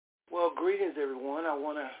Greetings, everyone. I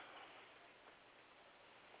want to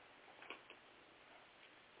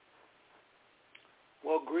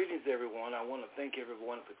thank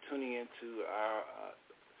everyone for tuning into our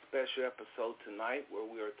special episode tonight, where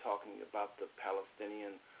we are talking about the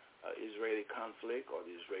Palestinian-Israeli conflict, or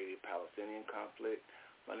the Israeli-Palestinian conflict.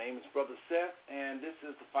 My name is Brother Seth, and this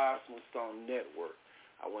is the Five Smooth Stone Network.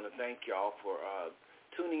 I want to thank y'all for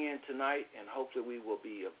tuning in tonight, and hopefully we will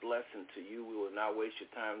be a blessing to you. We will not waste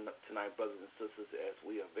your time tonight, brothers and sisters, as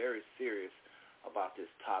we are very serious about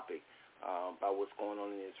this topic, about what's going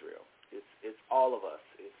on in Israel. It's all of us.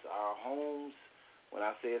 It's our homes. When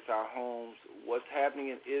I say it's our homes, what's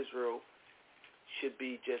happening in Israel should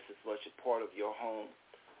be just as much a part of your home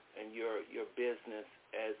and your business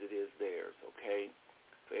as it is theirs, okay?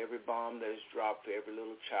 For every bomb that is dropped, for every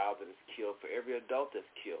little child that is killed, for every adult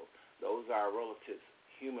that's killed, those are our relatives,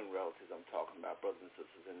 human relatives I'm talking about, brothers and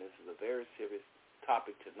sisters, and this is a very serious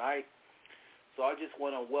topic tonight. So I just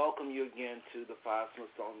want to welcome you again to the Five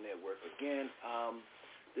Smooth Stone Network. Again,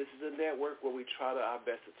 this is a network where we try our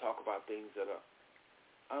best to talk about things that are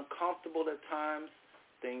uncomfortable at times,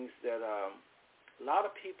 things that a lot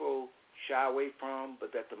of people shy away from,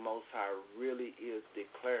 but that the Most High really is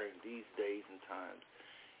declaring these days and times.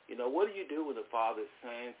 You know, what do you do when the Father is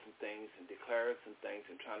saying some things and declaring some things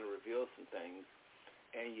and trying to reveal some things,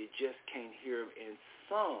 and you just can't hear him in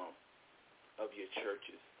some of your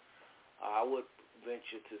churches? I would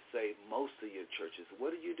venture to say most of your churches.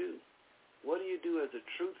 What do you do? What do you do as a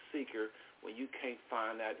truth seeker when you can't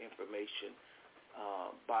find that information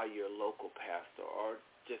by your local pastor, or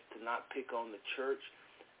just to not pick on the church,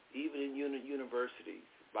 even in universities,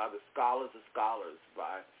 by the scholars of scholars,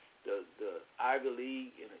 by the Ivy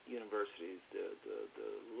League universities, the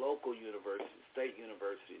local universities, state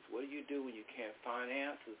universities? What do you do when you can't find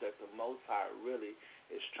answers that the Most High really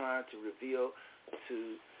is trying to reveal to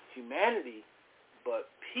humanity,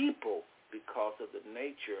 but people, because of the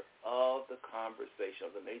nature of the conversation,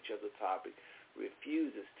 of the nature of the topic,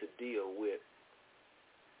 refuses to deal with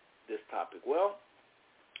this topic? Well,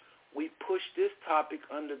 we push this topic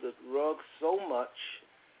under the rug so much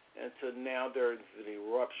until now there is an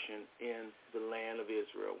eruption in the land of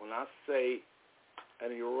Israel. When I say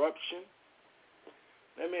an eruption,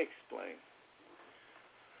 let me explain.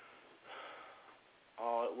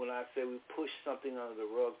 When I say we push something under the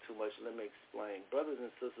rug too much, let me explain. Brothers and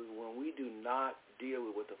sisters, when we do not deal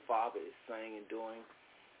with what the Father is saying and doing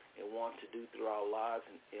and want to do through our lives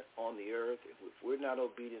and on the earth, if we're not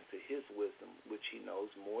obedient to his wisdom, which he knows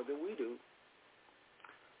more than we do,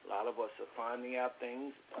 a lot of us are finding out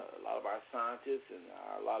things. A lot of our scientists and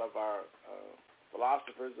a lot of our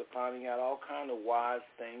philosophers are finding out all kinds of wise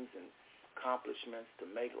things and accomplishments to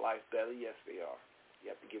make life better. Yes, they are. You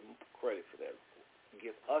have to give them credit for that.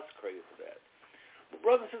 Give us credit for that. But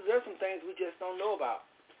brothers and sisters, there's some things we just don't know about.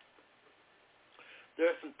 There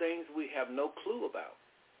are some things we have no clue about.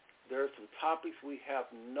 There are some topics we have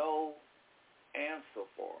no answer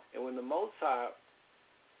for. And when the Most High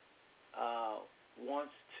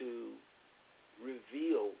wants to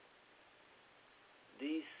reveal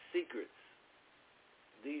these secrets,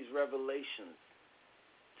 these revelations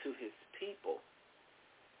to his people,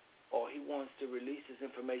 or he wants to release his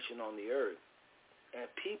information on the earth, and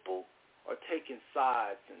people are taking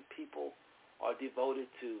sides, and people are devoted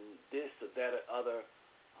to this or that or other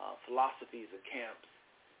philosophies or camps,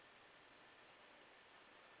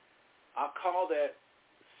 I call that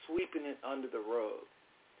sweeping it under the rug.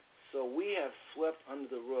 So we have swept under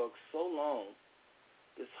the rug so long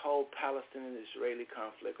this whole Palestinian-Israeli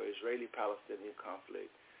conflict, or Israeli-Palestinian conflict,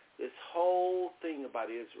 this whole thing about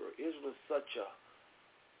Israel. Israel is such a,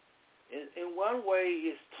 in one way,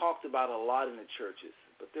 it's talked about a lot in the churches,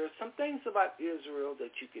 but there are some things about Israel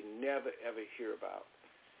that you can never, ever hear about.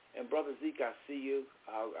 And Brother Zeke, I see you.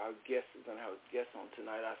 Our guest is going to have a guest on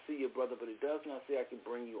tonight. I see you, brother, but it does not say I can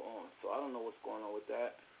bring you on. So I don't know what's going on with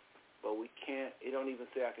that. But we can't, it don't even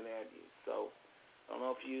say I can add you. So I don't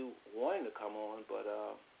know if you wanting to come on, but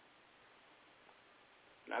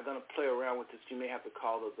not going to play around with this. You may have to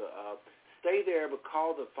call stay there, but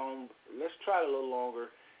call the phone. Let's try it a little longer,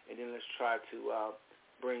 and then let's try to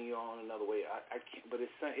bring you on another way. I can't, but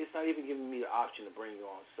it's not even giving me the option to bring you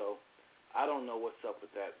on. So I don't know what's up with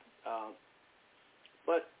that.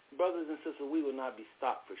 But brothers and sisters, we will not be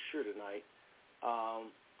stopped for sure tonight.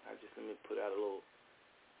 Let me put out a little.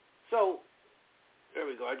 So, there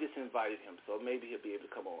we go. I just invited him, so maybe he'll be able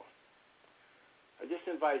to come on. I just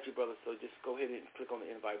invited you, brother, so just go ahead and click on the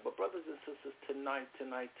invite. But brothers and sisters, tonight,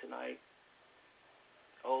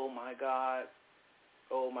 oh my God,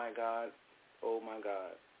 oh my God, oh my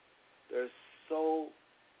God. There's so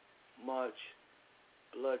much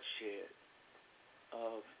bloodshed,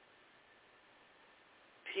 of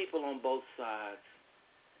people on both sides.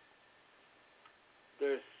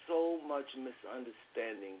 There's so much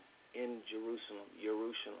misunderstanding in Jerusalem,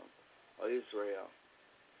 or Israel.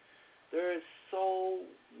 There is so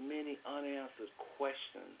many unanswered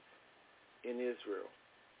questions in Israel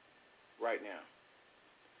right now.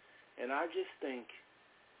 And I just think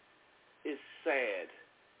it's sad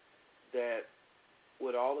that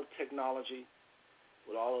with all the technology,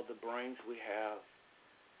 with all of the brains we have,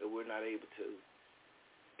 that we're not able to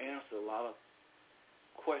answer a lot of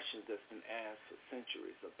questions that's been asked for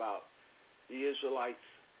centuries about the Israelites,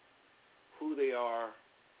 who they are,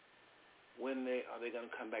 when are they going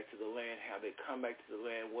to come back to the land, how they come back to the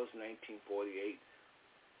land, was 1948,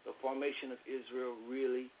 the formation of Israel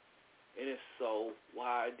really, and if so,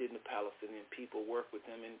 why didn't the Palestinian people work with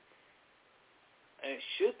them, and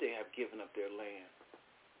should they have given up their land?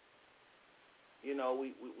 You know,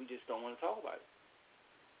 we just don't want to talk about it.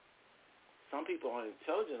 Some people aren't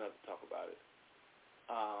intelligent enough to talk about it.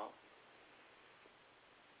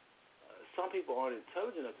 Some people aren't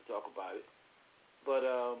intelligent enough to talk about it, but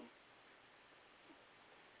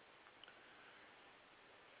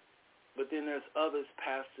then there's others,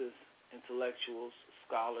 pastors, intellectuals,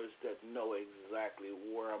 scholars that know exactly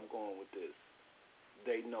where I'm going with this.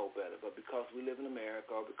 They know better. But because we live in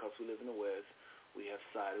America, or because we live in the West, we have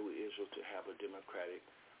sided with Israel to have a democratic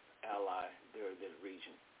ally there in that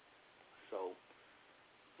region. So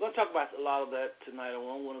we're going to talk about a lot of that tonight. I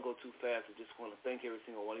don't want to go too fast. I just want to thank every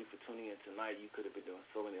single one of you for tuning in tonight. You could have been doing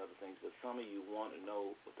so many other things, but some of you want to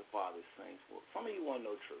know what the Father is saying. Well, some of you want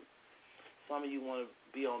to know truth. Some of you want to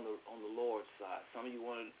be on the Lord's side. Some of you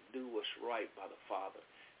want to do what's right by the Father.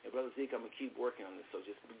 And Brother Zeke, I'm going to keep working on this, so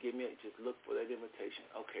just look for that invitation.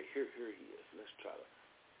 Okay, here he is. Let's try to.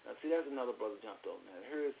 Now, see, there's another brother jumped on there.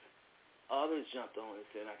 Here's others jumped on and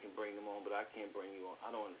said I can bring them on, but I can't bring you on. I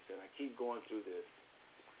don't understand. I keep going through this.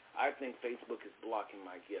 I think Facebook is blocking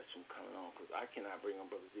my guests from coming on because I cannot bring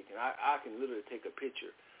on Brother Zeke. And I can literally take a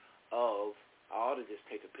picture of, I ought to just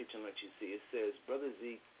take a picture and let you see. It says Brother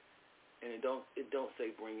Zeke, and it don't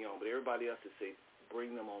say bring you on, but everybody else it say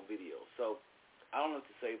bring them on video. So I don't know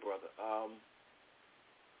what to say, brother. I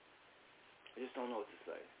just don't know what to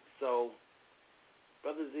say. So,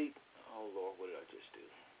 Brother Zeke, oh Lord, what did I just do?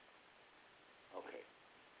 Okay.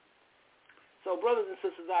 So, brothers and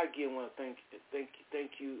sisters, I again want to thank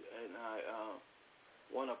you, and I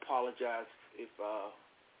want to apologize for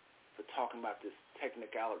talking about this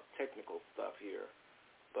technical stuff here,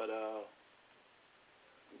 but I'm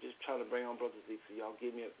just trying to bring on Brother Zeke, so y'all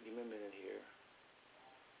give me a minute here.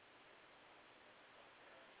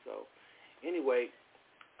 So, anyway,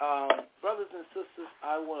 brothers and sisters,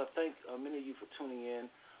 I want to thank many of you for tuning in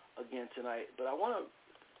again tonight, but I want to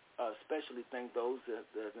especially thank those that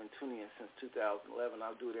have been tuning in since 2011.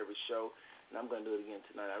 I'll do it every show, and I'm going to do it again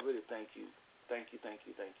tonight. I really thank you. Thank you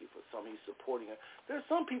for some of you supporting it. There's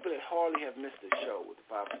some people that hardly have missed the show with the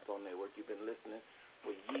 5 People Network. You've been listening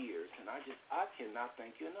for years, and I cannot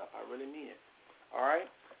thank you enough. I really mean it. All right?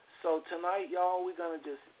 So tonight, y'all, we're going to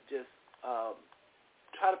just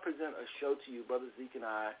try to present a show to you, Brother Zeke and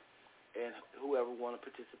I, and whoever want to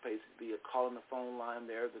participate via calling the phone line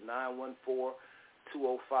there, the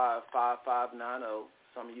 914-205-5590.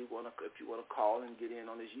 Some of you if you want to call and get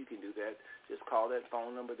in on this, you can do that. Just call that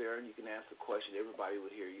phone number there, and you can ask a question. Everybody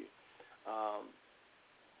would hear you.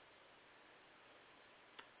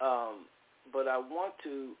 But I want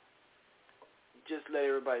to just let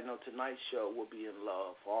everybody know tonight's show will be in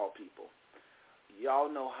love for all people.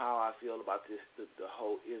 Y'all know how I feel about this, the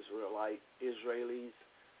whole Israelis,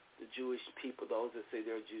 the Jewish people, those that say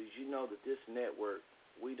they're Jews. You know that this network,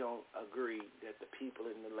 we don't agree that the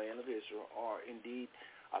people in the land of Israel are indeed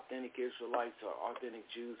authentic Israelites or authentic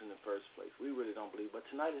Jews in the first place. We really don't believe. But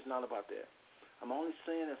tonight is not about that. I'm only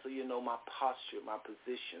saying that so you know my posture, my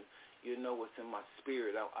position. You know what's in my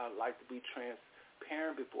spirit. I like to be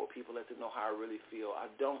transparent before people, let them know how I really feel.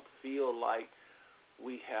 I don't feel like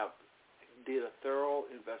we have did a thorough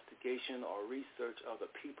investigation or research of the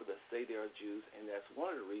people that say they are Jews, and that's one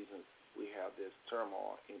of the reasons we have this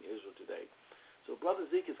turmoil in Israel today. So Brother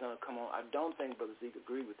Zeke is going to come on. I don't think Brother Zeke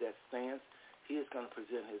agreed with that stance. He is going to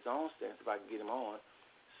present his own stance if I can get him on.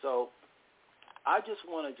 So I just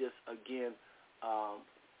want to again,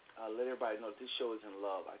 let everybody know that this show is in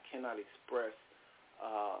love. I cannot express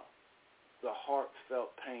the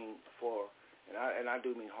heartfelt pain for, and I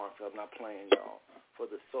do mean heartfelt, I'm not playing, y'all, for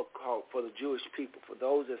the for the Jewish people, for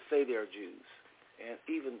those that say they're Jews, and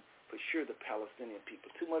even for sure the Palestinian people.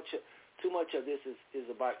 Too much of this is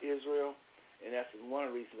about Israel, and that's one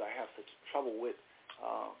of the reasons I have such trouble with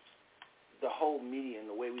the whole media and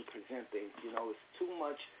the way we present things. You know, it's too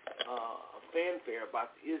much fanfare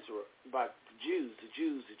about Israel, about the Jews,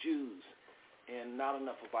 and not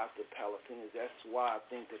enough about the Palestinians. That's why I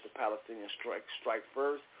think that the Palestinians strike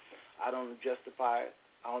first. I don't justify it.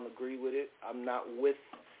 I don't agree with it. I'm not with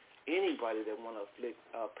anybody that want to inflict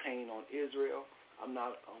pain on Israel. I'm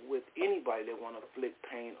not with anybody that want to inflict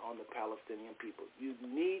pain on the Palestinian people. You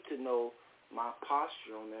need to know my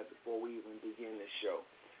posture on that before we even begin this show.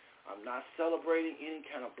 I'm not celebrating any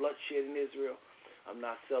kind of bloodshed in Israel. I'm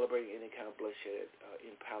not celebrating any kind of bloodshed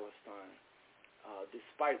in Palestine.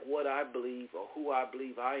 Despite what I believe or who I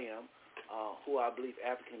believe I am, who I believe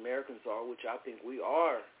African Americans are, which I think we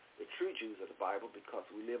are the true Jews of the Bible because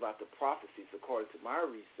we live out the prophecies according to my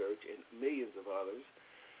research and millions of others.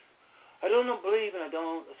 I don't believe and I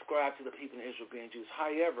don't ascribe to the people in Israel being Jews.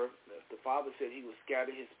 However, the Father said he would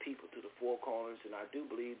scatter his people to the four corners, and I do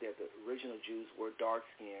believe that the original Jews were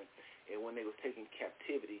dark-skinned, and when they were taken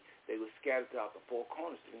captivity, they were scattered throughout the four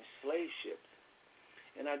corners in slave ships.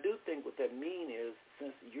 And I do think what that means is,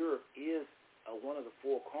 since Europe is one of the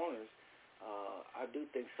four corners, I do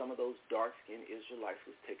think some of those dark-skinned Israelites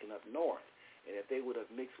was taken up north. And if they would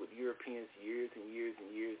have mixed with Europeans years and years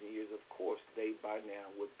and years and years, of course, they by now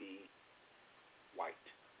would be white.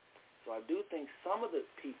 So I do think some of the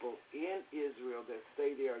people in Israel that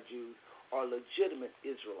say they are Jews are legitimate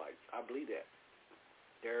Israelites. I believe that.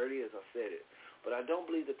 There it is, I said it. But I don't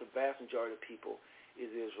believe that the vast majority of people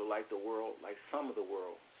is Israel like the world, like some of the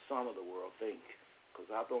world think.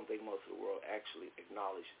 Because I don't think most of the world actually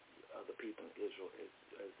acknowledge the people in Israel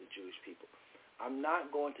as the Jewish people. I'm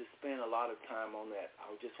not going to spend a lot of time on that.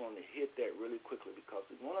 I just want to hit that really quickly because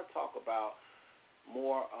we want to talk about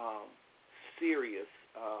more serious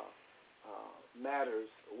matters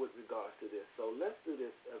with regards to this. So let's do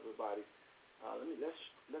this, everybody.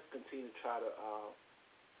 Let's continue to try to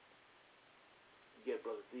get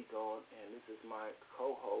Brother Zeke on, and this is my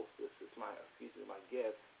co-host. This is my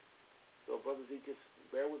guest. So Brother Zeke, just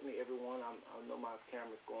bear with me, everyone. I know my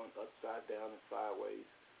camera's going upside down and sideways,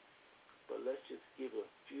 but let's just give a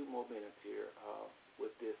few more minutes here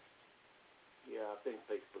with this. Yeah, I think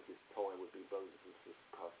Facebook is toying with me, brothers and sisters,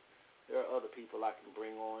 because there are other people I can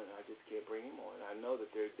bring on, and I just can't bring them on. And I know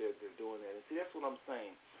that they're doing that. And see, that's what I'm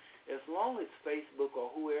saying. As long as Facebook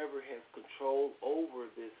or whoever has control over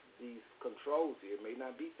these controls here, it may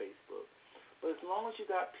not be Facebook, but as long as you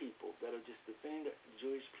got people that are just defending the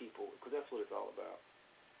Jewish people, because that's what it's all about,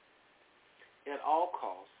 at all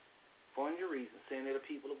costs, for any reason, saying they're the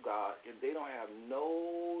people of God, and they don't have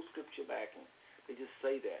no scripture backing, they just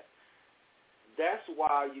say that. That's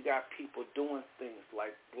why you got people doing things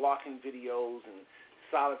like blocking videos and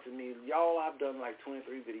silencing me. Y'all, I've done like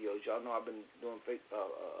 23 videos. Y'all know I've been doing this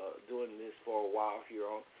for a while here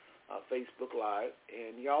on Facebook Live,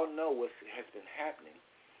 and y'all know what has been happening.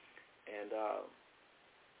 And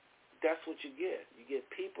that's what you get. You get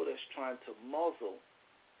people that's trying to muzzle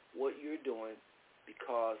what you're doing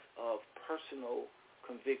because of personal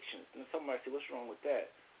convictions. And somebody say, what's wrong with that?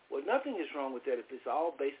 Well, nothing is wrong with that if it's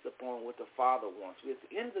all based upon what the Father wants. At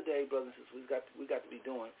the end of the day, brothers and sisters, we got to be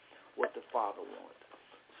doing what the Father wants.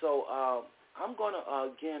 So I'm going to,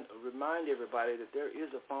 again, remind everybody that there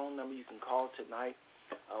is a phone number you can call tonight.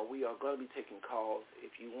 We are going to be taking calls.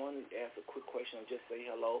 If you want to ask a quick question or just say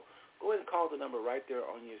hello, go ahead and call the number right there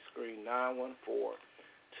on your screen,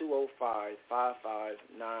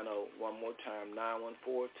 914-205-5590. One more time,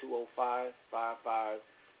 914-205-5590.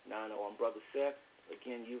 I'm Brother Seth.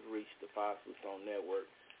 Again, you've reached the Five Smooth Stone Network.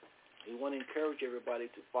 We want to encourage everybody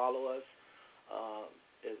to follow us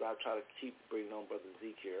as I try to keep bringing on Brother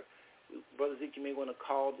Zeke here. Brother Zeke, you may want to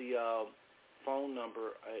call the phone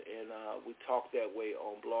number, and we talk that way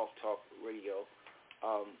on Blog Talk Radio.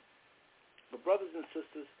 But brothers and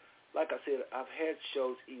sisters, like I said, I've had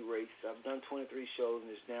shows erased. I've done 23 shows,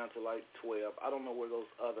 and it's down to like 12. I don't know where those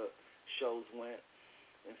other shows went.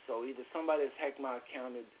 And so either somebody has hacked my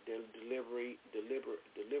account and they're deliberately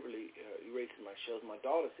erasing my shows. My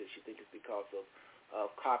daughter says she thinks it's because of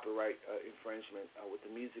copyright infringement with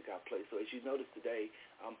the music I play. So as you notice today,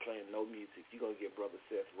 I'm playing no music. You're going to get Brother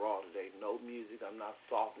Seth raw today. No music. I'm not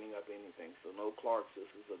softening up anything. So no Clark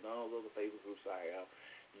Sisters or none of those favorite groups I have.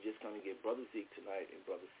 You're just going to get Brother Zeke tonight and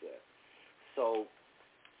Brother Seth. So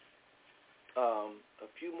a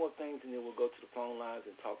few more things, and then we'll go to the phone lines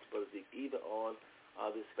and talk to Brother Zeke either on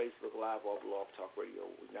this Facebook Live or Blog Talk Radio.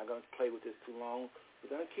 We're not going to play with this too long. We're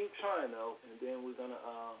going to keep trying, though, and then we're going to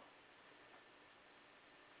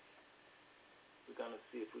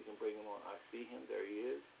see if we can bring him on. I see him. There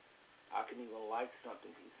he is. I can even like something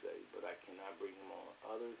he says, but I cannot bring him on.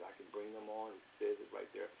 Others, I can bring them on. It says it right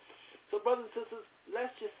there. So, brothers and sisters,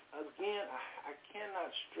 let's just, again, I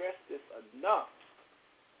cannot stress this enough.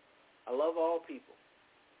 I love all people.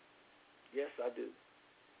 Yes, I do.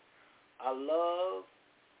 I love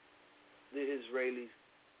the Israeli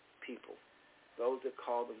people, those that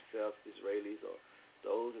call themselves Israelis, or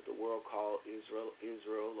those that the world call Israel,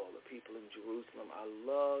 or the people in Jerusalem. I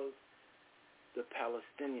love the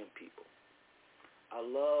Palestinian people. I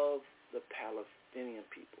love the Palestinian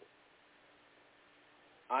people.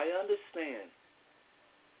 I understand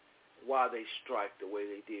why they strike the way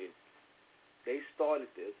they did. They started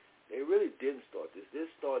this. They really didn't start this. This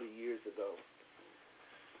started years ago.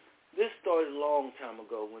 This started a long time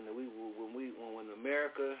ago when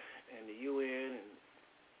America and the UN and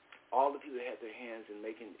all the people that had their hands in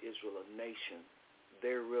making Israel a nation,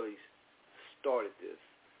 they really started this.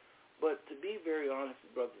 But to be very honest,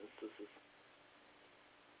 brothers and sisters,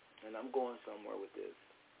 and I'm going somewhere with this,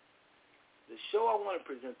 the show I want to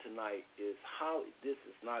present tonight is how this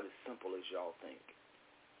is not as simple as y'all think.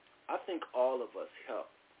 I think all of us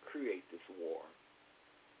helped create this war.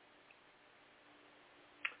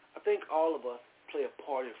 I think all of us play a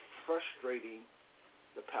part in frustrating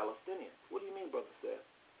the Palestinians. What do you mean, Brother Seth?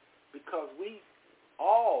 Because we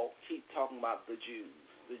all keep talking about the Jews.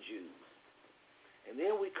 And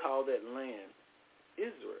then we call that land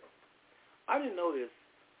Israel. I didn't know this,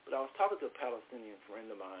 but I was talking to a Palestinian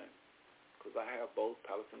friend of mine, because I have both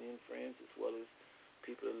Palestinian friends as well as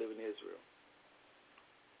people that live in Israel.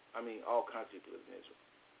 I mean, all kinds of people live in Israel.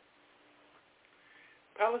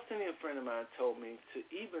 Palestinian friend of mine told me to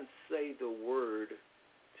even say the word,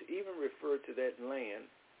 to even refer to that land,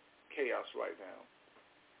 chaos right now,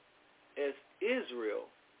 as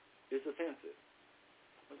Israel is offensive.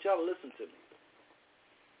 I want y'all to listen to me.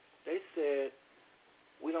 They said,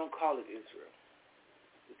 we don't call it Israel.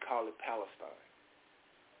 We call it Palestine.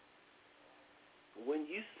 When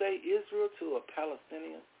you say Israel to a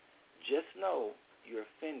Palestinian, just know you're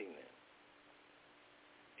offending them.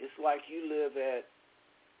 It's like you live at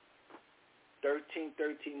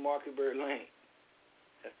 1313 Mockingbird Lane.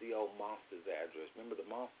 That's the old Monsters address. Remember the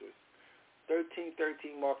Monsters?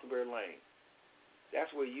 1313 Mockingbird Lane.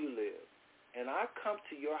 That's where you live. And I come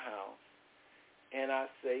to your house and I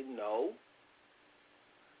say, no,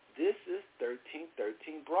 this is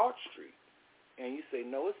 1313 Broad Street. And you say,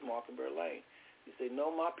 no, it's Mockingbird Lane. You say,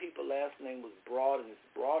 no, my people last name was Broad and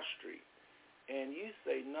it's Broad Street. And you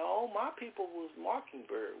say, no, my people was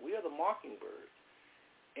Mockingbird. We are the Mockingbirds.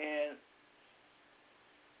 And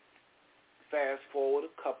fast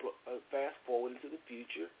forward into the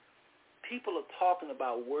future, people are talking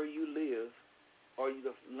about where you live or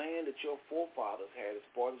the land that your forefathers had as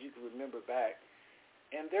far as you can remember back,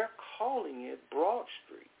 and they're calling it Broad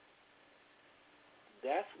Street.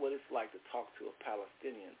 That's what it's like to talk to a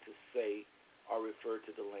Palestinian, to say or refer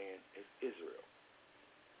to the land as Israel.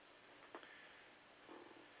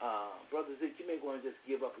 Brother Zeke, you may want to just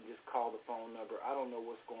give up and just call the phone number. I don't know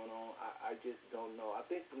what's going on. I just don't know. I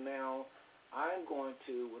think from now, I'm going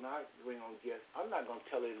to, when I bring on guests, I'm not going to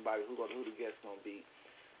tell anybody who the guest's going to be.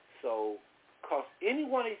 So, because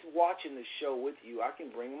anyone who's watching the show with you, I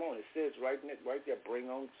can bring them on. It says right there,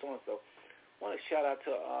 bring on so-and-so. I want to shout out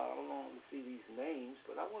to, I don't know, let me see these names,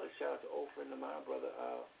 but I want to shout out to an old friend of mine, brother,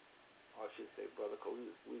 I should say brother, because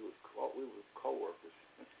we was co-workers.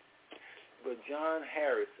 But John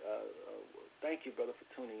Harris, thank you, brother, for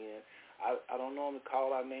tuning in. I don't normally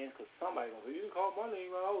call our names because somebody going to say, you didn't call my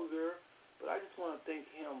name when I was there. But I just want to thank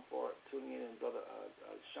him for tuning in, and brother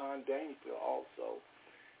Sean Dangerfield also.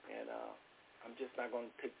 And I'm just not going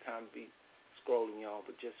to take time to be scrolling y'all,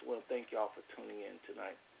 but just want to thank y'all for tuning in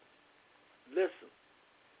tonight. Listen,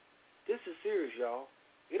 this is serious, y'all.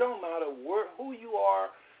 It don't matter who you are,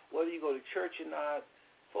 whether you go to church or not.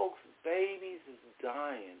 Folks, babies is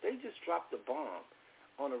dying. They just dropped a bomb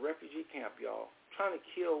on a refugee camp, y'all, trying to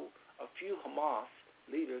kill a few Hamas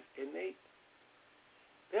leaders, and they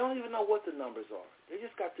don't even know what the numbers are. They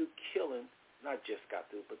just got through killing, not just got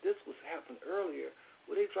through, but this was happened earlier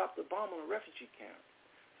where they dropped a bomb on a refugee camp.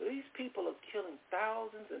 So these people are killing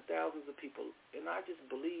thousands and thousands of people, and I just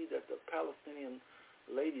believe that the Palestinian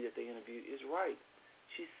lady that they interviewed is right.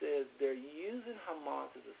 She says they're using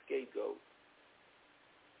Hamas as a scapegoat,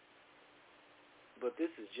 but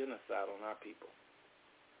this is genocide on our people.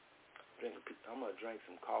 I'm going to drink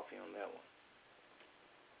some coffee on that one.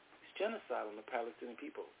 It's genocide on the Palestinian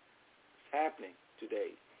people. It's happening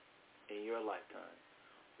today in your lifetime.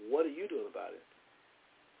 What are you doing about it?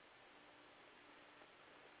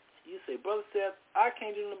 You say, Brother Seth, I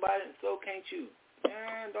can't do nothing about it, and so can't you.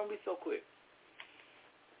 Man, don't be so quick.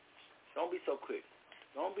 Don't be so quick.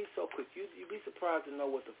 Don't be so quick. You'd be surprised to know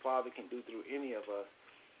what the Father can do through any of us.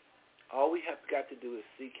 All we have got to do is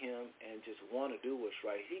seek him and just want to do what's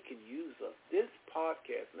right. He can use us. This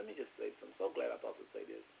podcast, let me just say something. I'm so glad I thought to say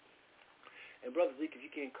this. And Brother Zeke, if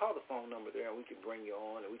you can call the phone number there and we can bring you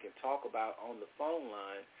on and we can talk about on the phone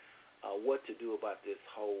line what to do about this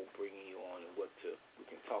whole bringing you on and we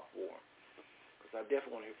can talk more. Because I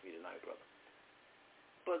definitely want to hear from you tonight, brother.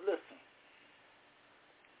 But listen,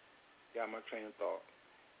 got my train of thought.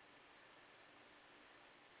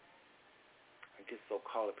 I get so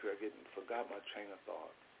caught up here, I forgot my train of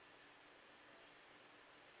thought.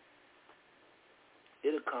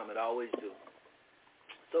 It'll come, it always do.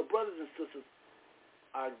 So brothers and sisters,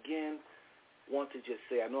 I again want to just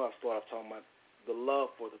say, I know I've started off talking about the love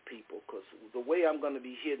for the people, because the way I'm going to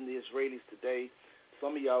be hitting the Israelis today,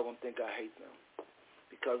 some of y'all are going to think I hate them,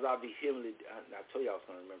 because I'll be hitting, I told you I was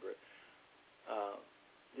going to remember it,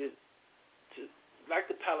 like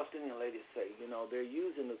the Palestinian ladies say, they're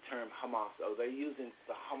using the term Hamas, or they're using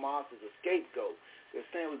the Hamas as a scapegoat. They're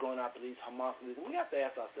saying we're going after these Hamas leaders. And we have to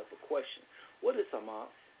ask ourselves a question. What is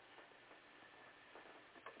Hamas?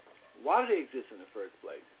 Why do they exist in the first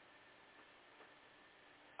place?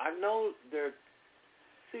 I know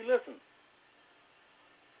listen.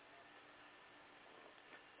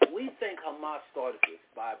 We think Hamas started this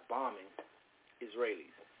by bombing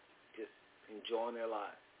Israelis, just enjoying their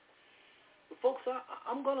lives. But folks,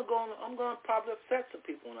 I'm gonna probably upset some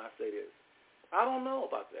people when I say this. I don't know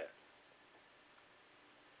about that.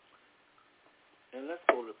 And let's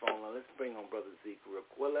go to the phone line. Let's bring on Brother Zeke real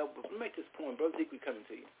quick. Well, let me make this point. Brother Zeke, we're coming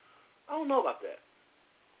to you. I don't know about that.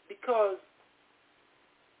 Because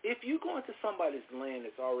if you go into somebody's land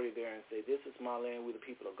that's already there and say, this is my land, we're the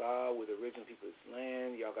people of God, we're the original people of this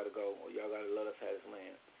land, y'all got to go, or y'all got to let us have this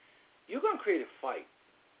land, you're going to create a fight.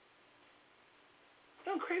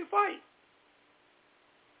 You're going to create a fight.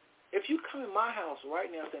 If you come in my house right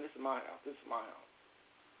now saying, this is my house, there's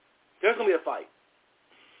going to be a fight.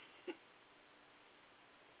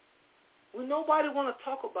 Well, nobody want to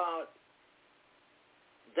talk about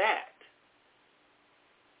that.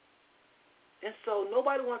 And so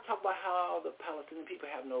nobody want to talk about how the Palestinian people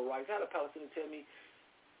have no rights. I had a Palestinian tell me,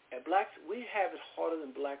 blacks, we have it harder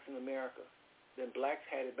than blacks in America, than blacks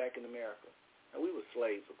had it back in America. And we were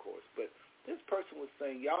slaves, of course, but this person was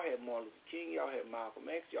saying, y'all had Martin Luther King, y'all had Malcolm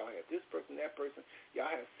X, y'all had this person, that person, y'all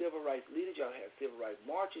had civil rights leaders, y'all had civil rights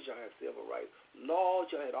marches, y'all had civil rights laws,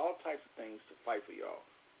 y'all had all types of things to fight for y'all.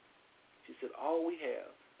 She said, all we had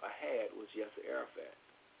was Yasser Arafat.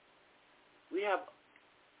 We have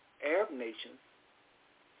Arab nations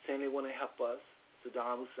saying they want to help us.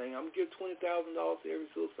 Saddam was saying, I'm going to give $20,000 to every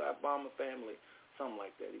suicide bomber family, something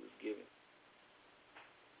like that he was giving.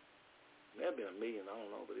 There had been $1 million, I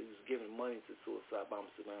don't know, but he was giving money to suicide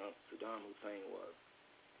bomber Saddam Hussein was.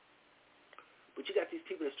 But you got these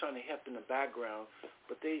people that's trying to help in the background,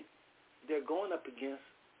 but they're going up against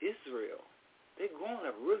Israel. They're going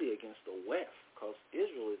up really against the West, because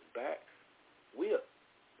Israel is back. We're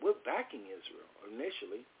backing Israel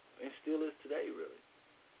initially, and still is today, really.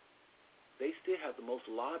 They still have the most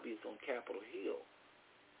lobbyists on Capitol Hill.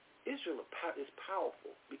 Israel is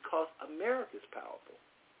powerful because America is powerful.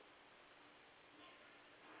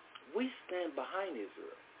 We stand behind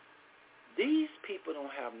Israel. These people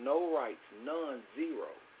don't have no rights, none, zero.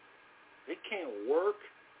 They can't work,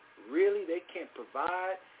 really. They can't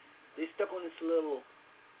provide. They stuck on this little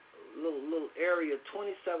area,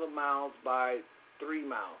 27 miles by 3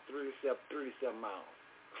 miles, 37 miles.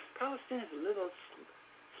 Palestine is a little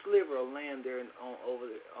sliver of land there in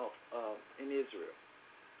Israel,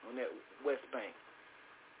 on that West Bank.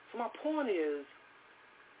 So my point is,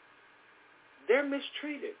 they're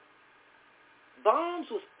mistreated. Bombs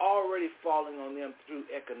was already falling on them through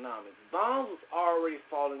economics. Bombs was already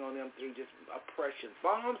falling on them through just oppression.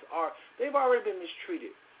 They've already been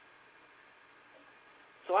mistreated.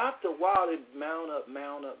 So after a while, they mount up,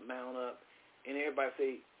 and everybody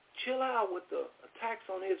say, chill out with the attacks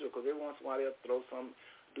on Israel, because every once in a while they'll do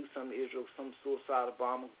something to Israel, some suicidal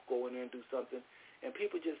bomber go in there and do something, and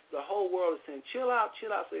people the whole world is saying, chill out. So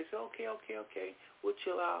they say, okay, we'll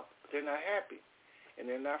chill out. But they're not happy, and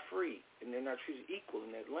they're not free, and they're not treated equal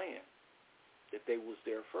in that land that they was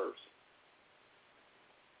there first.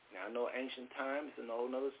 Now, I know ancient times is a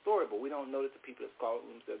whole other story, but we don't know that the people that called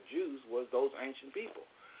themselves Jews was those ancient people.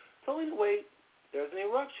 So anyway, there's an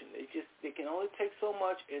eruption. They can only take so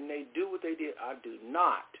much, and they do what they did. I do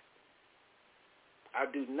not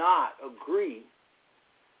agree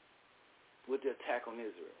with the attack on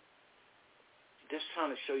Israel. Just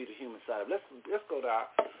trying to show you the human side of it. Let's go to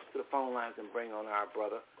the phone lines and bring on our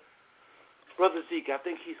brother Zeke. I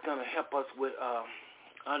think he's going to help us with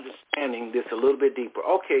understanding this a little bit deeper.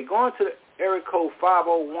 Okay, going to the area code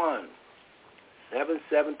 501.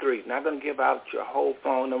 773. Not going to give out your whole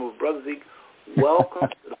phone number. Brother Zeke, welcome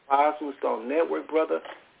to the Fire Smooth Stone Network, brother.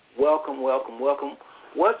 Welcome, welcome, welcome.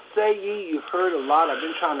 What say ye? You've heard a lot. I've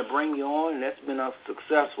been trying to bring you on, and that's been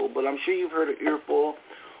successful, but I'm sure you've heard an earful.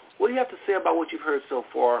 What do you have to say about what you've heard so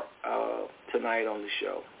far tonight on the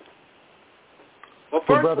show? Well,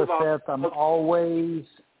 first Brother of all, Seth, I'm always...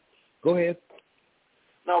 Go ahead.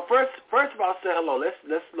 No, first of all, say hello.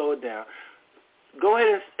 Let's slow it down. Go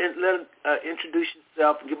ahead and let introduce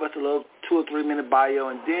yourself and give us a little 2 or 3 minute bio,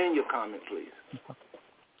 and then your comment, please.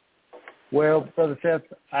 Well, Brother Seth,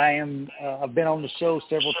 I've been on the show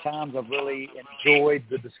several times. I've really enjoyed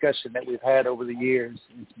the discussion that we've had over the years.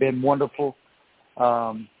 It's been wonderful.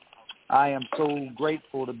 I am so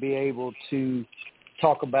grateful to be able to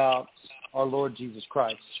talk about our Lord Jesus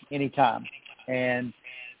Christ anytime. And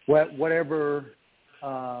whatever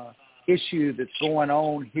issue that's going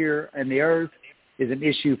on here in the earth is an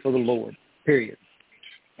issue for the Lord, period.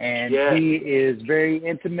 And He is very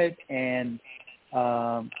intimate, and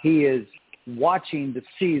He is watching to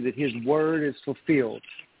see that His word is fulfilled.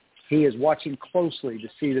 He is watching closely to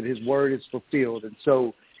see that His word is fulfilled. And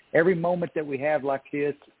so every moment that we have like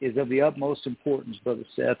this is of the utmost importance, Brother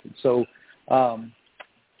Seth. And so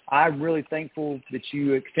I'm really thankful that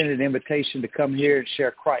you extended an invitation to come here and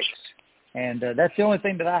share Christ. And that's the only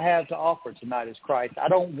thing that I have to offer tonight is Christ. I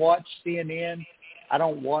don't watch CNN. I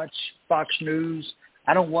don't watch Fox News.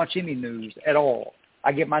 I don't watch any news at all.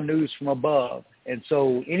 I get my news from above. And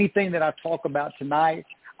so anything that I talk about tonight,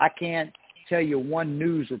 I can't tell you one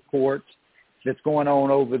news report that's going on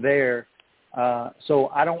over there. So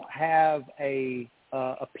I don't have a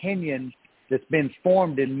opinion that's been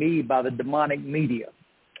formed in me by the demonic media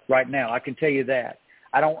right now. I can tell you that.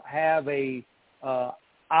 I don't have a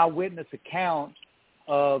eyewitness account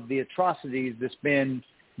of the atrocities that's been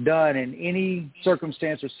done in any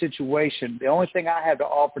circumstance or situation. The only thing I have to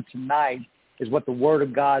offer tonight is what the Word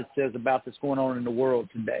of God says about what's going on in the world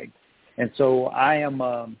today. And so I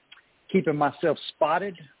am keeping myself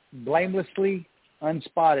spotted, blamelessly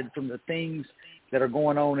unspotted from the things that are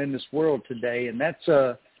going on in this world today. And that's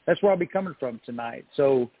where I'll be coming from tonight.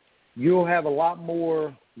 So you'll have a lot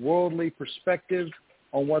more worldly perspective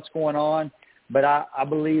on what's going on, but I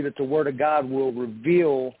believe that the Word of God will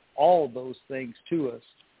reveal all of those things to us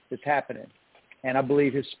that's happening. And I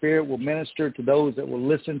believe His Spirit will minister to those that will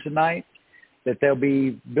listen tonight, that they'll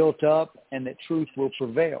be built up, and that truth will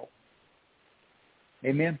prevail.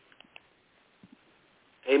 Amen?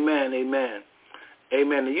 Amen, amen.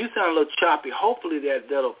 Amen. You sound a little choppy. Hopefully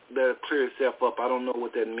that'll clear itself up. I don't know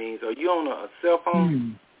what that means. Are you on a cell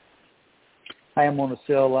phone? I am on a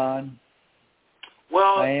cell line.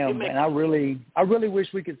 Well, I am, and I really wish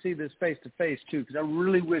we could see this face to face too, because I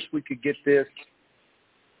really wish we could get this.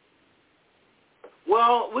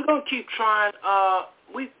 Well, we're gonna keep trying. I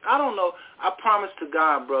don't know. I promise to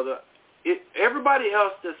God, brother. Everybody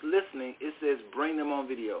else that's listening, it says bring them on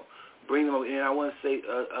video, bring them on. And I want to say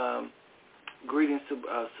greetings to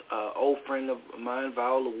old friend of mine,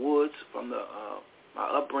 Viola Woods, from my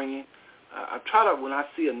upbringing. I try to, when I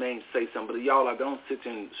see a name, say something, but y'all, I don't sit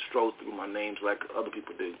and stroll through my names like other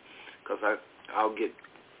people do, because I'll get,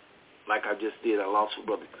 like I just did, I lost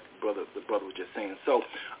what the brother was just saying. So,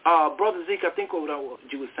 Brother Zeke, I think what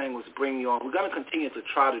you were saying was bring you on. We're going to continue to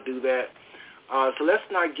try to do that. So let's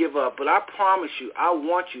not give up, but I promise you, I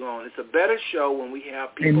want you on. It's a better show when we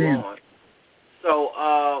have people on. So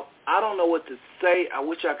I don't know what to say. I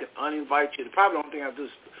wish I could uninvite you. The probably the only thing I do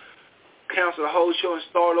is cancel the whole show and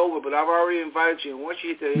start over, but I've already invited you, and once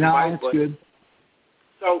you hit the invite button. Good.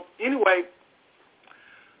 So anyway,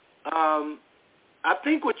 I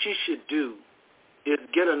think what you should do is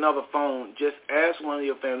get another phone. Just ask one of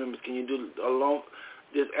your family members, can you do alone?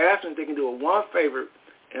 Just ask them if they can do a one favor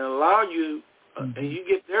and allow you, and you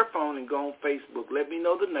get their phone and go on Facebook. Let me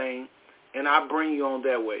know the name, and I'll bring you on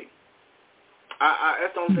that way.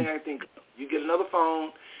 That's the only thing I think. You get another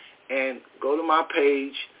phone and go to my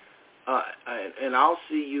page, and I'll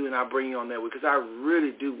see you, and I'll bring you on that way, because I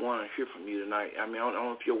really do want to hear from you tonight. I mean, I don't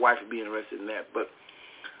know if your wife would be interested in that. But,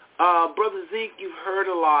 Brother Zeke, you've heard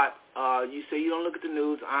a lot. You say you don't look at the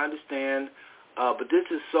news. I understand. But this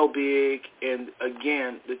is so big. And,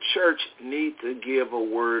 again, the church needs to give a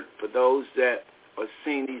word for those that are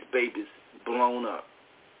seeing these babies blown up,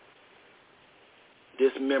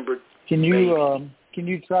 dismembered babies. Can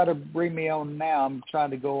you try to bring me on now? I'm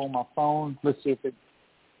trying to go on my phone. Let's see if it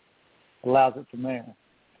allows it from there.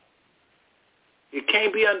 It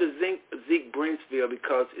can't be under Zeke Brinsfield,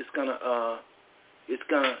 because it's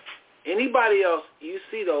gonna anybody else, you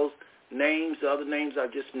see those names, the other names I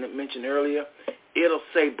just mentioned earlier, it'll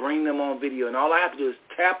say bring them on video. And all I have to do is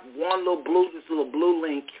tap this little blue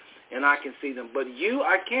link, and I can see them. But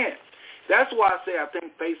I can't. That's why I say I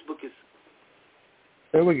think Facebook is.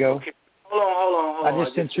 There we go. Okay. Hold on. I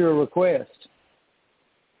just sent you a request.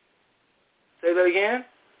 Say that again?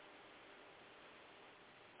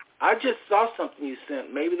 I just saw something you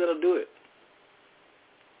sent. Maybe that'll do it.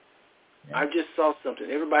 Yeah. I just saw something.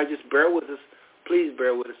 Everybody just bear with us. Please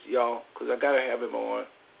bear with us, y'all, because I got to have him on.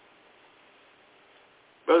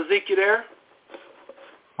 Brother Zeke, you there?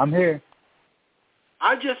 I'm here.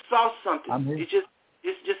 I just saw something. I'm here. It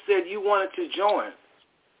just said you wanted to join.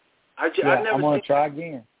 I'm going to try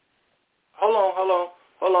again. Hold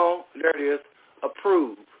on. There it is.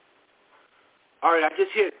 Approve. All right, I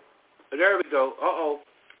just hit. There we go. Uh-oh.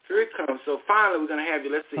 Here it comes. So finally we're going to have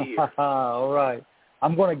you. Let's see here. All right.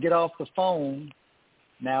 I'm going to get off the phone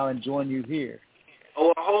now and join you here.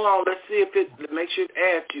 Oh, hold on. Let's see if make sure it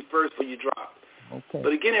adds you first before you drop. Okay.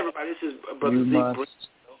 But again, everybody, this is Brother Zeke. Must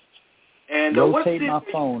and rotate my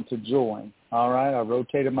phone to join. All right, I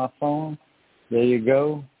rotated my phone. There you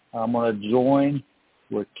go. I'm going to join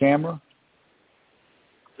with camera.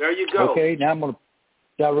 There you go. Okay, now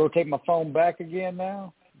do I rotate my phone back again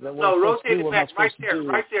now? No, rotate it back right there.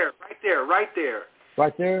 Right there.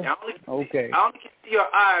 Right there? Okay. I only can see your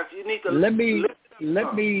eyes. You need to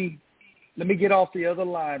let me get off the other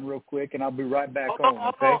line real quick, and I'll be right back on.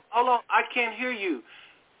 Okay? Hold on. I can't hear you.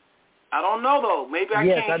 I don't know though. Maybe I can't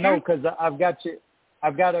hear you. Yes, I know because I've got you.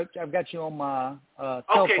 I've got you on my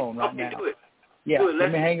telephone right now. Do it. Yeah. Do it.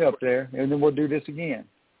 Let me hang up there, and then we'll do this again.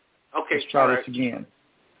 Okay. Let's try this again.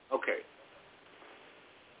 Okay.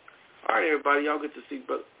 All right, everybody. Y'all get to see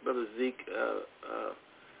Brother Zeke.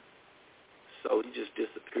 So he just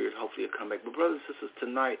disappeared. Hopefully he'll come back. But brothers and sisters,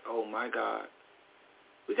 tonight, oh my God,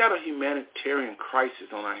 we got a humanitarian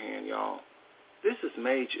crisis on our hand, y'all. This is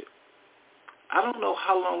major. I don't know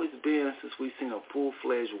how long it's been since we've seen a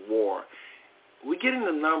full-fledged war. We're getting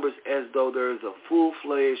the numbers as though there is a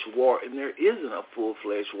full-fledged war, and there isn't a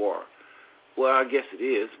full-fledged war. Well, I guess it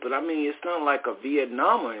is, but I mean, it's not like a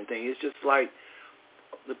Vietnam or anything. It's just like,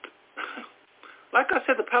 like I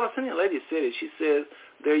said, the Palestinian lady said it. She says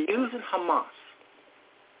they're using Hamas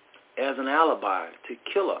as an alibi to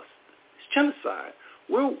kill us. It's genocide.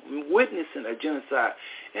 We're witnessing a genocide.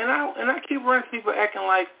 And I keep running to people acting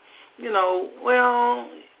like, well,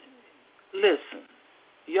 listen,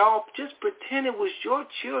 y'all just pretend it was your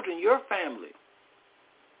children, your family.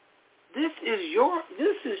 This is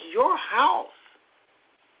your house.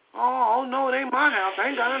 Oh no, it ain't my house. I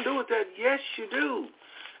ain't got nothing to do with that. Yes, you do.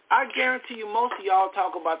 I guarantee you most of y'all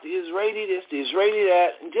talk about the Israeli this, the Israeli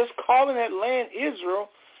that, and just calling that land Israel,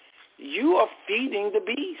 you are feeding the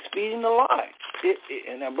beast, feeding the lie.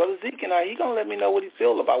 And now Brother Zeke and he's going to let me know what he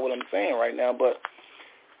feels about what I'm saying right now, but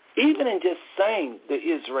even in just saying the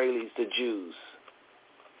Israelis, the Jews,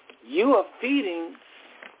 you are feeding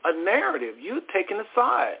a narrative. You're taking a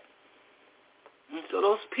side. And so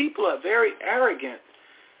those people are very arrogant.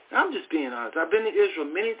 And I'm just being honest. I've been to Israel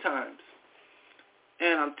many times.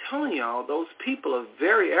 And I'm telling y'all, those people are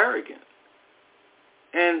very arrogant.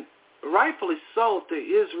 And rightfully so, if they're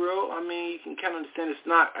Israel, I mean, you can kind of understand it's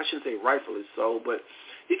not, I shouldn't say rightfully so, but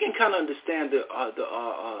you can kind of understand the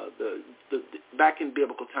back in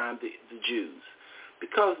biblical time, the Jews,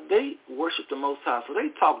 because they worship the Most High. So they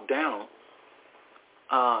talk down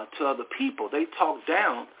to other people. They talk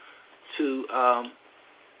down to,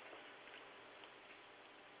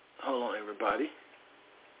 hold on, everybody.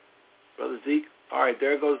 Brother Zeke. All right,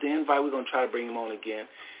 there goes the invite. We're going to try to bring him on again.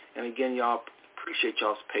 And again, y'all, appreciate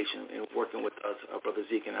y'all's patience in working with us, Brother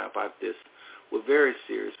Zeke and I, about this. We're very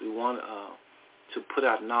serious. We want to put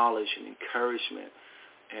out knowledge and encouragement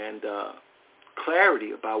and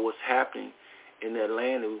clarity about what's happening in that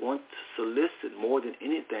land. And we want to solicit more than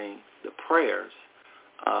anything the prayers.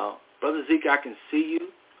 Brother Zeke, I can see you.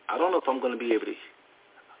 I don't know if I'm going to be able to.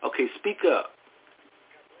 Okay, speak up.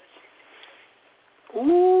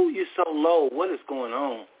 Ooh, you're so low. What is going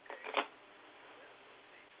on?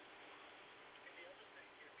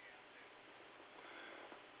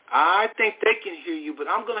 I think they can hear you, but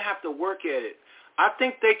I'm going to have to work at it. I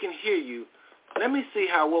think they can hear you. Let me see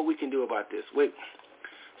what we can do about this. Wait.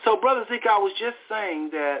 So, Brother Zeke, I was just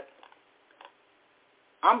saying that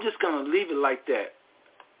I'm just going to leave it like that.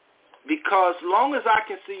 Because long as I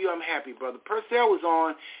can see you, I'm happy, brother. Purcell was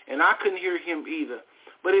on, and I couldn't hear him either.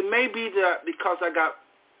 But it may be that because I got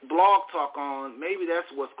Blog Talk on, maybe that's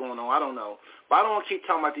what's going on. I don't know. But I don't want to keep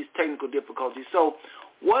talking about these technical difficulties. So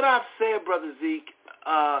what I've said, Brother Zeke,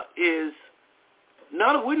 is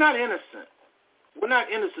we're not innocent. We're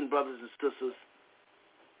not innocent, brothers and sisters.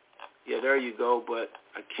 Yeah, there you go, but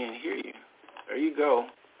I can't hear you. There you go.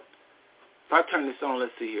 If I turn this on,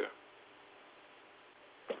 let's see here.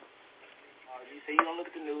 You say you don't look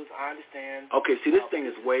at the news. I understand. Okay, see, this thing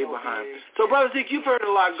is way behind. So, Brother Zeke, you've heard a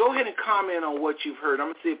lot. Go ahead and comment on what you've heard. I'm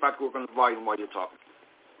going to see if I can work on the volume while you're talking.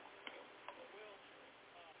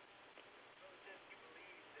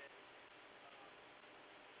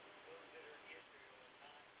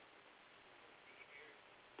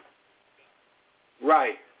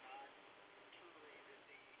 Right.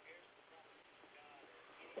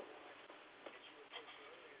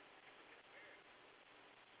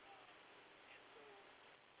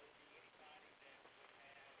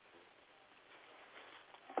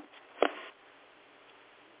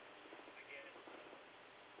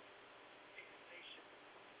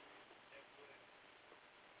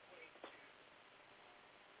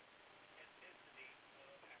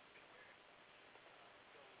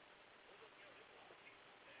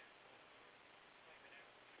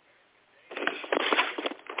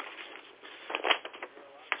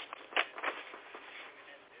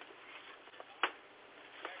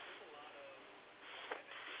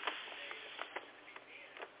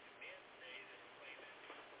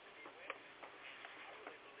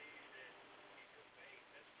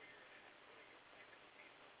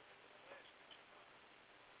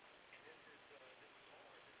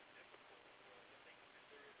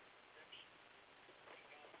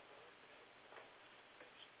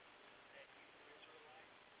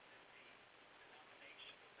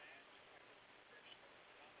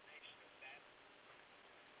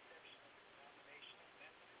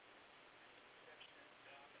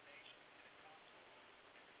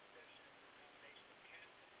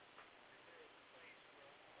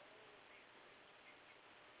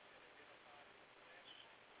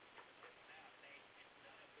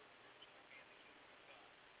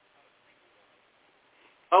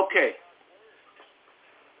 Okay.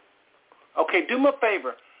 Okay, do me a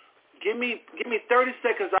favor. Give me 30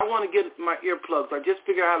 seconds. I want to get my earplugs. I just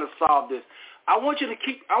figured out how to solve this. I want you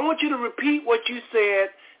to repeat what you said,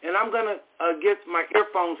 and I'm going to get my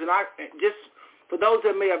earphones. And I just, for those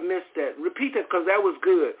that may have missed that, repeat that because that was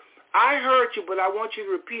good. I heard you, but I want you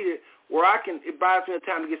to repeat it where it buys me the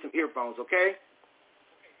time to get some earphones, okay?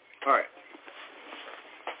 All right.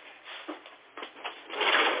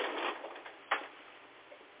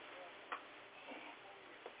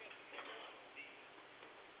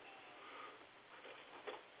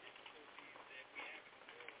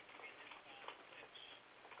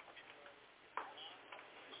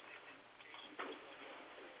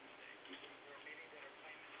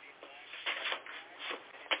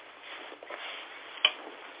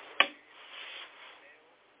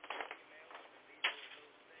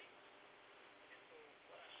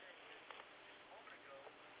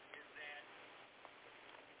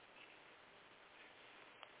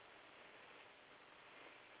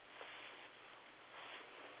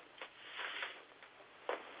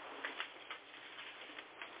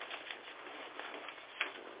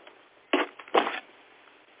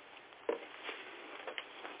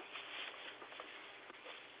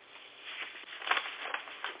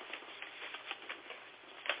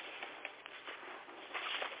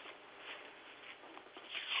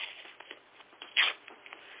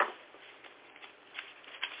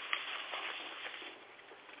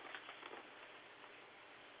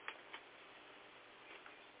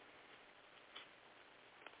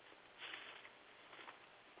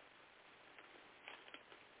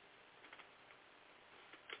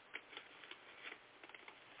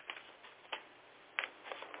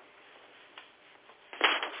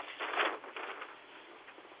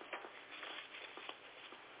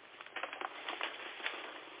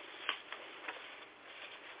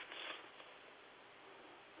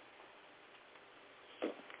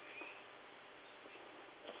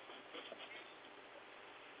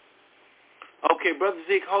 Okay, Brother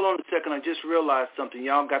Zeke, hold on a second. I just realized something.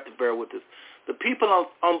 Y'all got to bear with us. The people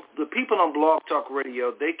on Blog Talk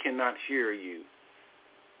Radio, they cannot hear you.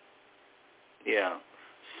 Yeah.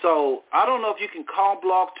 So I don't know if you can call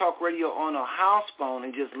Blog Talk Radio on a house phone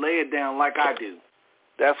and just lay it down like I do.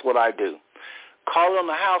 That's what I do. Call it on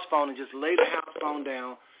the house phone and just lay the house phone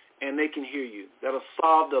down, and they can hear you. That'll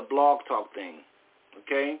solve the Blog Talk thing.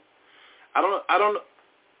 Okay. I don't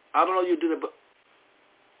know you do that, but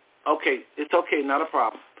okay, it's okay, not a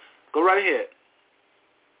problem. Go right ahead.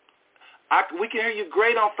 We can hear you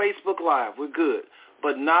great on Facebook Live. We're good,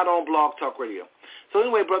 but not on Blog Talk Radio. So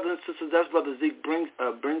anyway, brothers and sisters, that's Brother Zeke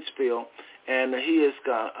Brinsfield, and he has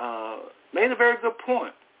made a very good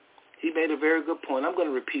point. He made a very good point. I'm going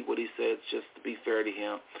to repeat what he said just to be fair to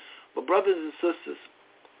him. But brothers and sisters,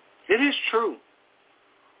 it is true.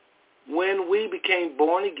 When we became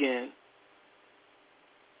born again,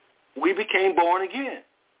 we became born again.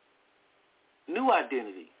 New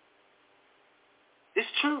identity. It's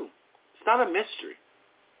true. It's not a mystery.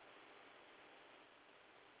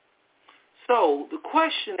 So the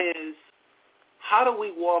question is, how do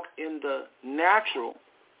we walk in the natural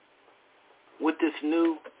with this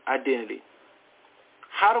new identity?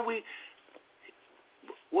 How do we,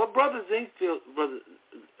 what Brother Zinkfield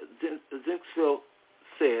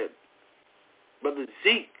said, Brother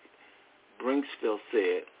Zeke Bringsfield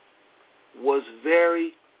said, was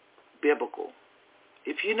very biblical.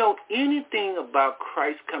 If you know anything about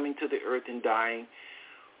Christ coming to the earth and dying,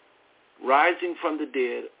 rising from the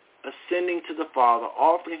dead, ascending to the Father,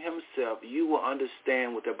 offering himself, you will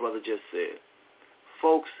understand what that brother just said.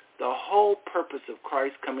 Folks, the whole purpose of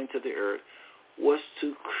Christ coming to the earth was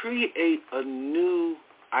to create a new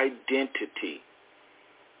identity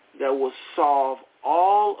that will solve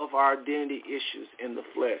all of our identity issues in the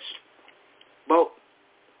flesh. But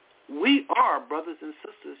we are brothers and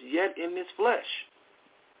sisters yet in this flesh.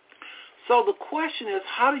 So the question is,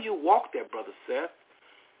 how do you walk that, Brother Seth?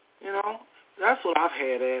 You know, that's what I've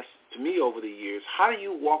had asked to me over the years. How do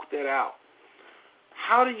you walk that out?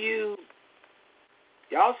 How do you,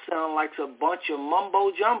 y'all sound like a bunch of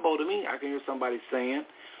mumbo-jumbo to me, I can hear somebody saying.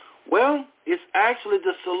 Well, it's actually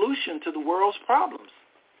the solution to the world's problems.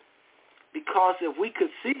 Because if we could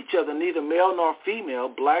see each other, neither male nor female,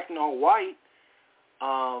 black nor white,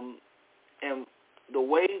 and the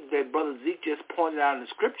way that Brother Zeke just pointed out in the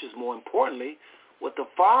scriptures, more importantly, what the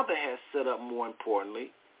Father has set up more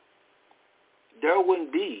importantly, there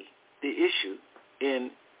wouldn't be the issue in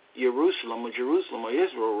Jerusalem or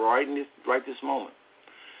Israel right this moment.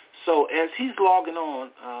 So as he's logging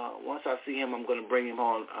on, once I see him, I'm going to bring him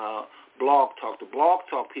on Blog Talk. The Blog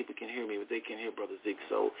Talk people can hear me, but they can't hear Brother Zeke.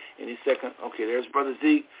 So any second, okay, there's Brother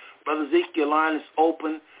Zeke. Brother Zeke, your line is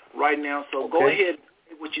open right now, so okay. Go ahead and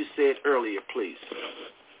say what you said earlier, please.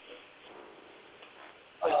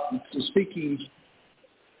 So speaking,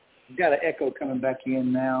 we've got an echo coming back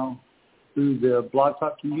in now through the Blog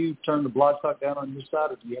Talk. Can you turn the Blog Talk down on your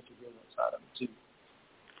side, or do you have to go on that side of it too?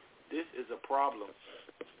 This is a problem.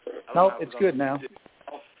 No, it's good now.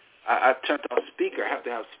 I turned off speaker. I have to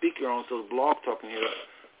have speaker on so the Blog Talk can hear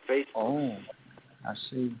Facebook. Oh, I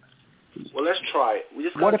see. Well, let's try it. We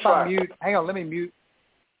just what if try I mute? Hang on, let me mute.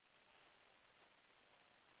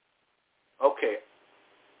 Okay.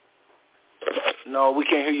 No, we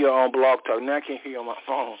can't hear you on Blog Talk. Now I can't hear you on my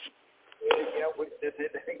phone. Yeah, it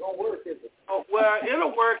ain't going to work, is it? Oh, well,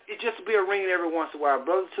 it'll work. It just be a ringing every once in a while.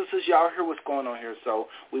 Brothers and sisters, y'all hear what's going on here. So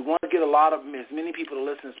we want to get as many people to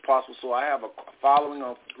listen as possible. So I have a following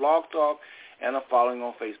on Blog Talk and a following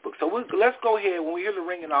on Facebook. So let's go ahead. When we hear the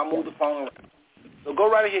ringing, I'll move the phone around. So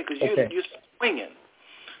go right ahead because you're swinging.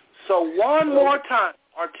 So one more time,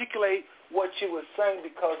 articulate what you were saying,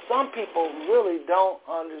 because some people really don't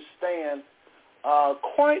understand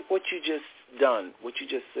quite what you just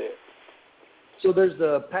said. So there's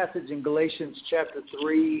a passage in Galatians chapter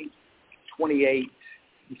 3:28.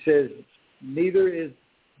 It says,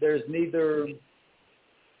 there's neither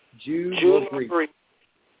Jew nor Greek,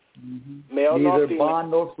 male neither nor female, bond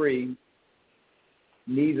nor free,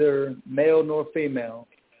 neither male nor female.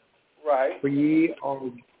 Right. For ye are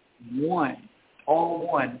one, all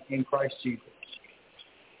one in Christ Jesus.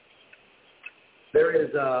 There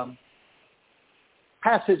is a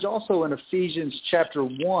passage also in Ephesians chapter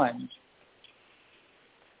 1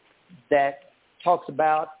 that talks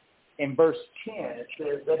about, in verse 10, it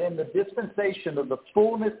says that in the dispensation of the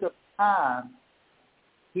fullness of time,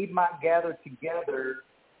 he might gather together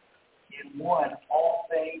in one all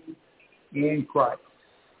things in Christ,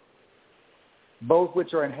 both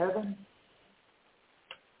which are in heaven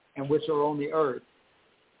and which are on the earth,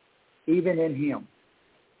 even in him.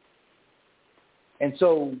 And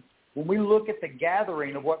so when we look at the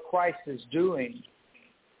gathering of what Christ is doing,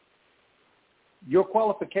 your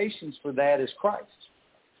qualifications for that is Christ.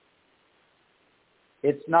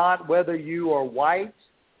 It's not whether you are white,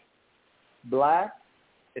 black.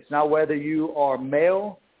 It's not whether you are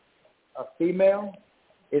male or female.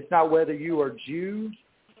 It's not whether you are Jew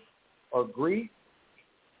or Greek,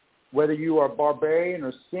 whether you are barbarian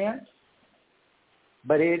or sent,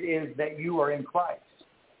 but it is that you are in Christ.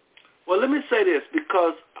 Well, let me say this,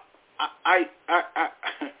 because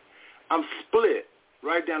I'm split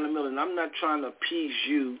right down the middle, and I'm not trying to appease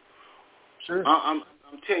you. Sure. I'm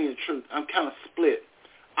telling you the truth. I'm kind of split.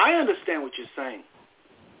 I understand what you're saying,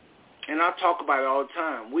 and I talk about it all the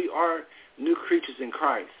time. We are new creatures in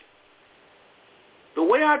Christ. The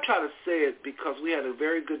way I try to say it, because we had a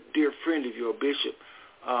very good dear friend of yours, Bishop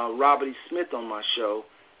Robert E. Smith, on my show,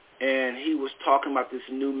 and he was talking about this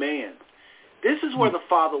new man. This is where the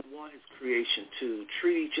Father wants his creation to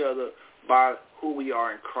treat each other by who we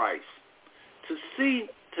are in Christ.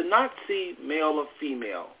 To not see male or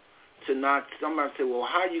female. Somebody say, well,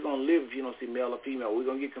 how are you going to live if you don't see male or female? We're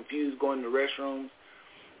going to get confused going to the restrooms.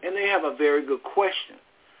 And they have a very good question.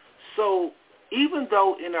 So even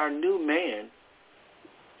though in our new man,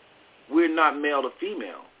 we're not male or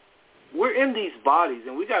female, we're in these bodies,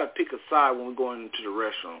 and we got to pick a side when we're going into the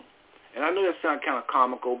restroom. And I know that sounds kind of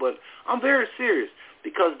comical, but I'm very serious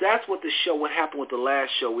because that's what what happened with the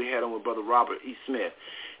last show we had on with Brother Robert E. Smith.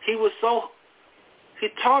 He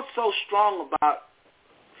taught so strong about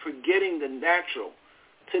forgetting the natural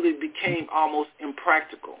till it became almost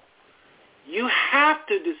impractical. You have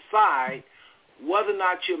to decide whether or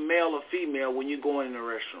not you're male or female when you're going in the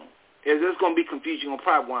restroom. If there's going to be confusion, you're going to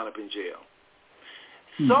probably wind up in jail.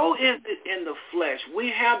 So is it in the flesh. We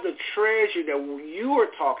have the treasure that you are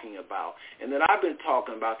talking about and that I've been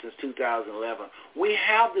talking about since 2011. We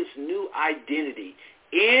have this new identity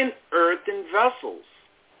in earthen vessels.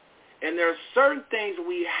 And there are certain things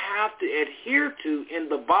we have to adhere to in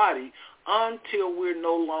the body until we're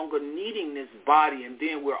no longer needing this body, and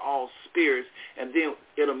then we're all spirits, and then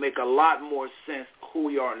it'll make a lot more sense who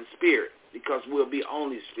we are in the spirit because we'll be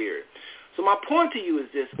only spirit. So my point to you is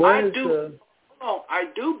this. I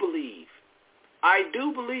do believe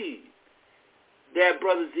that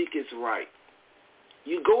Brother Zeke is right.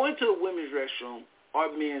 You go into a women's restroom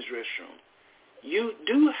or men's restroom, you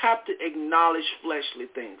do have to acknowledge fleshly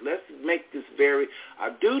things. Let's make this I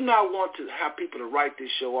do not want to have people to write this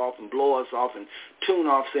show off and blow us off and tune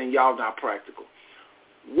off saying y'all not practical.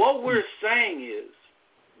 What we're saying is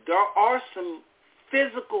there are some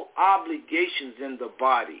physical obligations in the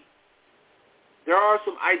body. There are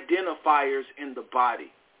some identifiers in the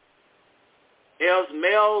body. Else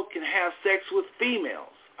male can have sex with females.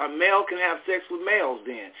 A male can have sex with males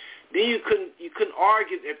then. Then you couldn't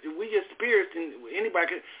argue if we just spirits and anybody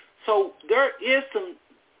could. So there is,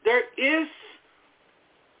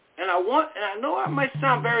 and I know I might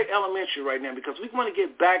sound very elementary right now because we want to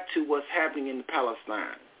get back to what's happening in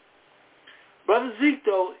Palestine. Brother Zeke,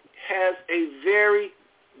 though, has a very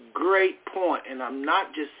great point, and I'm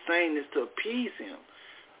not just saying this to appease him,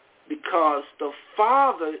 because the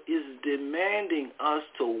Father is demanding us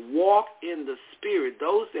to walk in the Spirit.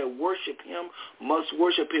 Those that worship him must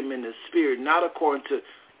worship him in the Spirit, not according to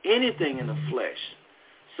anything in the flesh.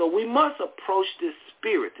 So we must approach this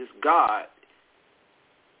Spirit, this God,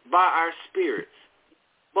 by our spirits.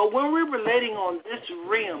 But when we're relating on this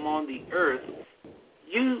realm on the earth,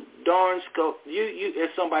 you as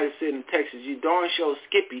somebody said in Texas, you darn sure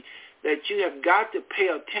skippy that you have got to pay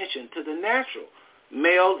attention to the natural.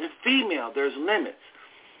 Male and female, there's limits.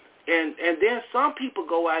 And then some people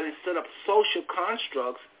go out and set up social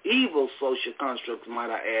constructs, evil social constructs, might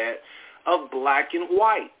I add, of black and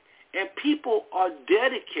white. And people are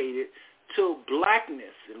dedicated to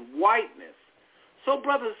blackness and whiteness. So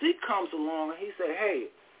Brother Zeke comes along and he said, hey,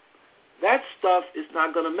 that stuff is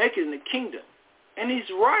not going to make it in the kingdom. And he's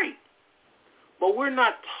right. But we're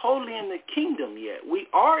not totally in the kingdom yet. We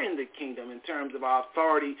are in the kingdom in terms of our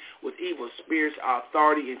authority with evil spirits, our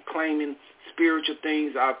authority in claiming spiritual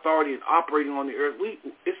things, our authority in operating on the earth.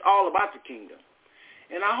 It's all about the kingdom.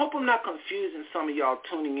 And I hope I'm not confusing some of y'all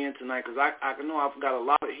tuning in tonight, because I know I've got a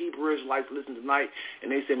lot of Hebrew Israelites listening tonight,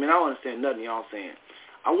 and they say, man, I don't understand nothing y'all saying.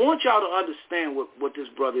 I want y'all to understand what this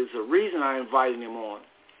brother is. The reason I invited him on,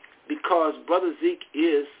 because Brother Zeke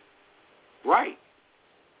is right.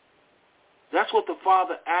 That's what the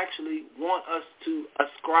Father actually wants us to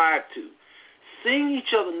ascribe to. Seeing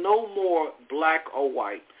each other no more black or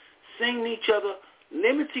white. Seeing each other,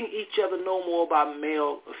 limiting each other no more by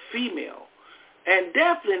male or female. And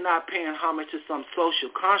definitely not paying homage to some social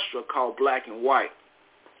construct called black and white.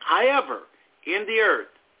 However, in the earth,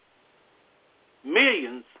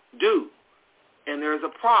 millions do. And there's a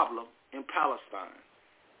problem in Palestine.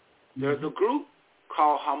 There's a group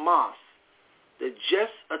called Hamas that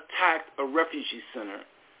just attacked a refugee center,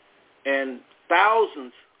 and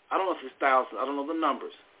thousands, I don't know if it's thousands, I don't know the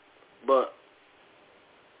numbers, but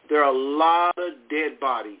there are a lot of dead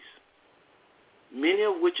bodies, many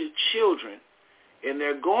of which are children, and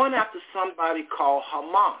they're going after somebody called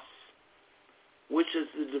Hamas, which is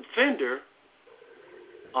the defender,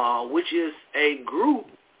 which is a group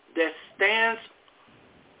that stands,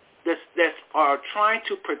 that are trying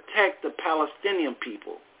to protect the Palestinian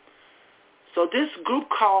people. So this group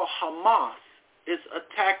called Hamas is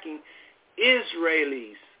attacking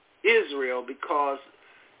Israel, because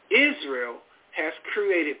Israel has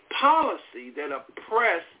created policy that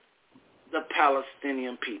oppress the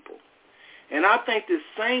Palestinian people. And I think this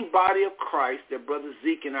same body of Christ that Brother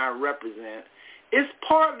Zeke and I represent is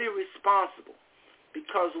partly responsible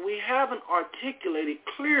because we haven't articulated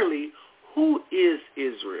clearly who is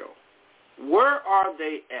Israel. Where are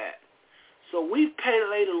they at? So we've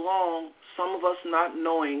played along, some of us not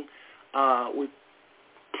knowing, we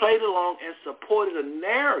played along and supported a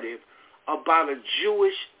narrative about a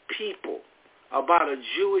Jewish people, about a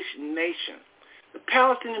Jewish nation. The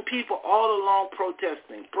Palestinian people all along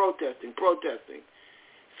protesting.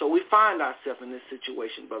 So we find ourselves in this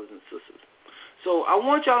situation, brothers and sisters. So I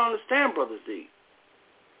want y'all to understand, Brother Z,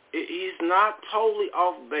 he's not totally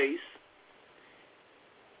off base.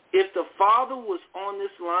 If the Father was on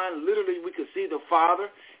this line, literally we could see the Father,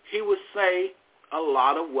 he would say a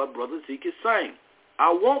lot of what Brother Zeke is saying.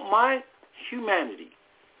 I want my humanity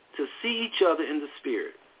to see each other in the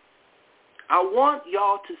Spirit. I want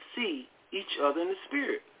y'all to see each other in the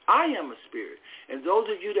Spirit. I am a spirit. And those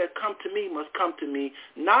of you that come to me must come to me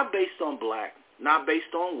not based on black, not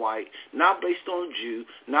based on white, not based on Jew,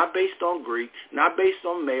 not based on Greek, not based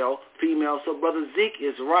on male, female. So Brother Zeke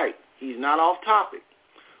is right. He's not off topic.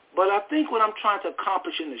 But I think what I'm trying to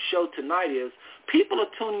accomplish in the show tonight is people are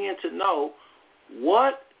tuning in to know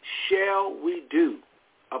what shall we do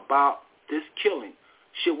about this killing.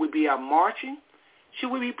 Should we be out marching? Should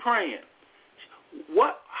we be praying?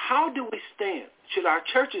 How do we stand? Should our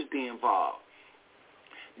churches be involved?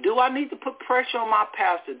 Do I need to put pressure on my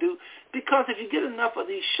pastor? Because if you get enough of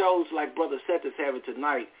these shows like Brother Seth is having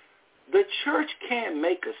tonight, the church can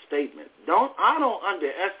make a statement. I don't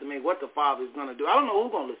underestimate what the Father is going to do. I don't know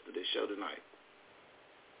who's going to listen to this show tonight.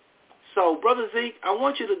 So, Brother Zeke, I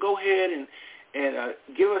want you to go ahead and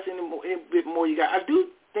give us any bit more you got. I do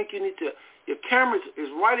think you need to. Your camera is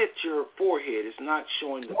right at your forehead. It's not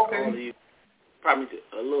showing the all of you. Probably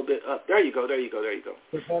a little bit up. There you go.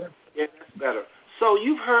 That's better? Yeah, that's better. So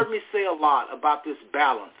you've heard me say a lot about this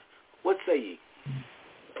balance. What say ye?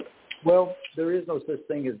 Well, there is no such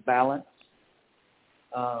thing as balance.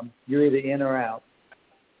 You're either in or out.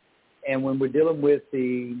 And when we're dealing with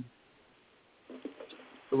the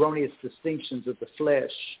erroneous distinctions of the flesh,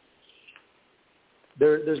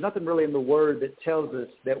 there's nothing really in the Word that tells us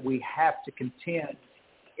that we have to contend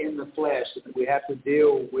in the flesh, that we have to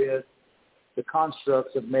deal with the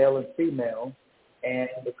constructs of male and female and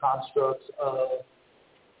the constructs of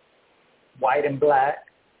white and black,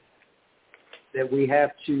 that we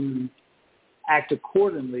have to act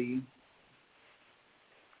accordingly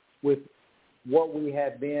with what we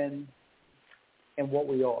have been and what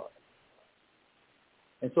we are.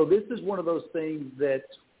 And so this is one of those things that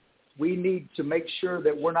we need to make sure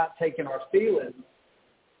that we're not taking our feelings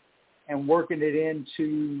and working it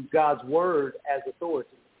into God's Word as authority.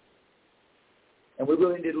 And we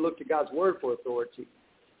really need to look to God's Word for authority.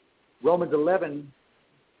 Romans 11,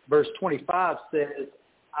 verse 25 says,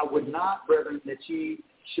 I would not, brethren, that ye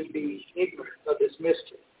should be ignorant of this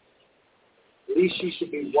mystery. At least ye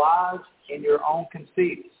should be wise in your own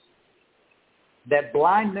conceits. That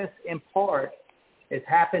blindness in part has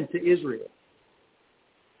happened to Israel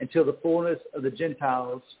until the fullness of the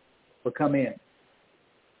Gentiles will come in.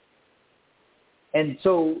 And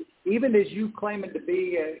so even as you claiming to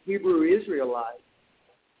be a Hebrew Israelite,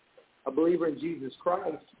 a believer in Jesus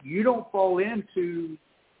Christ, you don't fall into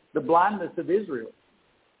the blindness of Israel.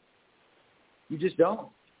 You just don't.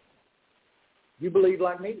 You believe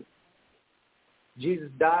like me. Jesus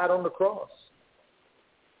died on the cross,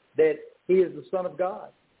 that he is the Son of God,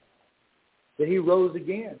 that he rose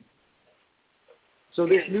again. So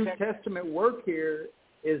this New Testament work here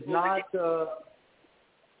is not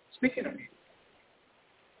speaking of me.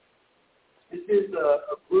 This is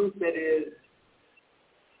a group that is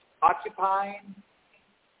occupying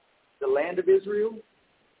the land of Israel,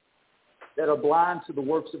 that are blind to the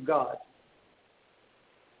works of God,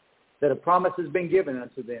 that a promise has been given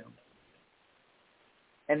unto them.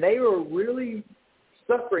 And they are really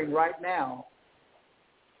suffering right now,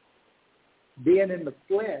 being in the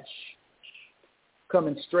flesh,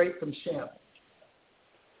 coming straight from Shem.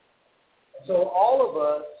 So all of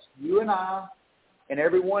us, you and I, and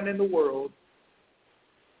everyone in the world,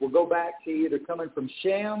 will go back to either coming from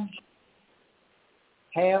Shem,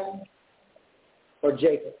 Ham, or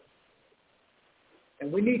Jacob.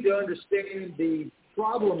 And we need to understand the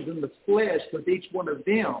problems in the flesh with each one of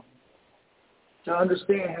them to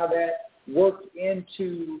understand how that worked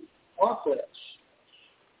into our flesh.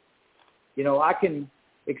 You know, I can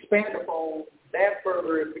expand upon that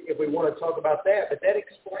further if we want to talk about that, but that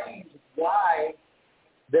explains why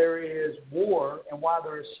there is war and why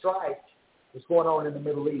there is strife that's going on in the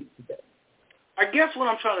Middle East today. I guess what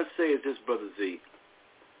I'm trying to say is this, Brother Z,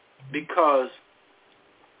 because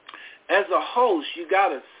as a host, you got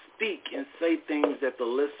to speak and say things that the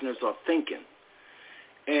listeners are thinking.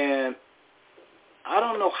 And I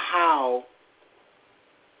don't know how.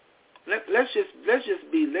 Let's just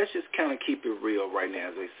kind of keep it real right now,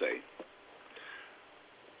 as they say.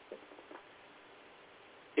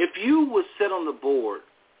 If you would sit on the board,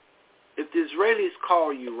 if the Israelis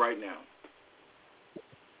call you right now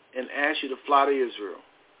and ask you to fly to Israel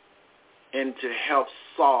and to help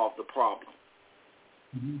solve the problem,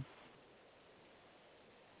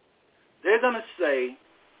 they're going to say,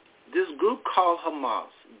 this group called Hamas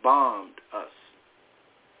bombed us.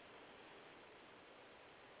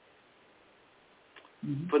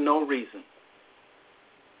 For no reason.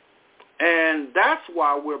 And that's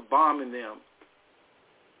why we're bombing them.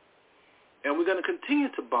 And we're going to continue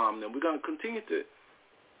to bomb them. We're going to continue to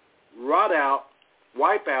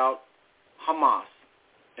wipe out Hamas.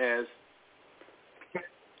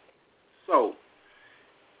 So,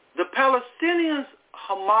 the Palestinians,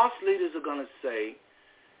 Hamas leaders are going to say,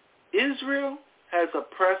 Israel has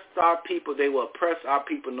oppressed our people. They will oppress our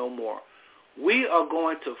people no more. We are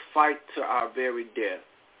going to fight to our very death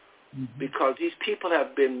because these people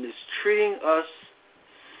have been mistreating us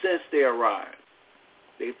since they arrived.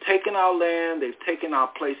 They've taken our land. They've taken our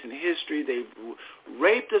place in history. They've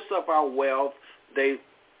raped us of our wealth.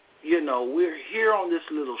 We're here on this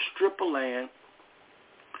little strip of land,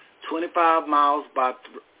 25 miles by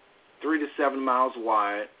 3 to 7 miles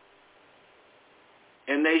wide,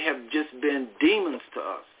 and they have just been demons to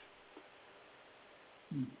us.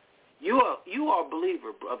 You are a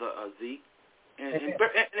believer, Brother Zeke. And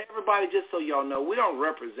everybody, just so y'all know, we don't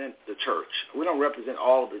represent the church. We don't represent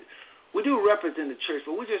all of it. We do represent the church,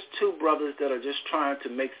 but we're just two brothers that are just trying to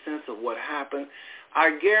make sense of what happened.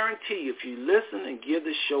 I guarantee you, if you listen and give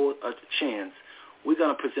the show a chance, we're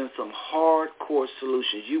going to present some hardcore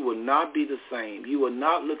solutions. You will not be the same. You will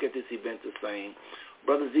not look at this event the same.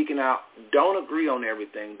 Brother Zeke and I don't agree on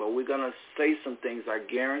everything, but we're going to say some things, I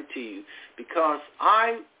guarantee you, because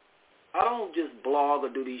I don't just blog or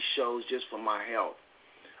do these shows just for my health.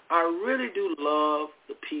 I really do love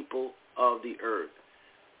the people of the earth,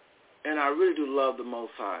 and I really do love the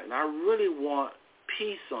Most High, and I really want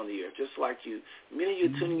peace on the earth, just like you. Many of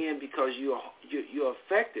you are tuning in because you're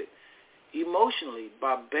affected emotionally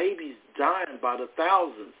by babies dying by the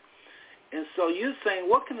thousands. And so you're saying,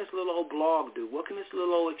 what can this little old blog do? What can this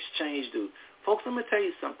little old exchange do? Folks, let me tell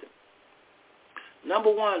you something. Number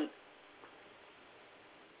one,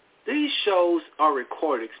 these shows are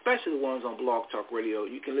recorded, especially the ones on Blog Talk Radio.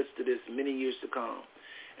 You can listen to this many years to come.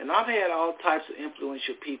 And I've had all types of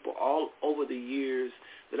influential people all over the years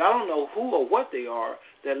that I don't know who or what they are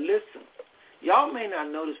that listen. Y'all may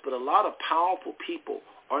not notice, but a lot of powerful people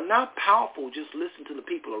are not powerful, just listen to the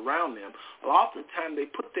people around them. Oftentimes they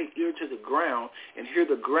put their ear to the ground and hear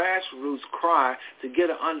the grassroots cry to get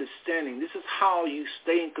an understanding. This is how you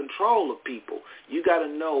stay in control of people. You got to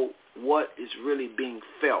know what is really being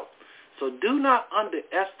felt. So do not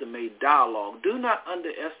underestimate dialogue. Do not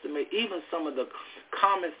underestimate even some of the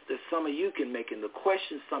comments that some of you can make and the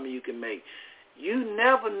questions some of you can make. You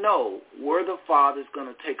never know where the Father is going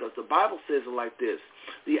to take us. The Bible says it like this.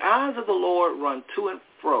 The eyes of the Lord run to and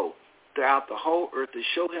fro throughout the whole earth to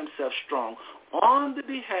show himself strong on the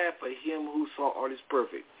behalf of him whose heart is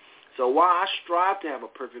perfect. So while I strive to have a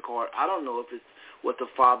perfect heart, I don't know if it's what the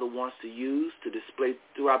Father wants to use to display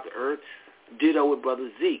throughout the earth. Ditto with Brother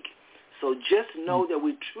Zeke. So just know that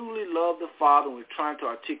we truly love the Father and we're trying to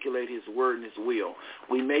articulate his word and his will.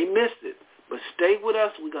 We may miss it, but stay with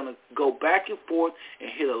us. We're going to go back and forth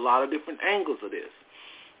and hit a lot of different angles of this.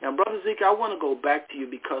 Now, Brother Zeke, I want to go back to you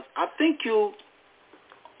because I think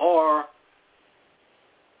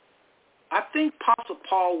Apostle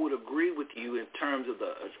Paul would agree with you in terms of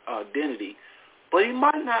the identity, but he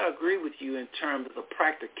might not agree with you in terms of the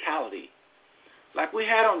practicality. Like we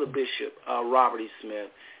had on the Bishop, Robert E.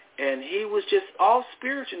 Smith, and he was just all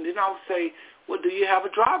spiritual. And then I would say, well, do you have a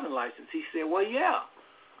driving license? He said, well, yeah.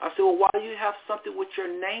 I said, well, why do you have something with your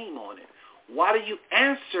name on it? Why do you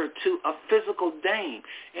answer to a physical name?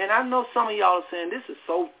 And I know some of y'all are saying, this is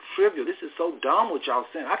so trivial. This is so dumb what y'all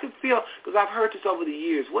saying. I can feel, because I've heard this over the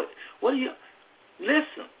years. What do you,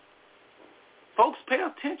 listen. Folks, pay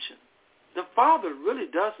attention. The Father really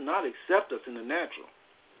does not accept us in the natural.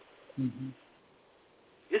 Mm-hmm.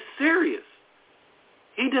 It's serious.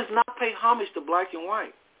 He does not pay homage to black and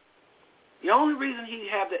white. The only reason he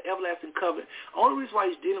have the everlasting covenant, the only reason why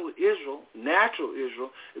he's dealing with Israel, natural Israel,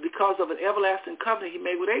 is because of an everlasting covenant he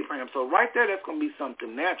made with Abraham. So right there, that's going to be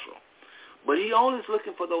something natural. But he only is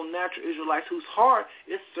looking for those natural Israelites whose heart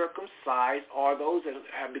is circumcised, or those that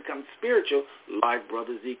have become spiritual, like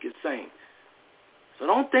Brother Zeke is saying. So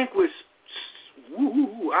don't think we're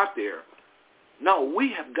woo out there. No,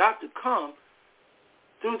 we have got to come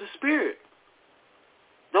through the Spirit.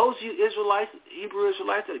 Those you Israelites, Hebrew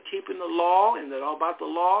Israelites that are keeping the law and that are about the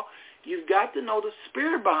law, you've got to know the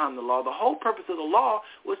spirit behind the law. The whole purpose of the law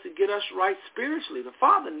was to get us right spiritually. The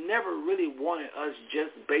Father never really wanted us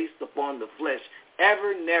just based upon the flesh.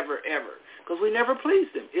 Ever, never, ever. Because we never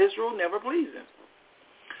pleased him. Israel never pleased him.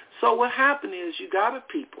 So what happened is you got a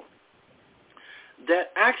people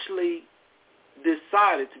that actually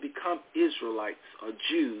decided to become Israelites or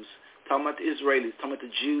Jews, talking about the Israelis, talking about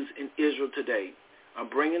the Jews in Israel today. I'm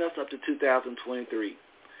bringing us up to 2023.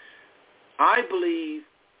 I believe,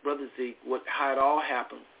 Brother Zeke, how it all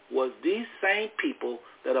happened was these same people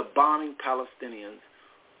that are bombing Palestinians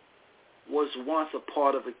was once a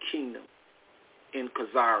part of a kingdom in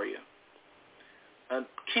Khazaria. A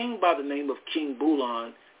king by the name of King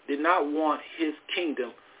Bulan did not want his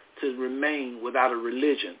kingdom to remain without a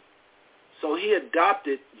religion. So he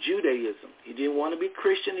adopted Judaism. He didn't want to be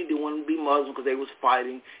Christian. He didn't want to be Muslim because they was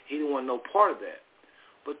fighting. He didn't want no part of that.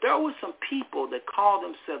 But there were some people that called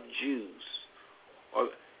themselves Jews. Or,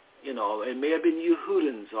 it may have been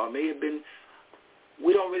Yehudans, or it may have been,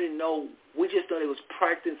 we don't really know. We just know they was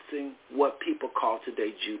practicing what people call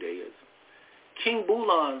today Judaism. King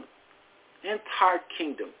Bulan, entire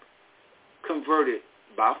kingdom, converted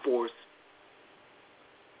by force,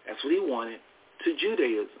 that's what he wanted, to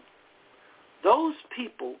Judaism. Those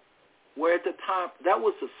people were at the time, that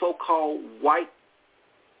was the so-called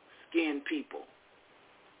white-skinned people,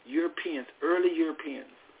 Europeans, early Europeans.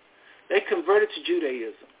 They converted to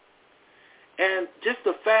Judaism. And just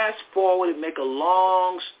to fast forward and make a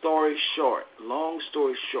long story short,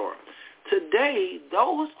 today,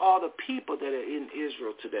 those are the people that are in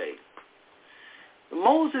Israel today.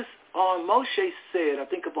 Moshe said, I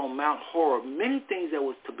think upon Mount Horeb, many things that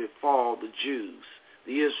was to befall the Jews,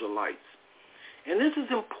 the Israelites. And this is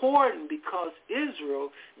important because Israel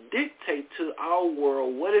dictates to our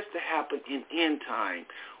world what is to happen in end time.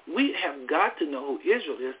 We have got to know who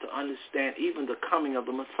Israel is to understand even the coming of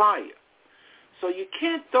the Messiah. So you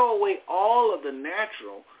can't throw away all of the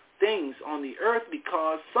natural things on the earth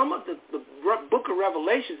because some of the book of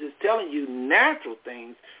Revelations is telling you natural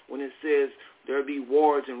things when it says there'll be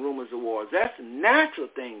wars and rumors of wars. That's natural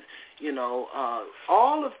things.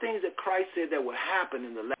 All of things that Christ said that would happen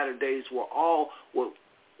in the latter days were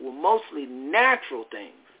mostly natural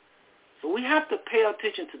things. So we have to pay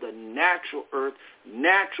attention to the natural earth,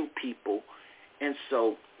 natural people. And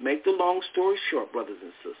so, make the long story short, brothers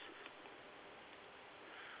and sisters,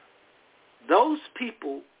 those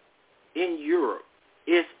people in Europe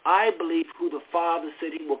is, I believe, who the Father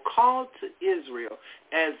said he will call to Israel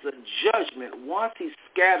as a judgment once he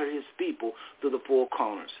scattered his people to the four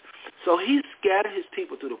corners. So he scattered his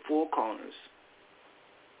people to the four corners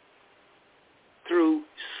through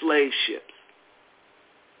slave ships.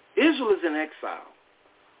 Israel is in exile.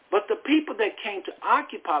 But the people that came to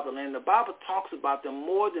occupy the land, the Bible talks about them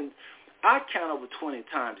more than, I count over 20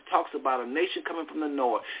 times. It talks about a nation coming from the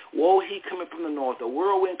north. Woe, he coming from the north. A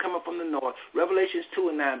whirlwind coming from the north. Revelations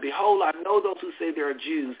 2:9. Behold, I know those who say they are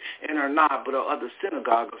Jews and are not, but are of the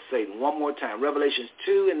synagogue of Satan. One more time. Revelations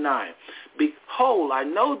 2:9. Behold, I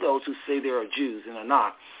know those who say they are Jews and are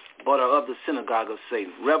not, but are of the synagogue of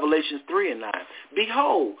Satan. Revelations 3:9.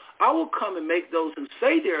 Behold, I will come and make those who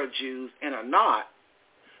say they are Jews and are not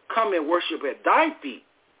come and worship at thy feet,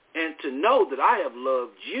 and to know that I have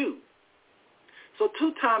loved you. So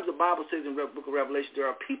 2 times the Bible says in the book of Revelation, there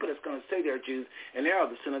are people that's going to say they're Jews, and they are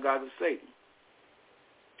the synagogue of Satan.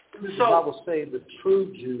 What does the Bible say the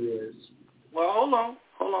true Jew is? Well, hold on,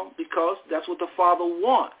 because that's what the Father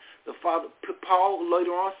wants. The Father, Paul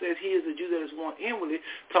later on says he is a Jew that is one inwardly,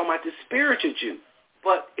 talking about the spiritual Jew.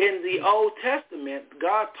 But in the Old Testament,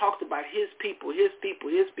 God talked about his people,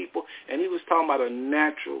 and he was talking about a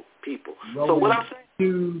natural people. So what I'm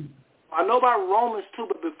saying, I know about Romans 2,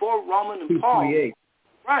 but before Romans and Paul, 2:28.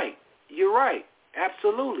 Right, you're right,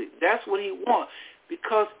 absolutely. That's what he wants.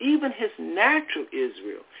 Because even his natural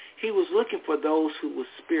Israel, he was looking for those who were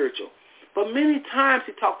spiritual. But many times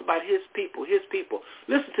he talked about his people.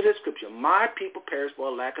 Listen to this scripture. My people perish for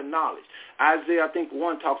a lack of knowledge. Isaiah, I think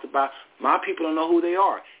 1 talks about my people don't know who they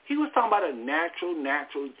are. He was talking about a natural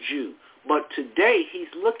Jew. But today he's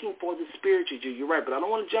looking for the spiritual Jew. You're right, but I don't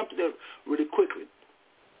want to jump to that really quickly.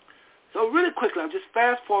 So really quickly, I'm just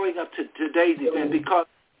fast forwarding up to today's event because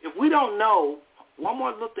if we don't know, one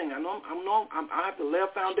more little thing, I have to lay a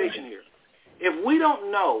foundation here. If we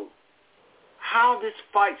don't know how this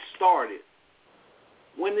fight started,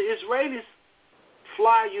 when the Israelis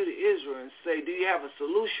fly you to Israel and say, do you have a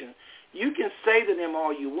solution? You can say to them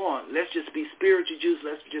all you want, let's just be spiritual Jews,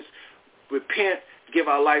 let's just repent, give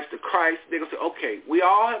our lives to Christ. They're going to say, okay, we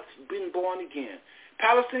all have been born again.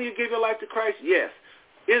 Palestine, you give your life to Christ? Yes.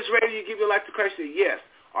 Israel, you give your life to Christ? Yes.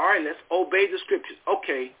 All right, let's obey the scriptures.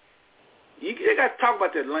 Okay. They got to talk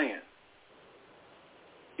about that land.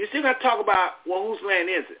 You still got to talk about, well, whose land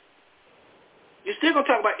is it? You're still going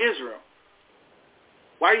to talk about Israel.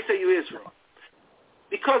 Why do you say you're Israel?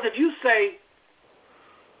 Because if you say,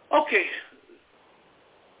 okay,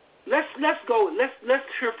 let's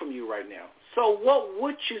hear from you right now. So what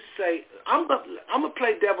would you say? I'm gonna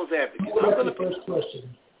play devil's advocate. The first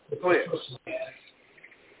question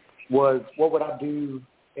was, what would I do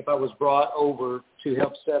if I was brought over to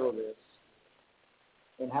help settle this?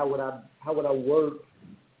 And how would I work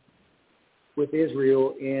with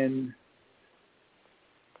Israel in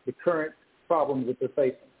the current problems that they're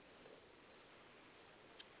facing?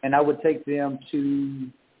 And I would take them to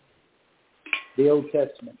the Old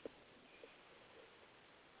Testament.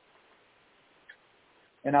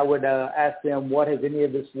 And I would ask them, what has any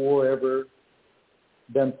of this war ever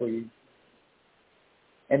done for you?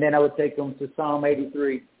 And then I would take them to Psalm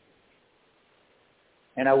 83.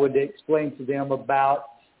 And I would explain to them about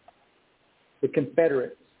the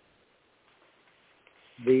Confederates,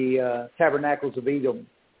 the tabernacles of Edom,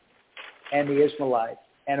 and the Ishmaelites,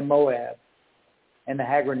 and Moab, and the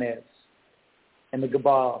Hagrinettes, and the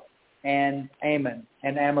Gebal, and Ammon,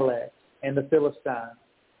 and Amalek, and the Philistines,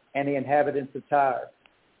 and the inhabitants of Tyre,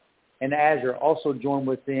 and Azure also joined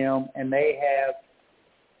with them, and they have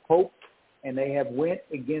hoped, and they have went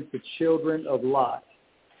against the children of Lot.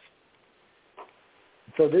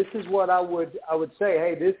 So this is what I would say,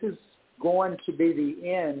 hey, this is going to be the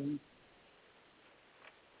end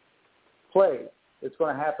play that's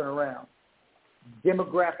going to happen around.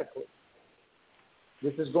 Demographically,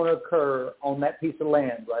 this is going to occur on that piece of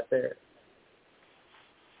land right there.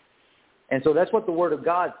 And so that's what the Word of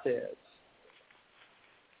God says.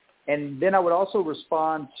 And then I would also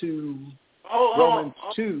respond to Romans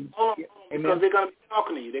 2. Because they're going to be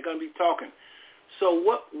talking to you. They're going to be talking.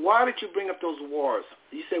 So why did you bring up those wars?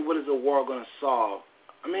 You say, what is a war going to solve?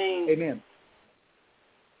 I mean, amen.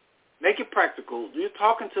 Make it practical. You're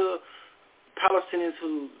talking to Palestinians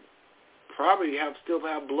who probably still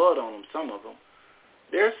have blood on them, some of them.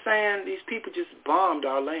 They're saying these people just bombed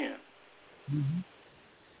our land. Mm-hmm.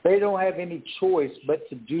 They don't have any choice but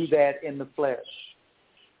to do that in the flesh.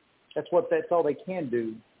 That's all they can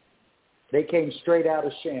do. They came straight out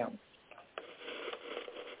of Shem.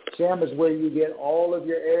 Shem is where you get all of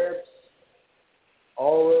your Arabs,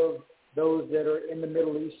 all of those that are in the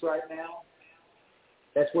Middle East right now.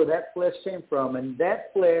 That's where that flesh came from. And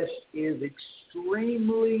that flesh is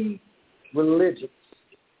extremely religious,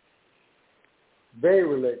 very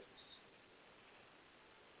religious.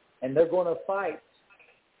 And they're going to fight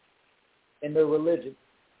in their religion.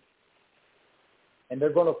 And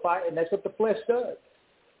they're going to fight, and that's what the flesh does.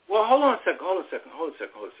 Well, hold on a second.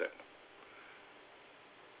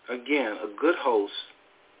 Again, a good host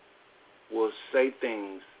will say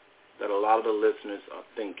things that a lot of the listeners are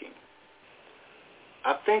thinking.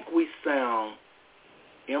 I think we sound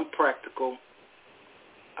impractical.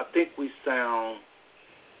 I think we sound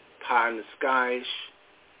pie in the sky-ish.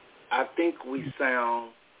 I think we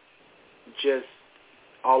sound just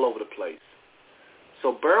all over the place.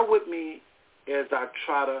 So bear with me as I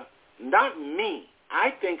try to, not me,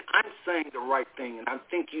 I think I'm saying the right thing, and I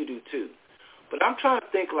think you do too. But I'm trying to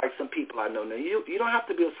think like some people I know. Now, you don't have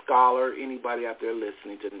to be a scholar, anybody out there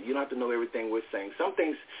listening to them. You don't have to know everything we're saying. Some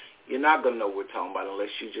things you're not going to know what we're talking about unless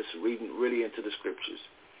you're just reading really into the scriptures.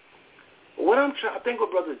 But what I think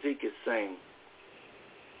what Brother Zeke is saying,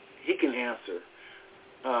 he can answer.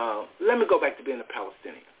 Let me go back to being a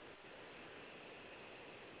Palestinian.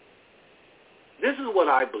 This is what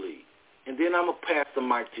I believe, and then I'm going to pass the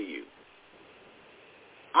mic to you.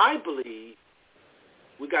 I believe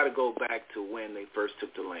we got to go back to when they first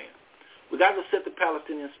took the land. We got to set the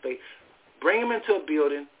Palestinians straight, bring them into a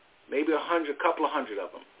building, maybe couple of hundred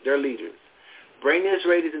of them, their leaders. Bring the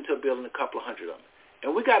Israelis into a building, a couple of hundred of them.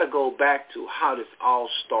 And we got to go back to how this all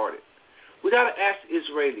started. We got to ask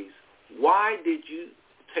Israelis, why did you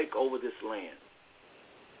take over this land?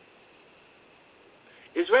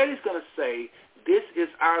 Israelis going to say, this is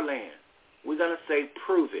our land. We're going to say,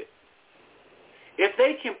 prove it. If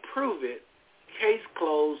they can prove it, case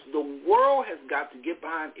closed. The world has got to get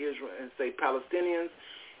behind Israel and say, Palestinians,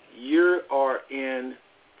 you are in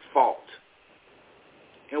fault.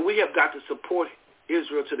 And we have got to support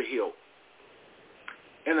Israel to the hilt.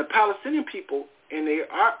 And the Palestinian people, and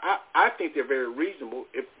I think they're very reasonable.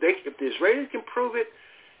 If the Israelis can prove it,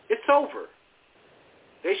 it's over.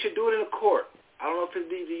 They should do it in a court. I don't know if it'd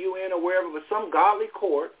be the UN or wherever, but some godly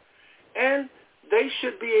court. And they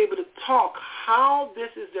should be able to talk how this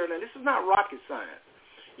is their land. This is not rocket science.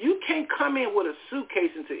 You can't come in with a suitcase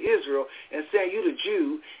into Israel and say you're the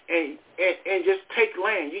Jew and just take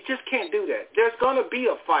land. You just can't do that. There's going to be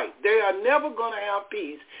a fight. They are never going to have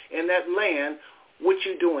peace in that land with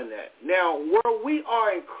you doing that. Now, where we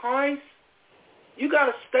are in Christ, you got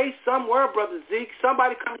to stay somewhere, Brother Zeke.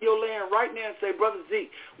 Somebody come to your land right now and say, Brother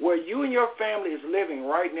Zeke, where you and your family is living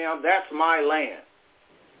right now, that's my land.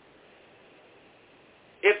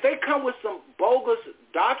 If they come with some bogus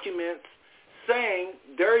documents saying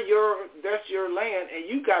that's your land, and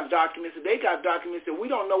you got documents, and they got documents, and we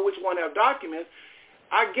don't know which one have documents,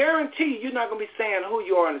 I guarantee you're not going to be saying who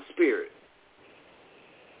you are in the spirit.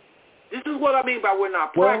 This is what I mean by we're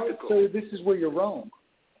not practical. Well, so this is where you're wrong,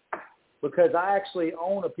 because I actually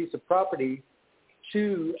own a piece of property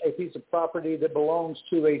that belongs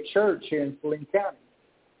to a church here in Saline County.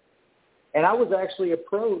 And I was actually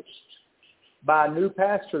approached by a new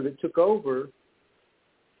pastor that took over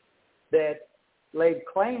that laid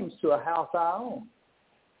claims to a house I own.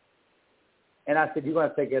 And I said, you're going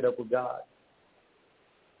to take that up with God.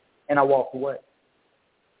 And I walked away.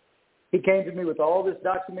 He came to me with all this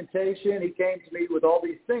documentation. He came to me with all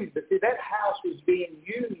these things. But see, that house was being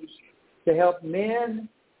used to help men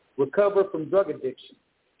recover from drug addiction.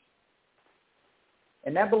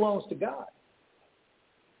 And that belongs to God.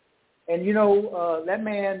 And, that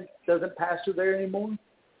man doesn't pastor there anymore.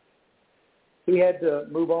 He had to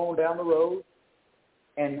move on down the road.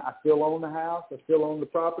 And I still own the house. I still own the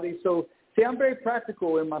property. So, see, I'm very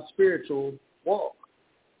practical in my spiritual walk.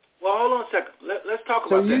 Well, hold on a second. Let's talk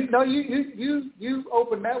about that. No, you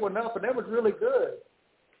opened that one up, and that was really good.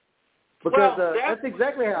 Because that's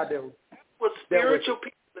exactly how I do. With spiritual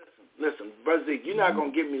people, listen, Brother Zeke, you're not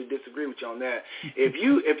going to get me to disagree with you on that.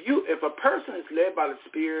 If a person is led by the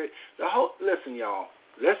Spirit, listen, y'all.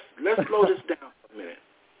 Let's slow this down for a minute.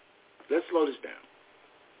 Let's slow this down.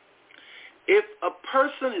 If a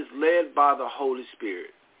person is led by the Holy Spirit,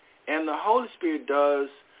 and the Holy Spirit does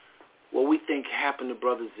what we think happened to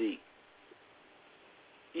Brother Zeke,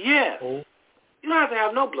 yes, you don't have to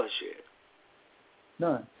have no bloodshed.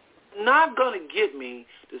 None. Not going to get me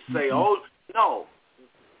to say, no.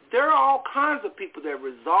 There are all kinds of people that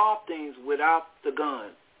resolve things without the gun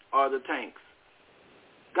or the tanks.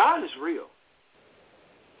 God is real.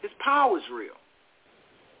 His power is real.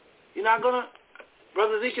 You're not going to,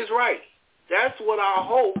 Brother Zeke is right. That's what I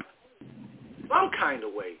hope, some kind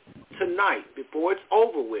of way, tonight, before it's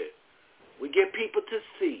over with, we get people to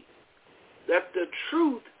see that the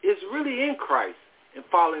truth is really in Christ and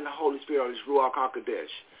following the Holy Spirit, or this Ruach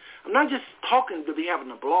HaKodesh. I'm not just talking to be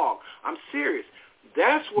having a blog. I'm serious.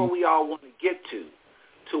 That's where we all want to get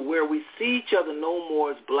to where we see each other no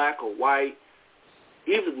more as black or white,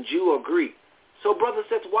 even Jew or Greek. So, Brother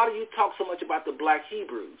says, why do you talk so much about the black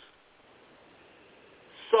Hebrews?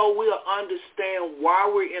 So we'll understand why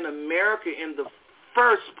we're in America in the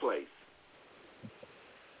first place.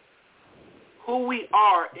 Who we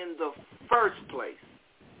are in the first place.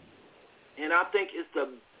 And I think it's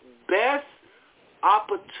the best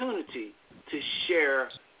opportunity to share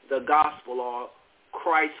the gospel or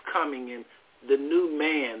Christ coming and the new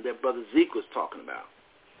man that Brother Zeke was talking about.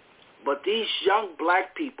 But these young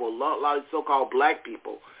black people, a lot of so-called black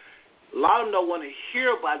people, a lot of them don't want to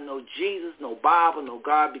hear about no Jesus, no Bible, no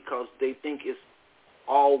God, because they think it's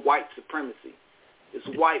all white supremacy. It's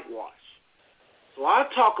whitewash. So I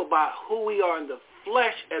talk about who we are in the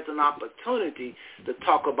flesh as an opportunity to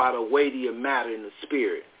talk about a weightier matter in the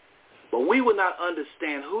spirit. But we will not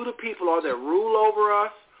understand who the people are that rule over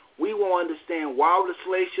us. We won't understand why the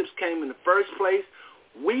slave ships came in the first place.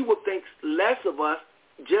 We will think less of us,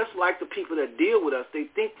 just like the people that deal with us. They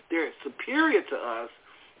think they're superior to us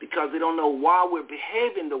because they don't know why we're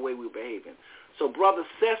behaving the way we're behaving. So Brother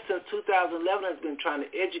Seth, since 2011, has been trying to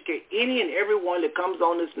educate any and everyone that comes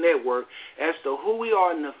on this network as to who we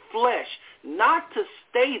are in the flesh, not to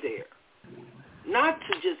stay there, not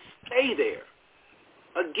to just stay there.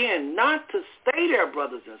 Again, not to stay there,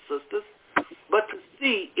 brothers and sisters, but to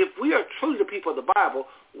see if we are truly the people of the Bible,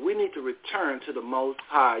 we need to return to the Most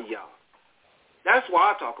High Yah. That's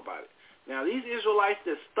why I talk about it. Now, these Israelites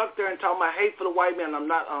that stuck there and talking about hate for the white man,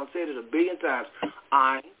 I've said it a billion times,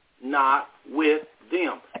 I'm not with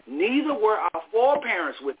them. Neither were our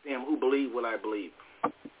foreparents with them who believe what I believe.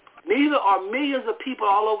 Neither are millions of people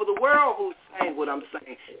all over the world who saying what I'm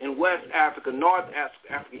saying in West Africa, North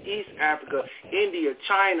Africa, East Africa, India,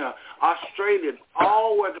 China, Australia,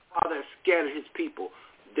 all where the Father has scattered his people.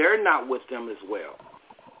 They're not with them as well.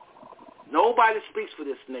 Nobody speaks for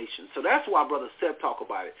this nation. So that's why Brother Seth talk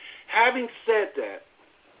about it. Having said that,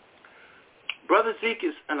 Brother Zeke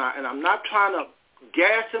is, and I'm not trying to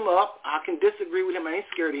gas him up. I can disagree with him. I ain't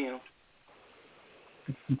scared of him.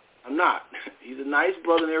 I'm not. He's a nice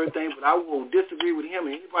brother and everything, but I will disagree with him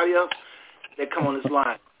and anybody else that come on this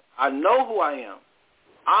line. I know who I am.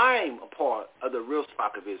 I'm a part of the real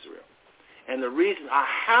stock of Israel. And the reason I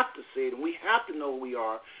have to say it, and we have to know who we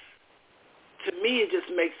are, to me it just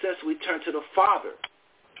makes sense we turn to the Father.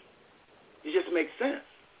 It just makes sense.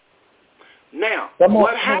 Now,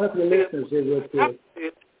 what happens is,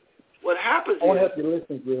 what happens is... I want to help your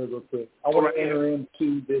listeners real quick. I want to enter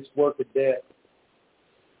into this work of death.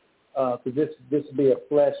 Because this will be a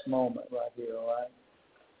flesh moment right here, all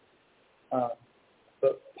right?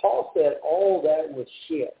 But Paul said all that was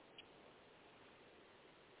shit.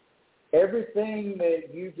 Everything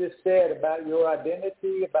that you just said about your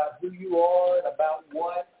identity, about who you are, about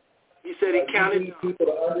what he said he counted you need people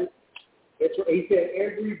to understand. He said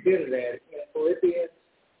every bit of that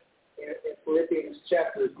in Philippians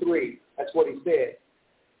chapter 3. That's what he said.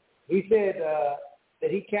 He said that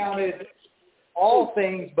he counted all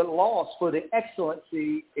things but loss for the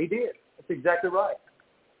excellency he did. That's exactly right.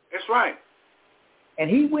 That's right. And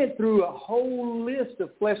he went through a whole list of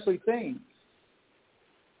fleshly things.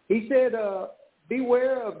 He said,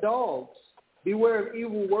 beware of dogs, beware of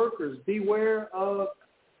evil workers, beware of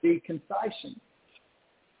the concision.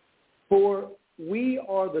 For we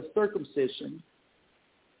are the circumcision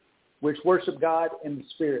which worship God in the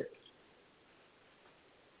Spirit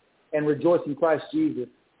and rejoice in Christ Jesus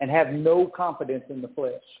and have no confidence in the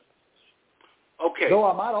flesh. Okay. Though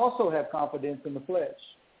I might also have confidence in the flesh.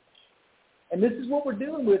 And this is what we're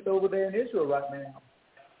dealing with over there in Israel right now,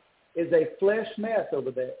 is a flesh mess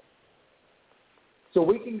over there. So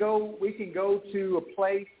we can go to a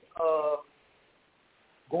place of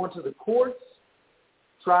going to the courts,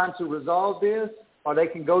 trying to resolve this, or they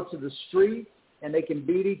can go to the streets and they can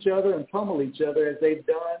beat each other and pummel each other as they've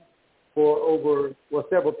done for over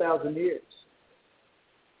several thousand years.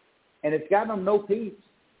 And it's gotten them no peace.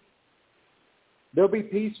 There'll be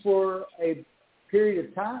peace for a period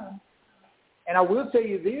of time. And I will tell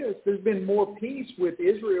you this, there's been more peace with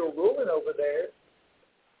Israel ruling over there.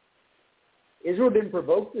 Israel didn't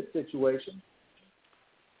provoke this situation.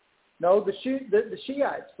 No, the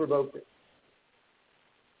Shiites provoked it.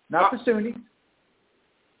 Not the Sunnis.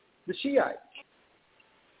 The Shiites.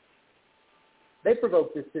 They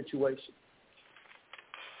provoked this situation.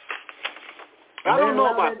 I don't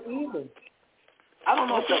know about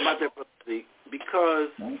that, because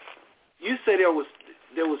you say there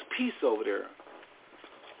was peace over there.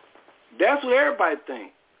 That's what everybody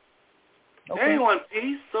thinks. Okay. There ain't one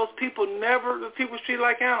peace. The people treated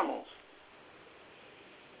like animals.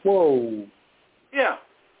 Whoa. Yeah.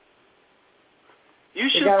 You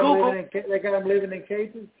should Google. They got them living in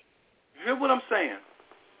cages? Hear what I'm saying.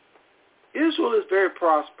 Israel is very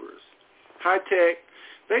prosperous, high tech.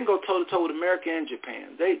 They can go toe to toe with America and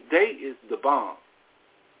Japan. They is the bomb.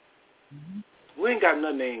 Mm-hmm. We ain't got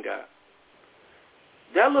nothing they ain't got.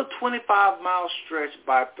 That little 25-mile stretch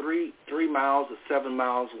by 3 miles or 7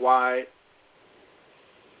 miles wide.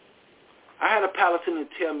 I had a Palestinian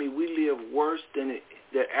tell me we live worse than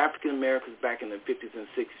the African Americans back in the 50s and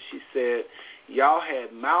 60s. She said, y'all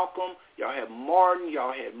had Malcolm, y'all had Martin,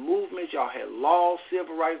 y'all had movements, y'all had laws,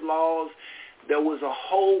 civil rights laws. There was a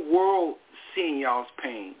whole world seeing y'all's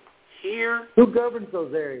pain. Here, who governs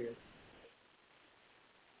those areas?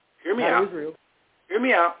 Hear me Not out. Israel. Hear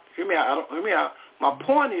me out. Hear me out. My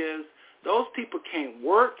point is, those people can't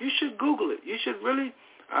work. You should Google it. You should really.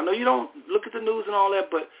 I know you don't look at the news and all that,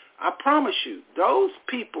 but I promise you, those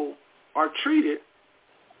people are treated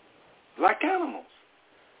like animals.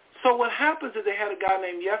 So what happens is they had a guy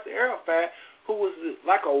named Yasser Arafat who was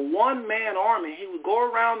like a one-man army. He would go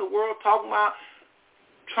around the world talking about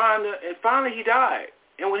and finally he died.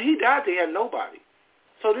 And when he died, they had nobody.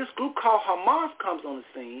 So this group called Hamas comes on the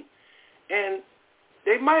scene, and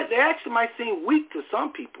they actually might seem weak to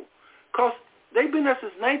some people because they've been there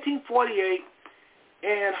since 1948.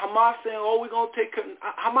 And Hamas saying, we're going to take...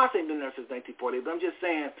 Hamas ain't been there since 1948, but I'm just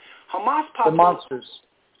saying, Hamas... The monsters.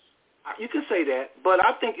 You can say that, but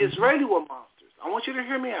I think Israeli were monsters. I want you to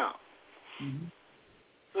hear me out. Mm-hmm.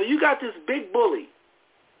 So you got this big bully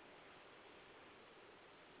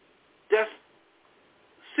that's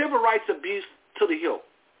civil rights abuse to the hilt.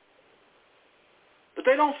 But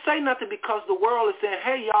they don't say nothing because the world is saying,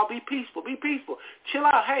 hey, y'all, be peaceful, be peaceful. Chill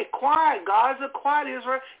out. Hey, quiet, guys. Quiet,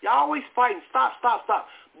 Israel. Y'all always fighting. Stop.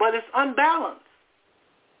 But it's unbalanced.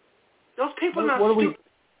 Those people are not stupid.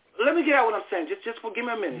 let me get out what I'm saying. Just give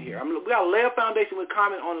me a minute here. We got to lay a foundation with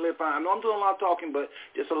comment on the foundation. I know I'm doing a lot of talking, but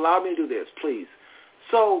just allow me to do this, please.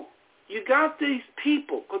 So you got these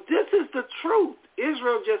people, because this is the truth.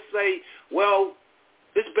 Israel just say, well,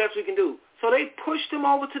 it's the best we can do. So they pushed them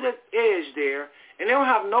over to the edge there, and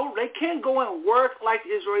they can't go and work like the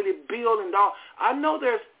Israeli build and all. I know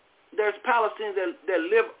there's Palestinians that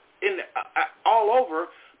live all over,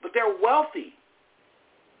 but they're wealthy.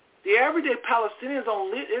 The everyday Palestinians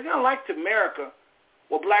don't live. It's not like America,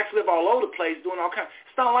 where blacks live all over the place doing all kinds.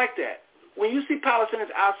 It's not like that. When you see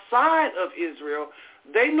Palestinians outside of Israel,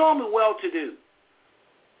 they normally well-to-do.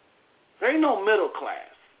 They ain't no middle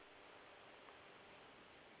class.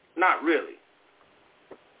 Not really.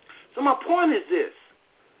 So my point is this.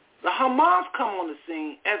 The Hamas come on the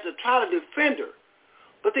scene as a try to defender,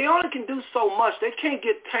 but they only can do so much. They can't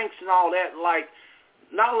get tanks and all that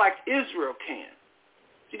not like Israel can.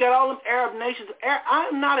 You got all them Arab nations.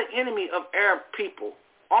 I'm not an enemy of Arab people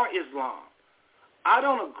or Islam. I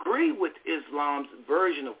don't agree with Islam's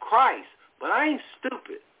version of Christ, but I ain't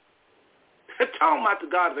stupid. They're talking about the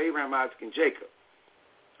God of Abraham, Isaac, and Jacob.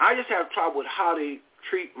 I just have trouble with how they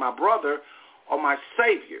treat my brother or my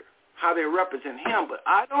Savior, how they represent him. But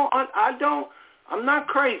I'm not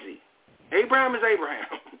crazy. Abraham is Abraham.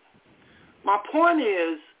 My point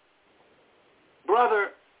is,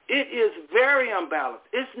 brother, it is very unbalanced.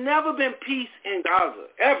 It's never been peace in Gaza,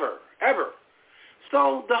 ever.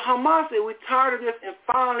 So the Hamas said, we're tired of this, and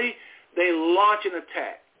finally they launch an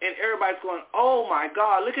attack. And everybody's going, oh, my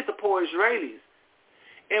God, look at the poor Israelis.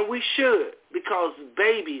 And we should, because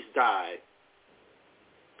babies died.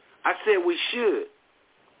 I said we should.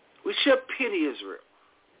 We should pity Israel.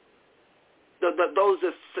 But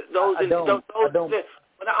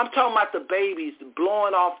I'm talking about the babies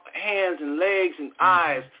blowing off hands and legs and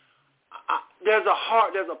eyes. There's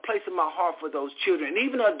a place in my heart for those children, and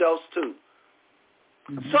even adults too.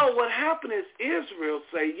 Mm-hmm. So what happened is Israel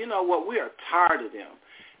say, you know what, we are tired of them.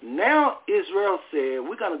 Now Israel said,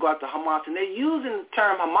 we're going to go after Hamas, and they're using the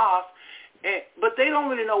term Hamas, but they don't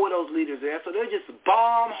really know where those leaders are, so they're just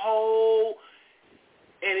bomb hole,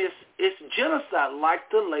 and it's genocide, like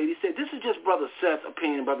the lady said. This is just Brother Seth's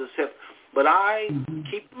opinion, Brother Seth. But I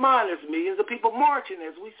keep in mind there's millions of people marching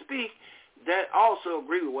as we speak that also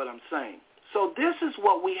agree with what I'm saying. So this is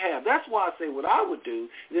what we have. That's why I say what I would do.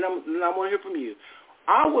 Then I want to hear from you.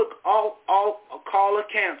 I would call a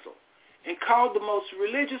council and call the most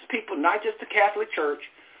religious people, not just the Catholic Church,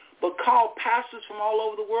 but call pastors from all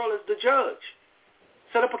over the world as the judge.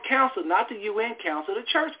 Set up a council, not the UN council, the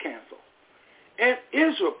church council. And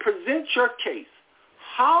Israel, present your case.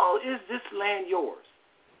 How is this land yours?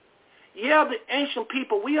 Yeah, the ancient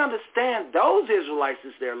people, we understand those Israelites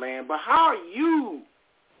is their land, but how are you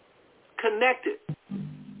connected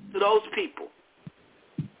to those people?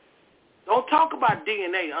 Don't talk about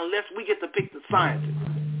DNA unless we get to pick the scientists.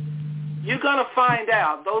 You're going to find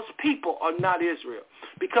out those people are not Israel.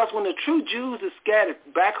 Because when the true Jews are scattered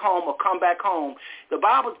back home or come back home, the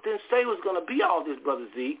Bible didn't say it was going to be all this, Brother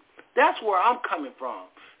Zeke. That's where I'm coming from.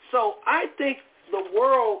 So I think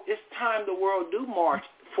it's time the world do march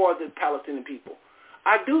for the Palestinian people.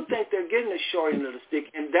 I do think they're getting the short end of the stick,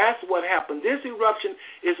 and that's what happened. This eruption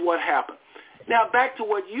is what happened. Now, back to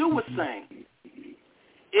what you were saying.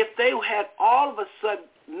 If they had all of a sudden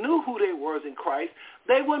knew who they were in Christ,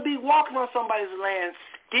 they wouldn't be walking on somebody's land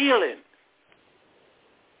stealing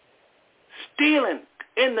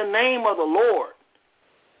in the name of the Lord.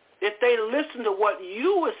 If they listened to what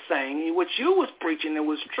you were saying and what you was preaching, it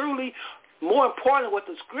was truly more important what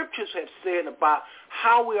the scriptures have said about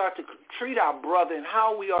how we are to treat our brother and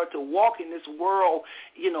how we are to walk in this world,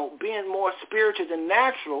 being more spiritual than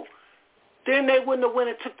natural, then they wouldn't have went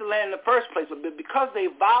and took the land in the first place. But because they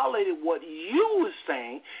violated what you were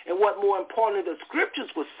saying and what more importantly the scriptures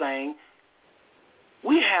were saying,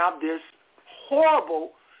 we have this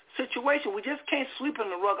horrible situation. We just can't sweep in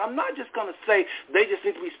the rug. I'm not just going to say they just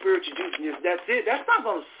need to be spiritual Jews. That's it. That's not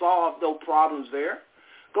going to solve those problems there.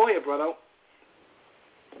 Go ahead, brother.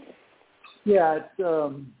 Yeah,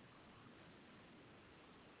 it's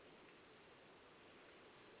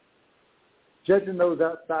judging those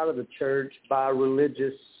outside of the church by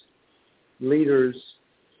religious leaders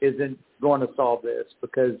isn't going to solve this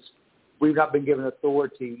because we've not been given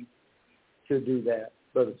authority to do that,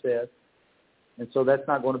 Brother Seth. And so that's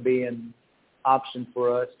not going to be an option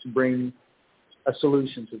for us to bring a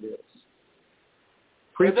solution to this.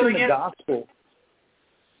 Preaching the gospel.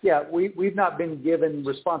 Yeah, we've not been given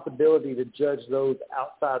responsibility to judge those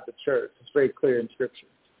outside the church. It's very clear in Scripture.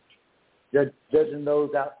 Judging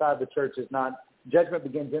those outside the church is not, judgment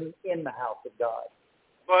begins in the house of God.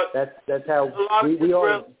 But that's how we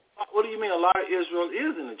are. What do you mean? A lot of Israel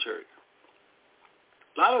is in the church.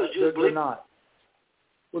 A lot of the Jews they're not.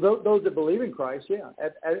 Well, those that believe in Christ, yeah,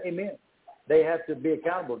 amen. They have to be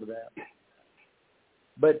accountable to that.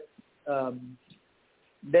 But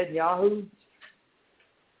Netanyahu,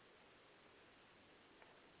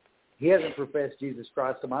 he hasn't professed Jesus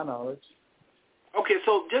Christ to my knowledge. Okay,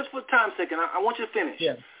 so just for time's sake, I want you to finish.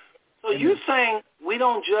 Yeah. So you're saying we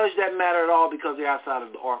don't judge that matter at all because they're outside of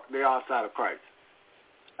they're outside of Christ?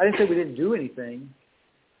 I didn't say we didn't do anything.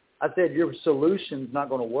 I said your solution's not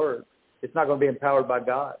going to work. It's not going to be empowered by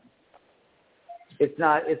God. It's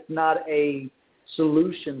not a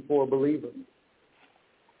solution for a believer.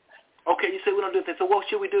 Okay, you say we don't do that. So what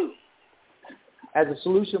should we do? As a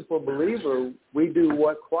solution for a believer, we do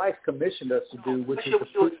what Christ commissioned us to do, which is what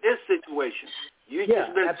should we do in this situation?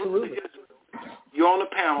 Absolutely. You're on the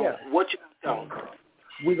panel. Yeah. What you tell them?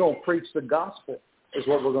 We're going to preach the gospel is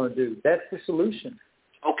what we're going to do. That's the solution.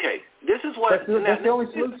 Okay. This is what... That's the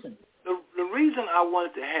only solution. The reason I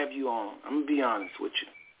wanted to have you on, I'm going to be honest with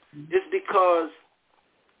you, is because,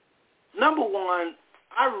 number one,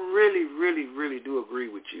 I really, really, really do agree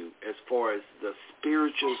with you as far as the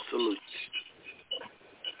spiritual solution.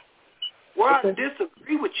 Where I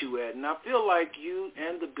disagree with you at, and I feel like you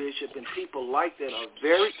and the bishop and people like that are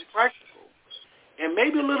very practical and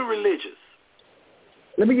maybe a little religious.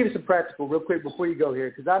 Let me give you some practical real quick before you go here,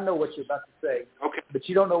 because I know what you're about to say. Okay. But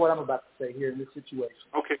you don't know what I'm about to say here in this situation.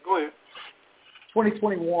 Okay, go ahead.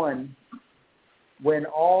 2021, when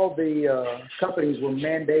all the companies were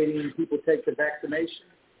mandating people take the vaccination,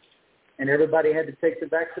 and everybody had to take the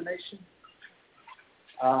vaccination,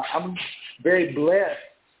 I'm very blessed.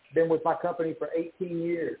 Been with my company for 18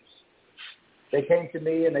 years. They came to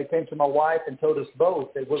me and they came to my wife and told us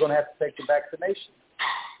both that we're going to have to take the vaccination.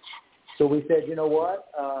 So we said, you know what?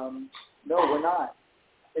 No, we're not.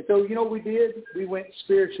 And so, you know what we did? We went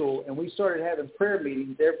spiritual and we started having prayer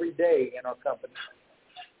meetings every day in our company.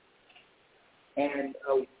 And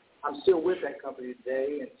I'm still with that company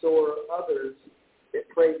today, and so are others that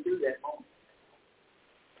prayed through that moment.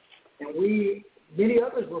 And many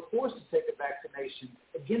others were forced to take a vaccination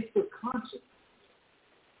against their conscience.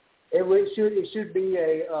 It should be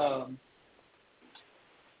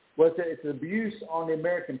it's abuse on the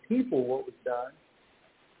American people what was done,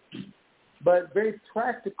 but very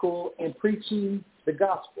practical in preaching the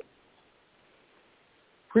gospel.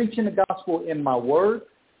 Preaching the gospel in my work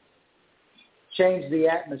changed the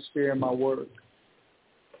atmosphere in my work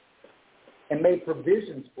and made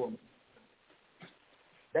provisions for me.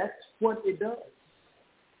 That's what it does.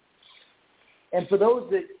 And for those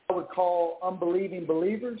that I would call unbelieving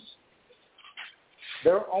believers,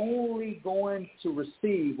 they're only going to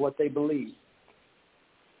receive what they believe.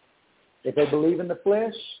 If they believe in the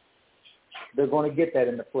flesh, they're going to get that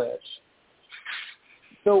in the flesh.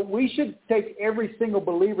 So we should take every single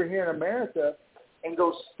believer here in America and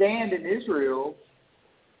go stand in Israel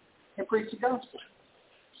and preach the gospel.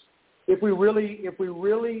 If we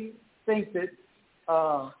really think that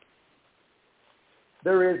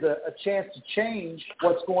there is a chance to change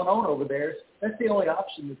what's going on over there, that's the only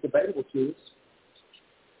option that's available to us.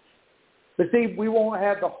 But see, we won't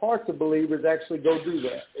have the hearts of believers actually go do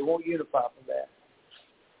that. They won't unify for that.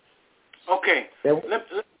 Okay.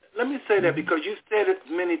 Let me say that because you've said it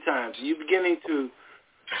many times. You're beginning to,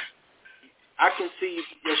 I can see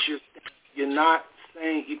you're not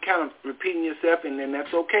saying, you're kind of repeating yourself, and then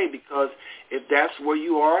that's okay because if that's where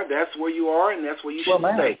you are, that's where you are, and that's where you should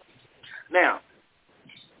stay. Now,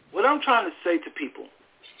 what I'm trying to say to people,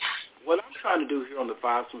 what I'm trying to do here on the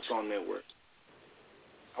Five Swim Song Network,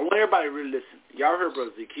 I want everybody to really listen. Y'all heard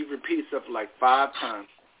Brother Zeke. He repeated stuff like 5 times.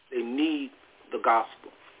 They need the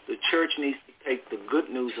gospel. The church needs to take the good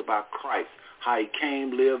news about Christ, how he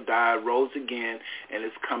came, lived, died, rose again, and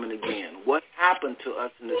is coming again. What happened to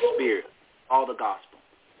us in the spirit? All the gospel.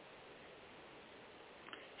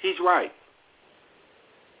 He's right.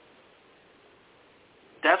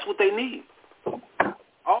 That's what they need.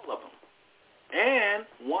 All of them. And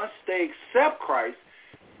once they accept Christ,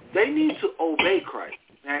 they need to obey Christ.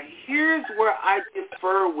 Now, here's where I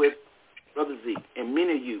differ with Brother Zeke and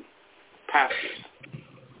many of you, pastors.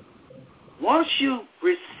 Once you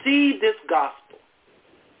receive this gospel,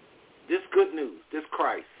 this good news, this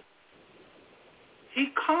Christ, he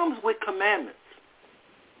comes with commandments.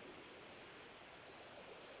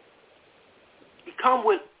 He comes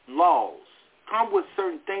with laws, comes with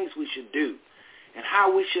certain things we should do, and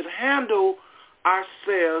how we should handle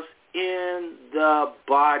ourselves in the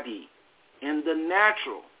body, in the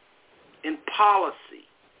natural, in policy,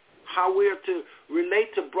 how we are to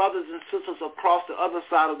relate to brothers and sisters across the other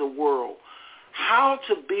side of the world, how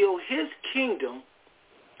to build his kingdom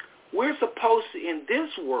we're supposed to, in this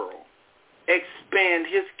world, expand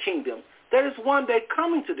his kingdom that is one day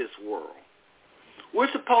coming to this world.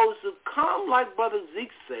 We're supposed to come, like Brother Zeke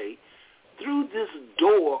say, through this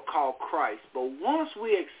door called Christ. But once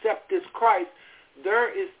we accept this Christ, there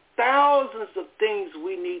is thousands of things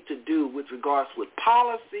we need to do with regards with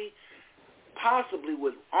policy, possibly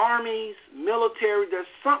with armies, military.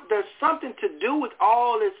 There's something to do with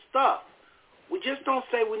all this stuff. We just don't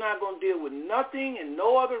say we're not going to deal with nothing in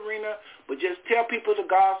no other arena, but just tell people the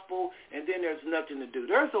gospel, and then there's nothing to do.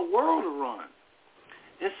 There's a world to run.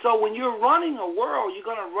 And so when you're running a world, you're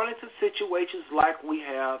going to run into situations like we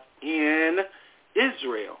have in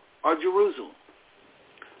Israel or Jerusalem.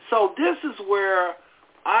 So this is where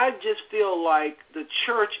I just feel like the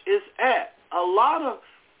church is at. And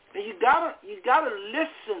you gotta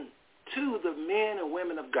listen to the men and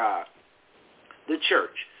women of God, the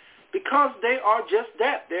church, because they are just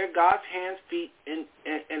that. They're God's hands, feet,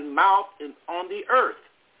 and mouth on the earth.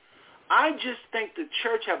 I just think the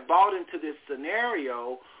church have bought into this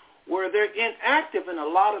scenario where they're inactive in a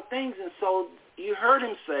lot of things. And so you heard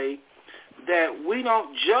him say that we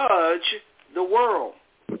don't judge the world.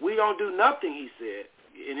 We don't do nothing, he said,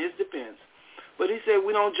 in his defense. But he said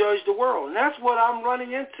we don't judge the world. And that's what I'm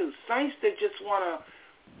running into. Saints that just want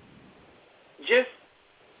to just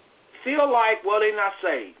feel like, well, they're not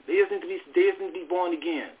saved. They just need to be born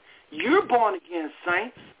again. You're born again,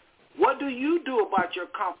 saints. What do you do about your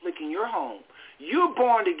conflict in your home? You're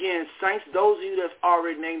born again, saints, those of you that's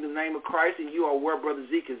already named the name of Christ, and you are where Brother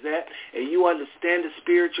Zeke is at, and you understand the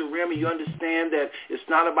spiritual realm, and you understand that it's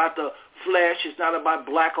not about the flesh, it's not about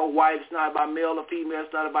black or white, it's not about male or female,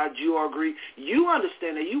 it's not about Jew or Greek. You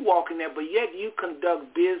understand that. You walk in there, but yet you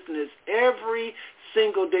conduct business every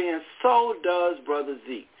single day, and so does Brother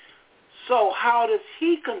Zeke. So how does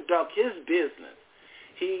he conduct his business?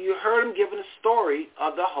 You heard him giving a story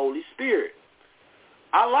of the Holy Spirit.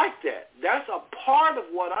 I like that. That's a part of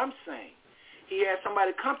what I'm saying. He had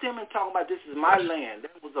somebody come to him and talk about, this is my land.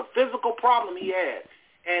 That was a physical problem he had.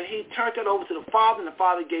 And he turned it over to the Father, and the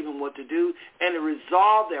Father gave him what to do, and it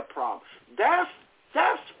resolved that problem. That's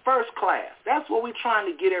first class. That's what we're trying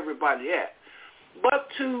to get everybody at. But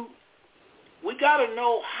we got to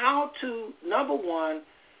know how to, number one,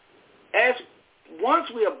 once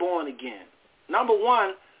we are born again, number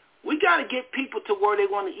one, we got to get people to where they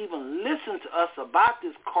want to even listen to us about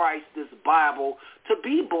this Christ, this Bible, to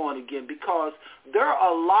be born again, because there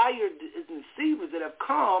are liars and deceivers that have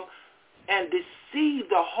come and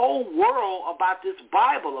deceived the whole world about this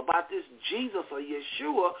Bible, about this Jesus or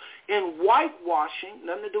Yeshua, in whitewashing.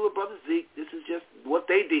 Nothing to do with Brother Zeke. This is just what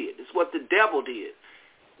they did. It's what the devil did.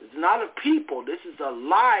 It's not a people. This is a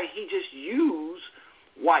lie. He just used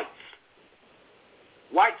white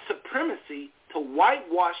supremacy to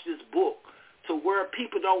whitewash this book to where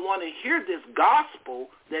people don't want to hear this gospel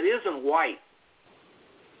that isn't white.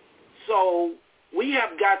 So we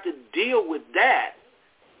have got to deal with that.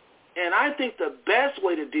 And I think the best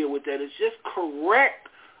way to deal with that is just correct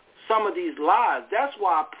some of these lies. That's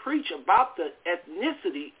why I preach about the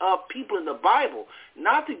ethnicity of people in the Bible,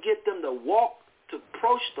 not to get them to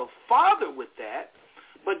approach the Father with that,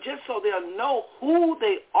 but just so they'll know who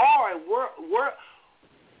they are and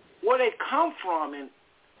where they come from. And,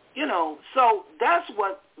 so that's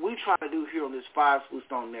what we try to do here on this Five Smooth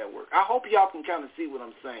Stone Network. I hope y'all can kind of see what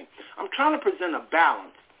I'm saying. I'm trying to present a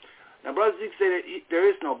balance. Now, Brother Zeke said that there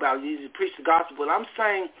is no balance. You need to preach the gospel. But I'm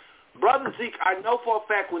saying, Brother Zeke, I know for a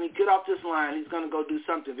fact when he get off this line, he's going to go do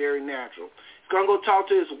something very natural. He's going to go talk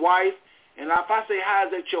to his wife. And if I say, how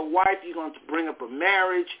is that your wife, you're going to bring up a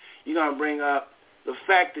marriage. You're going to bring up the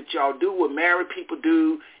fact that y'all do what married people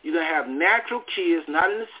do. You're going to have natural kids, not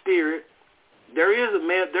in the spirit. There is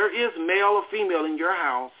male or female in your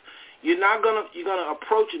house. You're going to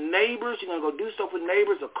approach neighbors. You're going to go do stuff with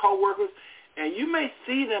neighbors or coworkers. And you may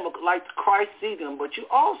see them like Christ see them, but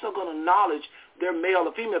you're also going to acknowledge they're male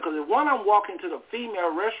or female. Because if one of them walk into the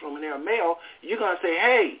female restroom and they're male, you're going to say,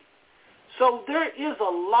 hey. So there is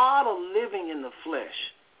a lot of living in the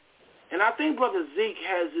flesh. And I think Brother Zeke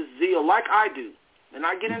has this zeal like I do. And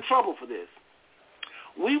I get in trouble for this.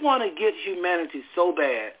 We want to get humanity so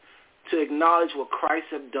bad to acknowledge what Christ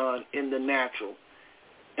has done in the natural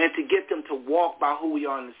and to get them to walk by who we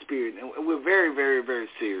are in the spirit. And we're very, very, very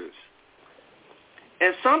serious.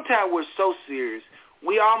 And sometimes we're so serious,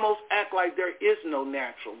 we almost act like there is no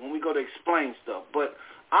natural when we go to explain stuff. But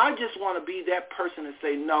I just want to be that person and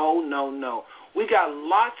say, no, no, no. We got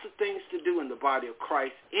lots of things to do in the body of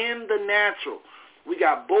Christ in the natural. We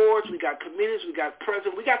got boards, we got committees, we got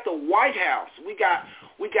president, we got the White House, we got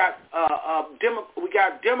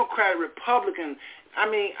Democrat, Republican. I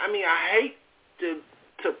mean, I hate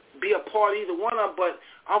to to be a part of either one of them, but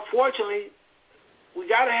unfortunately, we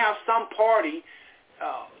got to have some party.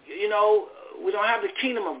 We don't have the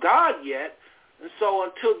kingdom of God yet, and so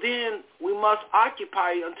until then, we must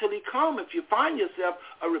occupy until he comes. If you find yourself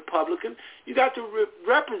a Republican, you got to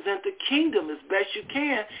represent the kingdom as best you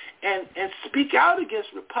can and speak out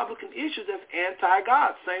against Republican issues that's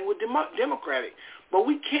anti-God. Same with Democratic. But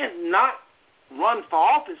we can't not run for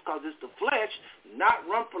office because it's the flesh, not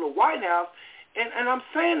run for the White House. And I'm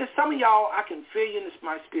saying that some of y'all, I can feel you in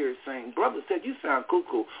my spirit saying, brother said, you sound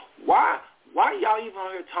cuckoo. Why y'all even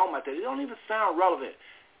on here talking about that? It don't even sound relevant.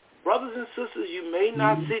 Brothers and sisters, you may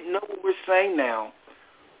not know what we're saying now,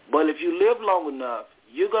 but if you live long enough,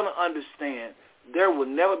 you're going to understand there will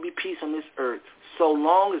never be peace on this earth so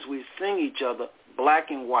long as we sing each other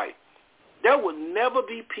black and white. There will never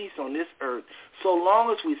be peace on this earth so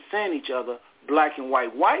long as we sing each other black and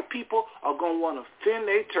white. White people are going to want to thin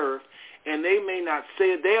their turf, and they may not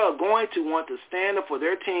say it. They are going to want to stand up for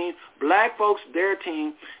their team, black folks, their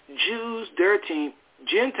team, Jews, their team,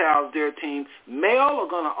 Gentiles, their team. Male are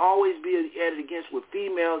going to always be at it against with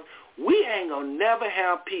females. We ain't going to never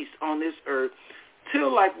have peace on this earth till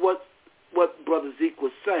like what Brother Zeke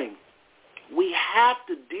was saying. We have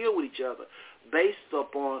to deal with each other based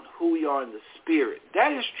upon who we are in the spirit.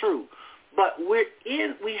 That is true. But we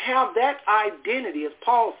have that identity, as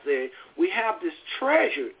Paul said. We have this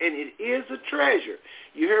treasure, and it is a treasure.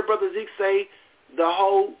 You hear Brother Zeke say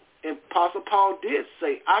and Apostle Paul did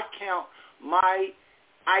say, I count my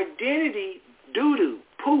identity doo-doo,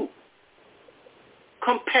 poop,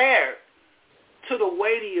 compared to the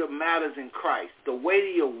weightier matters in Christ, the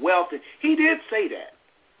weightier wealth. He did say that.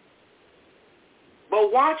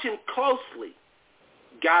 But watch him closely.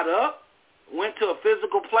 Got up, went to a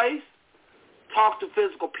physical place, talked to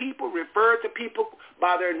physical people, referred to people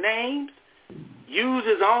by their names, used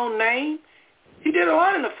his own name. He did a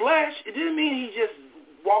lot in the flesh. It didn't mean he just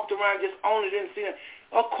walked around, just only didn't see it.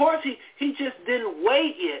 Of course, he just didn't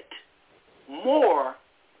weigh it more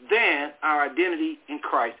than our identity in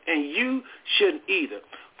Christ. And you shouldn't either.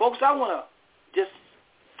 Folks, I want to just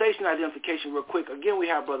station identification real quick. Again, we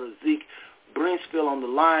have Brother Zeke Brinsfield on the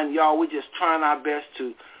line. Y'all, we're just trying our best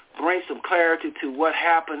to bring some clarity to what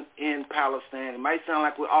happened in Palestine. It might sound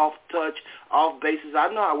like we're off touch, off bases. I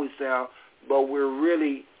know how we sound, but we're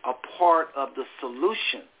really a part of the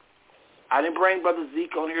solution. I didn't bring Brother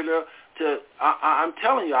Zeke on here I'm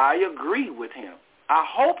telling you, I agree with him. I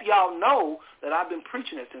hope y'all know that I've been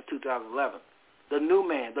preaching it since 2011. The new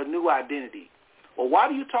man, the new identity. Well, why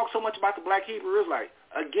do you talk so much about the black Hebrew Israelite?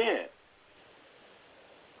 Again,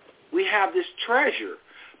 we have this treasure.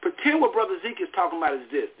 Pretend what Brother Zeke is talking about is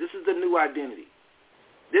this. This is the new identity.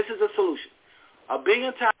 This is the solution. 1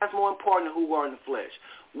 billion times more important than who we are in the flesh.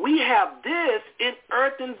 We have this in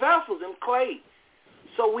earthen vessels, in clay.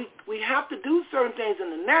 So we have to do certain things in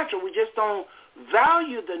the natural. We just don't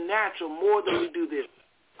value the natural more than we do this.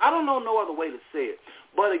 I don't know no other way to say it.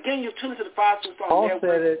 But again, you're tuned into the 560 Network.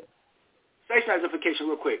 Said it. Station identification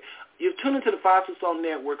real quick. You're tuned into the 560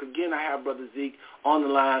 Network. Again, I have Brother Zeke on the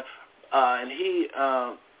line, and he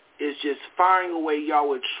is just firing away. Y'all,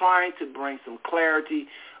 we're trying to bring some clarity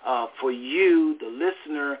for you, the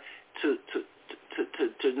listener, to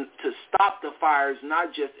stop the fires,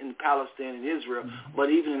 not just in Palestine and Israel, but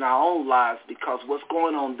even in our own lives, because what's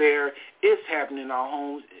going on there is happening in our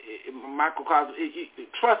homes. Microcosm.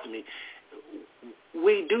 Trust me,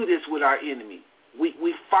 we do this with our enemy.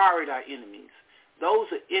 We fire at our enemies.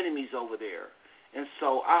 Those are enemies over there. And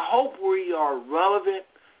so I hope we are relevant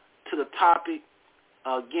to the topic.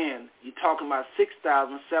 Again, you're talking about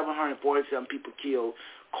 6,747 people killed,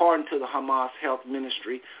 according to the Hamas Health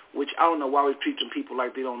Ministry, which I don't know why we treat them people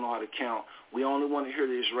like they don't know how to count. We only want to hear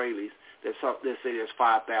the Israelis that say there's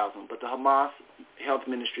 5,000. But the Hamas Health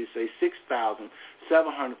Ministry say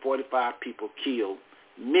 6,745 people killed,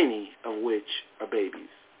 many of which are babies.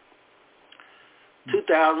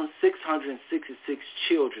 2,666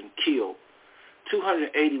 children killed.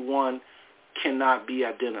 281 cannot be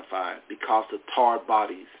identified because of tarred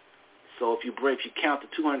bodies. So if you count the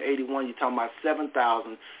 281, you're talking about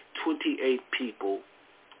 7,028 people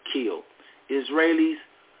killed. Israelis,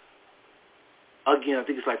 again, I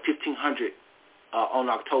think it's like 1,500 on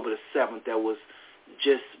October the 7th that was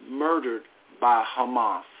just murdered by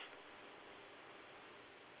Hamas.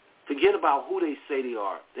 Forget about who they say they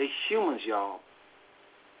are. They're humans, y'all.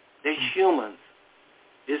 They're humans.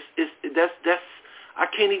 That's I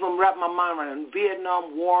can't even wrap my mind around it.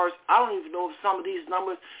 Vietnam wars, I don't even know if some of these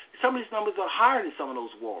numbers are higher than some of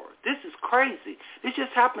those wars. This is crazy. This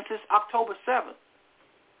just happened since October 7th.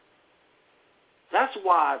 That's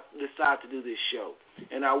why I decided to do this show.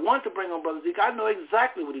 And I wanted to bring on Brother Zeke. I know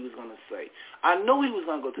exactly what he was going to say. I know he was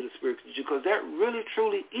going to go to the spiritual Jew, because that really,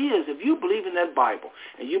 truly is. If you believe in that Bible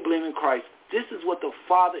and you believe in Christ, this is what the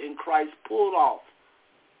Father in Christ pulled off.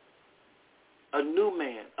 A new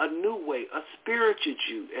man, a new way, a spiritual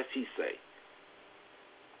Jew, as he say.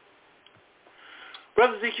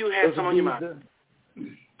 Brother Zeke, you had something on your mind.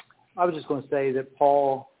 I was just going to say that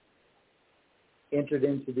Paul entered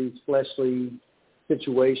into these fleshly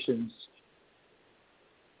situations.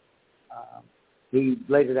 He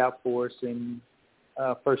laid it out for us in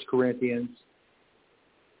 1 Corinthians,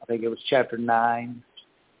 I think it was chapter 9,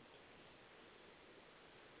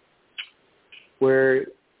 where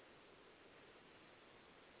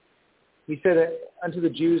he said, unto the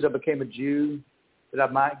Jews I became a Jew, that I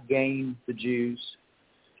might gain the Jews.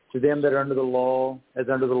 To them that are under the law, as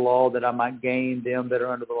under the law, that I might gain them that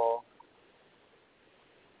are under the law.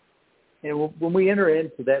 And when we enter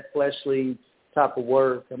into that fleshly type of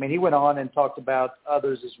work, I mean, he went on and talked about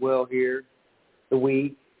others as well here, the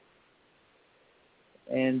weak,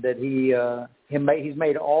 and that he's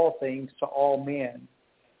made all things to all men,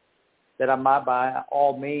 that I might by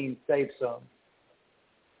all means save some.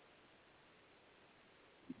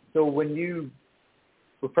 So when you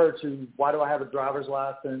refer to why do I have a driver's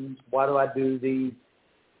license, why do I do these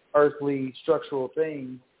earthly structural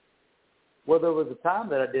things, well, there was a time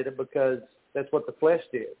that I did it because that's what the flesh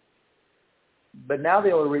did. But now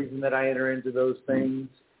the only reason that I enter into those things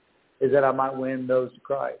is that I might win those to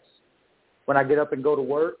Christ. When I get up and go to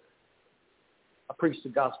work, I preach the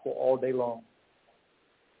gospel all day long.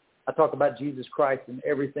 I talk about Jesus Christ in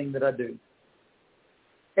everything that I do.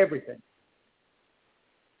 Everything.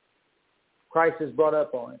 Christ is brought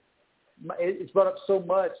up on it. It's brought up so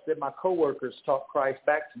much that my coworkers talk Christ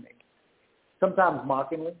back to me. Sometimes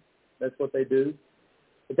mockingly. That's what they do.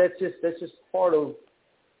 But that's just part of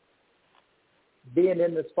being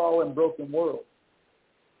in this fallen, broken world.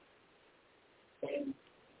 And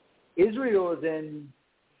Israel is in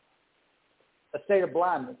a state of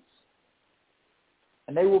blindness.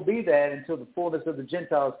 And they will be that until the fullness of the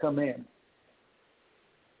Gentiles come in.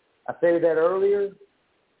 I stated that earlier.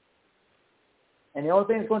 And the only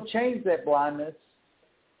thing that's going to change that blindness.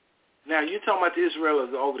 Now, you're talking about the Israel is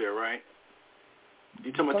over there, right?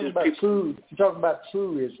 You're talking about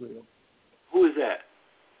true Israel. Who is that?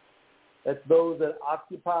 That's those that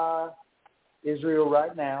occupy Israel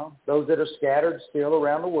right now, those that are scattered still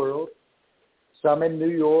around the world, some in New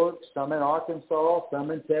York, some in Arkansas,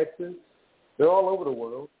 some in Texas. They're all over the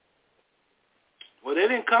world. Well, they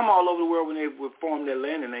didn't come all over the world when they formed their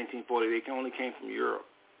land in 1940. They only came from Europe.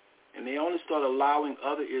 And they only started allowing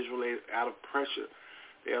other Israelites out of pressure.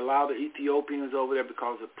 They allowed the Ethiopians over there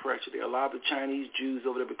because of pressure. They allowed the Chinese Jews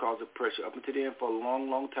over there because of pressure. Up until then, for a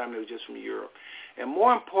long, long time, they were just from Europe. And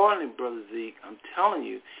more importantly, Brother Zeke, I'm telling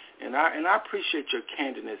you, and I appreciate your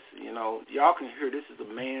candidness. You know, y'all can hear this is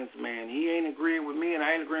a man's man. He ain't agreeing with me, and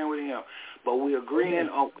I ain't agreeing with him. But we're agreeing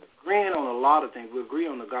on a lot of things. We agree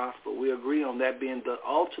on the gospel. We agree on that being the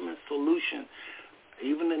ultimate solution.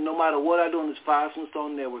 Even no matter what I do on this Five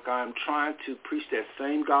Stone Network, I am trying to preach that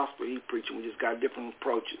same gospel he's preaching. We just got different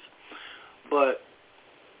approaches. But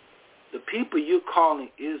the people you're calling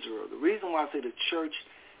Israel, the reason why I say the church,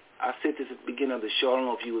 I said this at the beginning of the show, I don't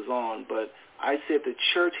know if you was on, but I said the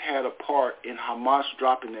church had a part in Hamas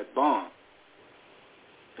dropping that bomb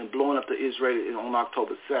and blowing up the Israel on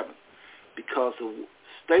October 7th because of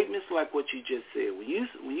statements like what you just said. When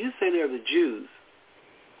you say they're the Jews,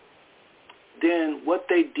 then what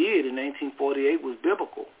they did in 1948 was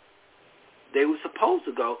biblical. They were supposed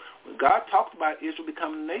to go. When God talked about Israel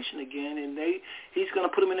becoming a nation again, and he's going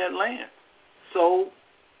to put them in that land. So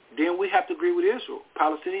then we have to agree with Israel.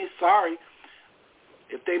 Palestinians, sorry.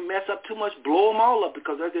 If they mess up too much, blow them all up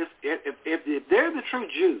because if they're the true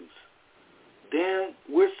Jews, then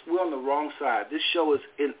we're on the wrong side. This show is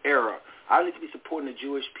in error. I need to be supporting the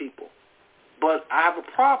Jewish people. But I have a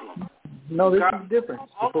problem. No, this is different.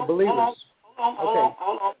 For believers. Hold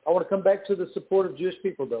on. I want to come back to the support of Jewish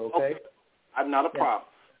people, though, okay? I'm not a problem.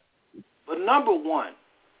 But number one,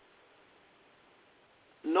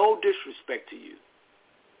 no disrespect to you.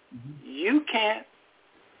 Mm-hmm. You can't.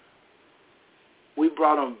 We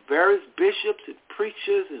brought on various bishops and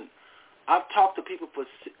preachers, and I've talked to people for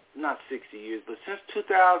not 60 years, but since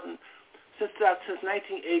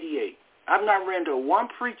 1988. I've not ran to one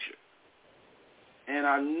preacher. And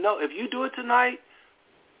I know if you do it tonight,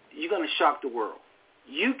 you're going to shock the world.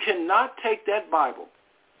 You cannot take that Bible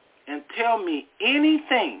and tell me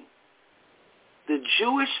anything the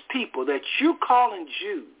Jewish people that you're calling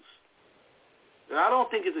Jews, And I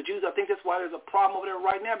don't think it's the Jews. I think that's why there's a problem over there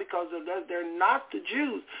right now, because they're not the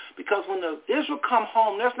Jews. Because when the Israel come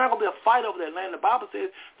home, there's not going to be a fight over that land. The Bible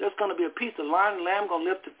says there's going to be a peace. The lion and lamb going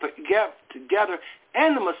to live together,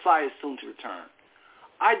 and the Messiah is soon to return.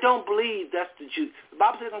 I don't believe that's the Jews. The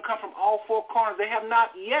Bible says they're going to come from all four corners. They have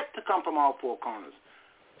not yet to come from all four corners.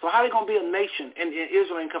 So how are they going to be a nation and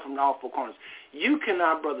Israel ain't come from all four corners? You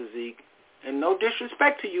cannot, Brother Zeke, and no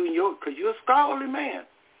disrespect to you, because you're a scholarly man,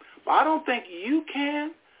 but I don't think you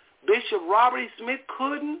can. Bishop Robert E. Smith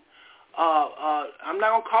couldn't. I'm not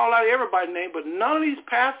going to call out everybody's name, but none of these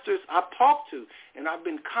pastors I've talked to, and I've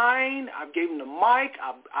been kind, I've given them the mic,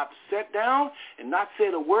 I've sat down and not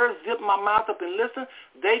said a word, zipped my mouth up and listened.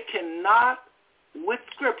 They cannot, with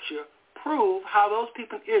Scripture, prove how those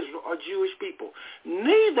people in Israel are Jewish people.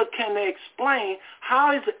 Neither can they explain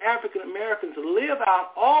how is the African Americans live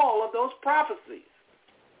out all of those prophecies.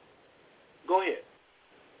 Go ahead.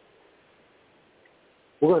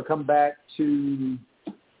 We're going to come back to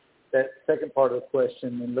that second part of the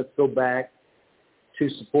question, and let's go back to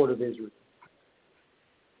support of Israel.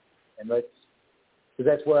 And because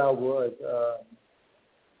that's where I was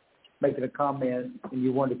making a comment, and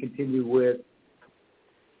you wanted to continue with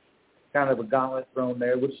kind of a gauntlet thrown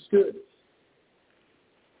there, which is good.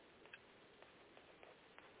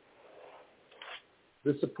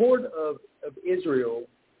 The support of Israel,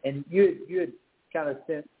 and you had kind of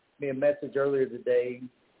sent me a message earlier today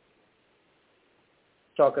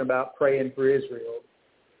talking about praying for Israel,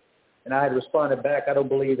 and I had responded back, I don't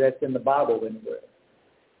believe that's in the Bible anywhere.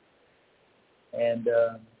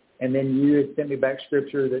 And then you had sent me back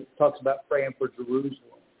scripture that talks about praying for Jerusalem.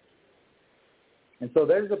 And so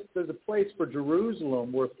there's a place for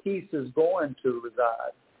Jerusalem where peace is going to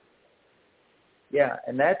reside. Yeah,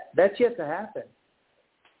 and that's yet to happen.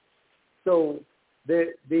 So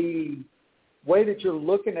the way that you're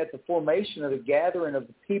looking at the formation of the gathering of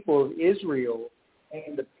the people of Israel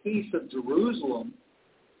and the peace of Jerusalem,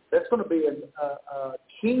 that's going to be a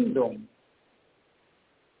kingdom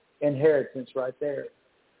inheritance right there.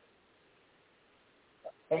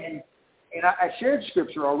 And I shared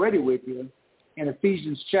scripture already with you in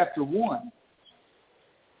Ephesians chapter 1,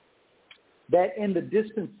 that in the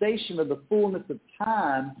dispensation of the fullness of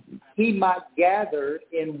time, he might gather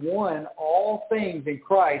in one all things in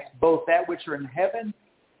Christ, both that which are in heaven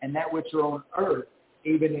and that which are on earth,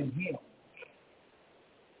 even in him.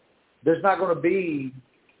 There's not going to be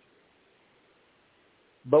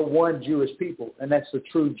but one Jewish people, and that's the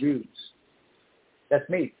true Jews. That's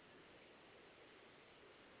me.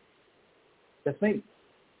 That's me.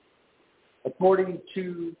 According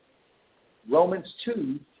to Romans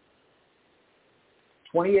 2,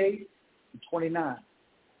 28 and 29.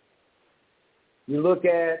 You look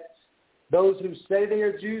at those who say they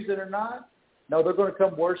are Jews that are not. No, they're going to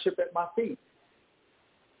come worship at my feet.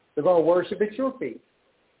 They're going to worship at your feet.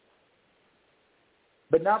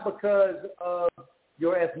 But not because of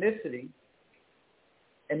your ethnicity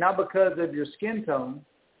and not because of your skin tone,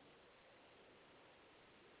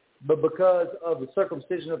 but because of the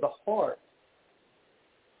circumcision of the heart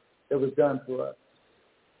that was done for us.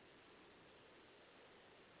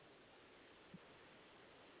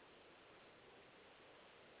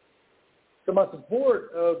 So my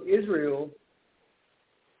support of Israel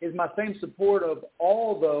is my same support of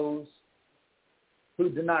all those who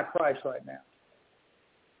deny Christ right now.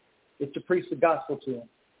 It's to preach the gospel to them.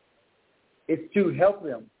 It's to help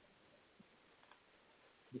them.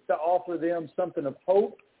 It's to offer them something of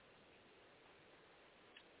hope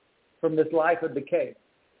from this life of decay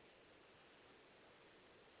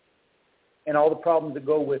and all the problems that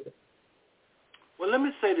go with it. Well, let me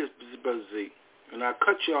say this, Brother Zeke, and I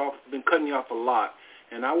cut you off, been cutting you off a lot,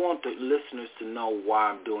 and I want the listeners to know why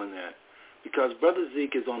I'm doing that. Because Brother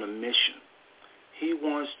Zeke is on a mission. He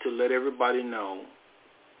wants to let everybody know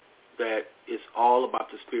that it's all about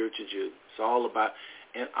the spiritual Jew. It's all about,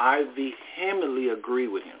 and I vehemently agree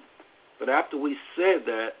with him. But after we said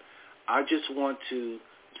that, I just want to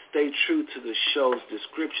stay true to the show's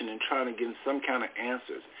description and trying to get him some kind of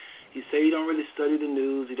answers. He said he don't really study the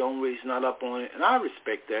news. He's not up on it. And I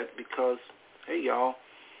respect that because, hey, y'all,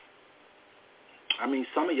 I mean,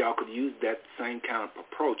 some of y'all could use that same kind of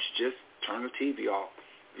approach. Just turn the TV off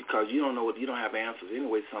because you don't have answers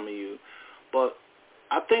anyway, some of you. But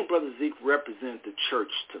I think Brother Zeke represents the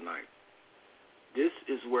church tonight. This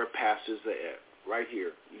is where pastors are at, right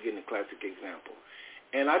here. You're getting a classic example.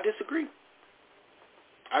 And I disagree.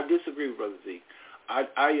 With Brother Zeke.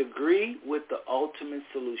 I agree with the ultimate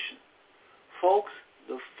solution. Folks,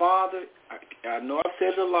 the Father, I know I've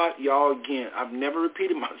said it a lot, y'all, again, I've never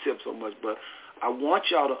repeated myself so much, but I want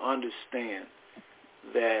y'all to understand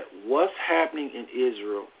that what's happening in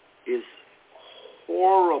Israel is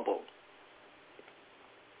horrible.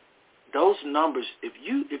 Those numbers, if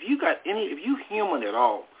you human at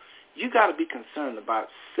all, you got to be concerned about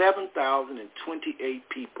 7,028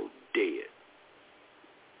 people dead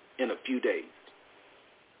in a few days.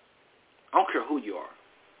 I don't care who you are.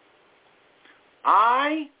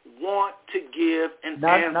 I want to give an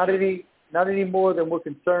answer. Not any more than we're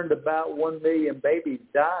concerned about 1 million babies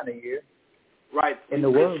dying a year. Right. In the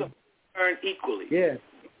world. Concerned equally. Yeah.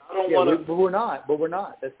 I don't want to. But we're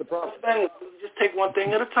not. That's the problem. Just take one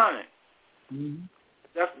thing at a time. Mm-hmm.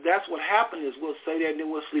 That's what happened is we'll say that and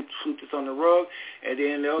then we'll sweep this on the rug, and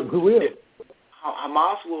then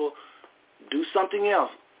Hamas will do something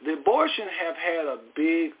else. The abortion have had a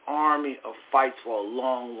big army of fights for a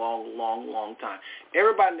long, long, long, long time.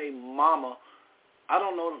 Everybody named Mama, I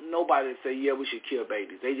don't know nobody that say, yeah, we should kill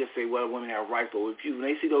babies. They just say, well, women have rights, but when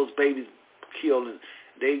they see those babies killed,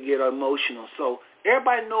 they get emotional. So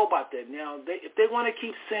everybody know about that. Now, if they want to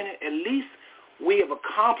keep sinning, at least we have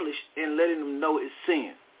accomplished in letting them know it's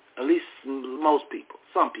sin. At least most people,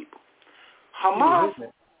 some people. Hamas,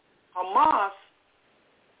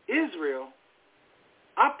 Israel,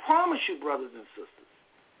 I promise you, brothers and sisters,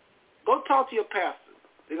 go talk to your pastor.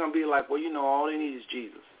 They're going to be like, well, all they need is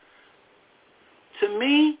Jesus. To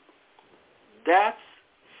me, that's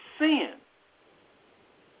sin.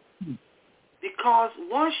 Because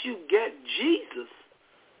once you get Jesus,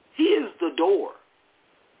 he is the door.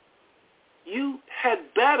 You had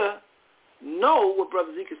better know what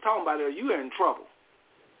Brother Zeke is talking about, or you are in trouble.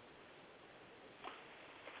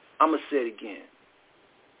 I'm going to say it again.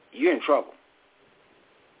 You're in trouble.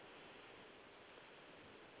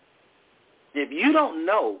 If you don't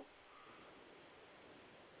know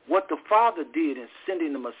what the Father did in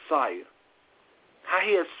sending the Messiah, how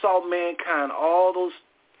he had sought mankind all those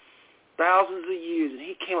thousands of years, and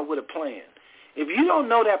he came up with a plan. If you don't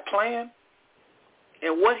know that plan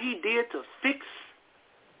and what he did to fix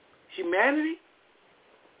humanity,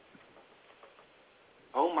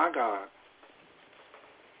 oh my God.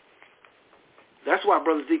 That's why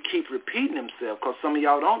Brother Zeke keeps repeating himself, because some of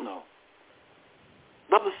y'all don't know.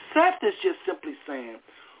 Brother Seth is just simply saying,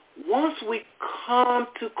 once we come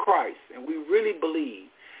to Christ and we really believe,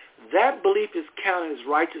 that belief is counted as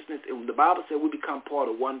righteousness, and the Bible said we become part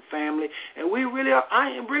of one family, and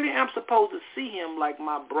I really am supposed to see him like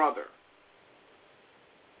my brother.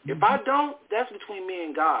 If I don't, that's between me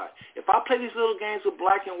and God. If I play these little games with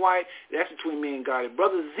black and white, that's between me and God. If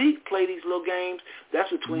Brother Zeke play these little games, that's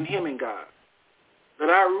between him and God. But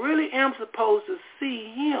I really am supposed to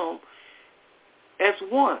see him as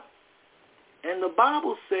one. And the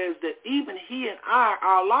Bible says that even he and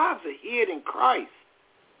our lives are hid in Christ.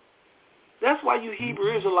 That's why you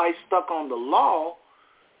Hebrew Israelites stuck on the law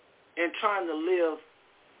and trying to live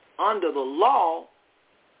under the law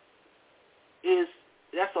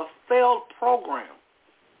that's a failed program.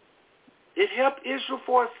 It helped Israel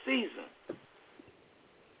for a season.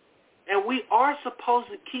 And we are supposed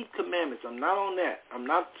to keep commandments. I'm not on that. I'm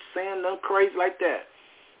not saying nothing crazy like that.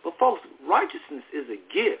 But folks, righteousness is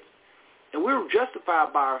a gift. And we're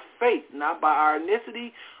justified by our faith, not by our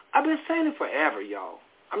ethnicity. I've been saying it forever, y'all.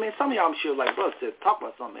 I mean, some of y'all, I'm sure, like Brother said, talk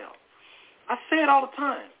about something else. I say it all the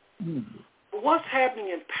time. But what's happening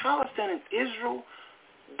in Palestine and Israel,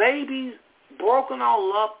 babies broken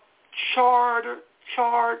all up, charred.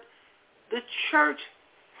 The church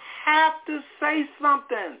have to say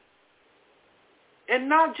something. And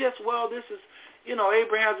not just, well, this is,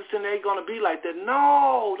 Abraham's descendant ain't going to be like that.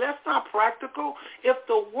 No, that's not practical. If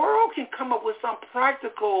the world can come up with some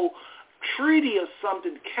practical treaty or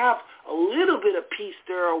something to have a little bit of peace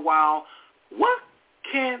there a while, what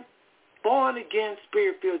can born-again,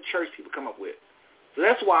 spirit-filled church people come up with? So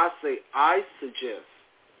that's why I say I suggest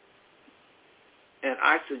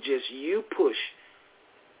you push,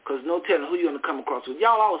 because no telling who you're going to come across with.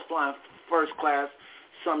 Y'all, I was flying first class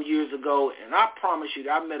some years ago, and I promise you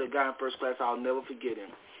that I met a guy in first class, I'll never forget him.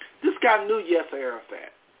 This guy knew Yasser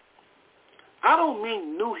Arafat. I don't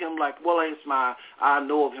mean knew him like, well, I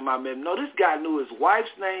know of him, I met him. No, this guy knew his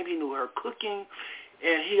wife's name, he knew her cooking,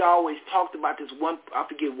 and he always talked about this one, I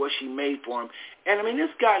forget what she made for him. And, I mean,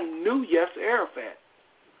 this guy knew Yasser Arafat.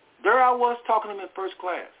 There I was talking to him in first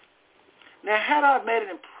class. Now, had I made an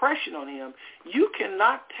impression on him, you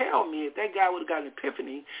cannot tell me if that guy would have got an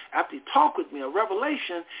epiphany after he talked with me, a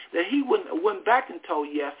revelation, that he wouldn't have went back and told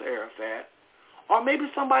Yasser Arafat, or maybe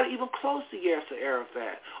somebody even close to Yasser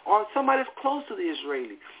Arafat, or somebody that's close to the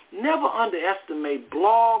Israeli. Never underestimate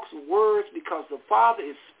blogs, words, because the Father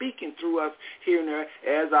is speaking through us here and there,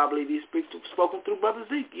 as I believe he's spoken through Brother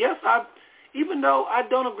Zeke. Yes, Even though I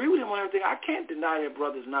don't agree with him on everything, I can't deny that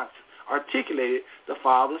brother's not articulated the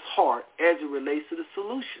Father's heart as it relates to the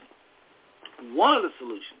solution, one of the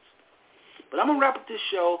solutions. But I'm going to wrap up this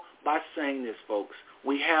show by saying this, folks.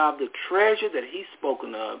 We have the treasure that he's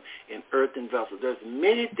spoken of in earthen vessels. There's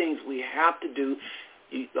many things we have to do.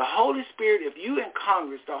 The Holy Spirit, if you in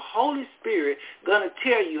Congress, the Holy Spirit going to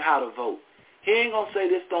tell you how to vote. He ain't going to say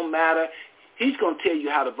this don't matter. He's going to tell you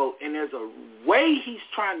how to vote. And there's a way he's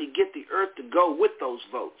trying to get the earth to go with those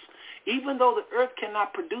votes. Even though the earth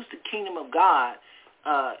cannot produce the kingdom of God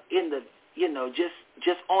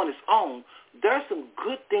just on its own, there's some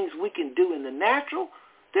good things we can do in the natural.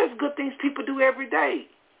 There's good things people do every day.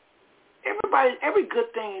 Every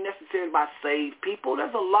good thing ain't necessarily about saved people.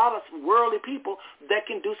 There's a lot of worldly people that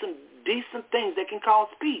can do some decent things that can cause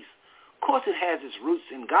peace. Of course, it has its roots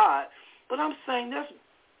in God, but I'm saying there's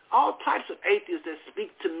all types of atheists that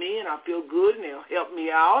speak to me, and I feel good, and they'll help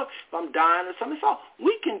me out if I'm dying or something. So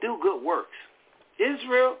we can do good works.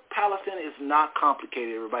 Israel, Palestine is not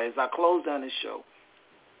complicated, everybody. As I close down this show,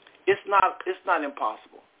 it's not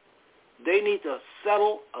impossible. They need to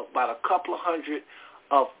settle about a couple of hundred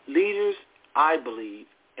of leaders, I believe,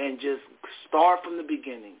 and just start from the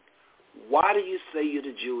beginning. Why do you say you're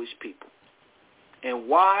the Jewish people? And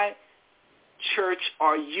why, church,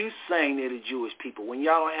 are you saying they're the Jewish people when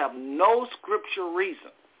y'all don't have no scriptural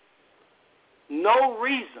reason? No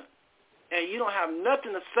reason. And you don't have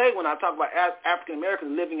nothing to say when I talk about African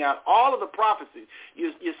Americans living out all of the prophecies.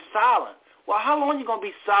 You're silent. Well, how long are you going to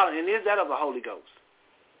be silent? And is that of the Holy Ghost?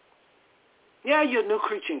 Yeah, you're a new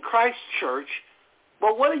creature in Christ, church,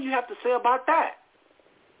 but what do you have to say about that?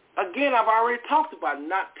 Again, I've already talked about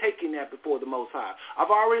not taking that before the Most High.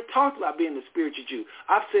 I've already talked about being the spiritual Jew.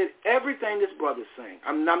 I've said everything this brother's saying.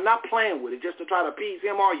 I'm not playing with it just to try to appease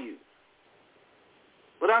him or you.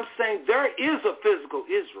 But I'm saying there is a physical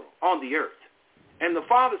Israel on the earth. And the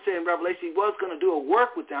Father said in Revelation he was going to do a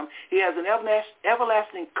work with them. He has an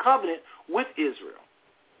everlasting covenant with Israel.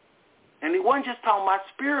 And he wasn't just talking about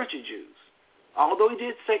spiritual Jews. Although he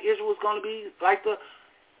did say Israel was going to be like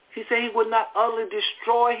he said he would not utterly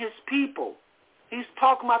destroy his people. He's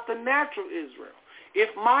talking about the natural Israel.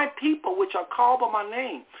 If my people, which are called by my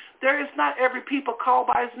name, there is not every people called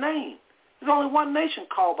by his name. There's only one nation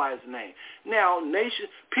called by his name. Now,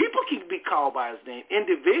 people can be called by his name.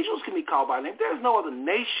 Individuals can be called by his name. There's no other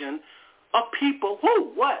nation of people.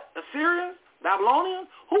 Who? What? Assyrians? Babylonians?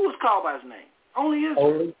 Who was called by his name? Only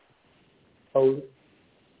Israel. Holy.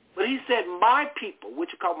 But he said, my people, which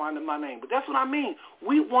are called by my name. But that's what I mean.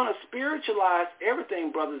 We want to spiritualize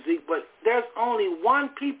everything, Brother Zeke, but there's only one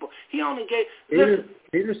people. He only gave...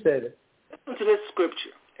 Peter said it. Listen to this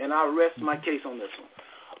scripture, and I'll rest my case on this one.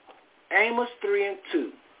 Amos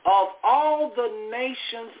 3:2. Of all the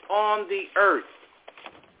nations on the earth,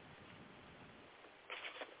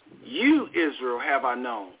 you, Israel, have I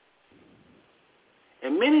known.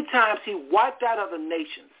 And many times he wiped out other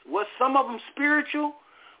nations. Was some of them spiritual?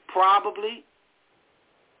 Probably.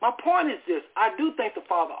 My point is this. I do think the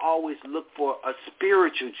Father always looked for a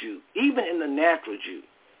spiritual Jew, even in the natural Jew.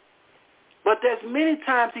 But there's many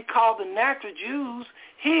times he called the natural Jews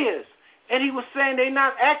his. And he was saying they're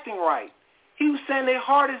not acting right. He was saying their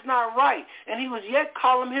heart is not right. And he was yet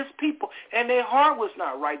calling them his people. And their heart was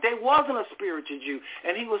not right. They wasn't a spiritual Jew.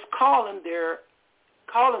 And he was calling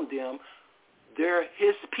them they're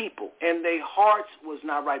his people. And their hearts was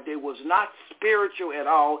not right. They was not spiritual at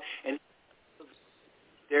all. And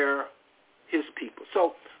they're his people.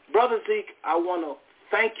 So, Brother Zeke, I want to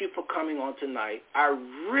thank you for coming on tonight. I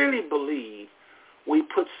really believe we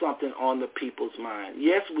put something on the people's mind.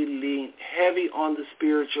 Yes, we lean heavy on the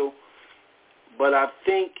spiritual, but I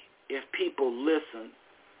think if people listen,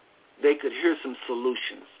 they could hear some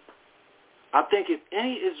solutions. I think if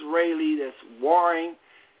any Israeli that's warring,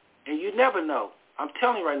 and you never know, I'm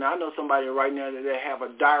telling you right now, I know somebody right now that they have a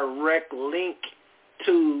direct link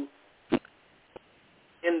to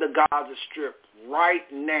in the Gaza Strip right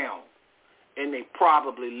now, and they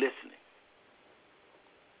probably listening.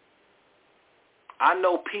 I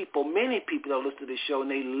know people, many people that listen to this show,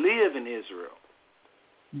 and they live in Israel.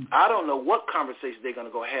 I don't know what conversation they're going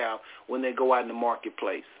to go have when they go out in the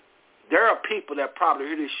marketplace. There are people that probably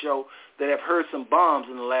hear this show that have heard some bombs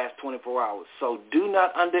in the last 24 hours. So do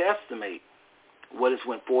not underestimate what has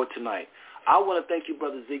went forward tonight. I want to thank you,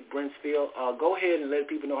 Brother Zeke Brinsfield. Go ahead and let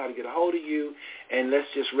people know how to get a hold of you, and let's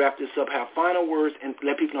just wrap this up, have final words, and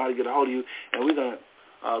let people know how to get a hold of you, and we're going to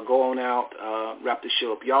go on out, wrap the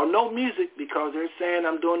show up. Y'all know music because they're saying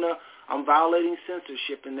I'm violating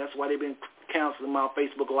censorship, and that's why they've been canceling my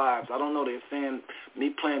Facebook Lives. I don't know. They're saying me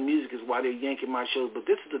playing music is why they're yanking my shows, but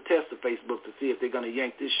this is a test of Facebook to see if they're going to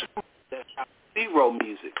yank this show. zero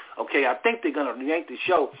music. Okay, I think they're going to yank the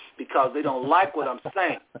show because they don't like what I'm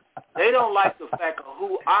saying. They don't like the fact of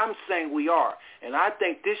who I'm saying we are. And I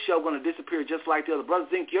think this show going to disappear just like the other. Brother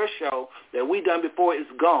Zink, your show that we done before is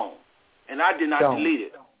gone. And I did not delete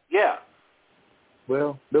it. Yeah.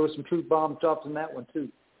 Well, there was some truth bombs dropped in that one, too.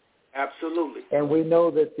 Absolutely. And we know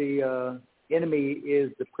that the enemy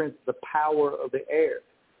is the prince, the power of the air.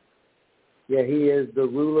 Yeah, he is the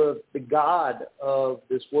ruler, the god of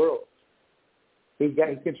this world. He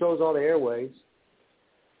controls all the airways.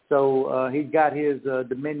 So he's got his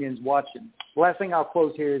dominions watching. The last thing I'll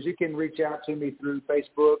close here is you can reach out to me through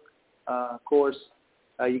Facebook. Of course,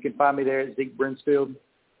 you can find me there at Zeke Brinsfield.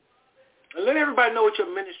 And let everybody know what your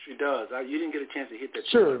ministry does. You didn't get a chance to hit that.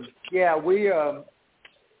 Sure. Yeah,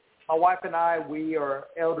 my wife and I, we are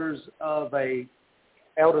elders of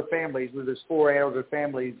elder families. There's 4 elder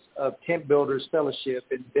families of Tent Builders Fellowship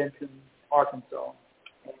in Benton, Arkansas.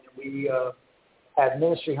 And we have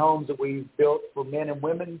ministry homes that we've built for men and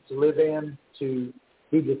women to live in, to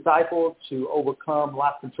be discipled, to overcome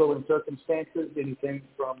life-controlling circumstances, anything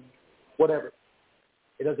from whatever.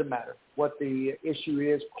 It doesn't matter what the issue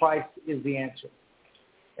is. Christ is the answer.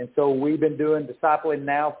 And so we've been doing discipling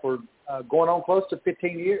now for going on close to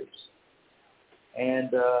 15 years.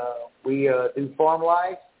 And we do farm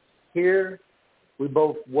life here. We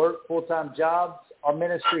both work full-time jobs. Our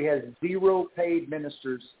ministry has 0 paid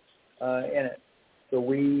ministers in it. So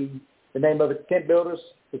the name of it, Tent Builders,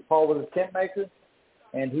 because Paul was a tent maker,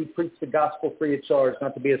 and he preached the gospel free of charge,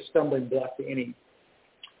 not to be a stumbling block to any.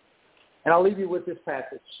 And I'll leave you with this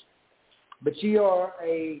passage. But ye are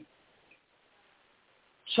a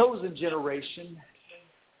chosen generation,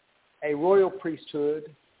 a royal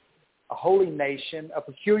priesthood, a holy nation, a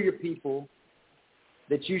peculiar people,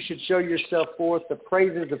 that you should show yourself forth the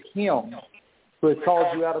praises of him who has called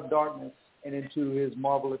you out of darkness and into his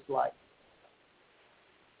marvelous light.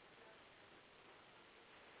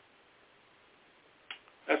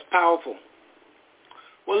 That's powerful.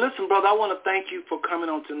 Well, listen, brother, I want to thank you for coming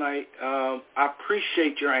on tonight. I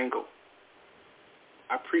appreciate your angle.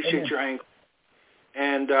 Your angle.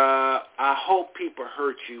 And I hope people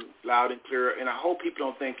heard you loud and clear, and I hope people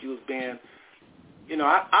don't think you was being,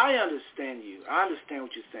 I understand you. I understand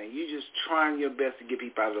what you're saying. You're just trying your best to get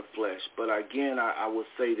people out of the flesh. But again, I will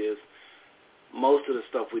say this, most of the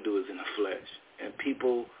stuff we do is in the flesh, and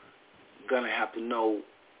people going to have to know,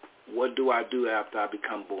 what do I do after I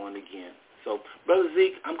become born again? So, Brother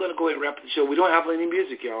Zeke, I'm going to go ahead and wrap up the show. We don't have any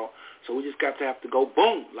music, y'all, so we just got to have to go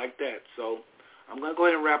boom like that. So I'm going to go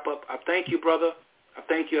ahead and wrap up. I thank you, brother. I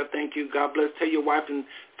thank you. God bless. Tell your wife and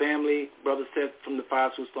family, Brother Seth from the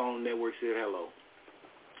Five Switch Stone Network said hello.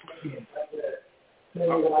 Tell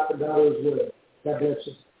your wife and daughter as well. God bless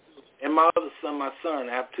you. And my other son, my son.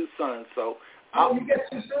 I have 2 sons, so. Oh, you got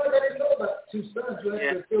 2 sons? I didn't know about 2 sons. You have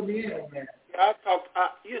to fill me in on that.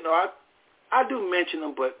 Yeah, I do mention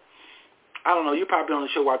them, but I don't know. You probably on the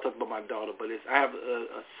show where I talk about my daughter, but I have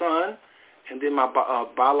a son, and then my 2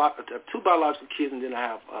 biological kids, and then I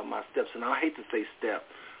have my stepson. I hate to say step,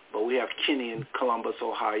 but we have Kenny in Columbus,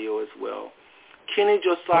 Ohio as well. Kenny,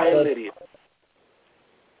 Josiah, and Lydia.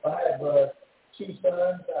 I have 2 sons.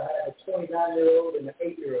 I have a 29-year-old and an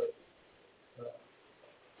 8-year-old.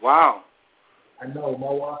 Wow. I know. My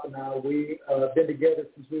wife and I, we have been together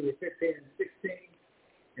since we were 15 and 16,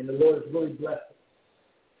 and the Lord has really blessed us.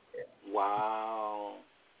 Yeah. Wow.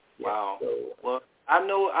 Yeah, wow. So, well, I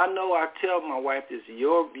know. I tell my wife this.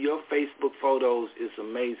 Your Facebook photos is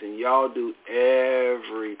amazing. Y'all do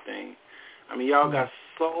everything. I mean, y'all got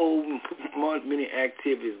so many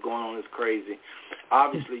activities going on. It's crazy.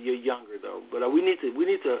 Obviously, you're younger though, but we need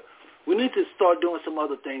to start doing some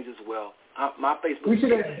other things as well. My Facebook. We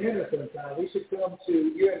should have dinner sometime. We should come to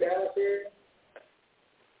you in Dallas area.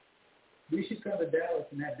 We should come to Dallas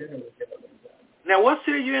and have dinner with you sometime. Now, what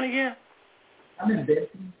city are you in again? I'm in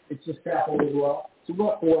Benton. It's just south of the wall. It's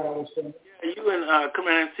about 4 hours from me. Yeah, you and come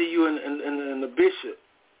in and see you in the Bishop.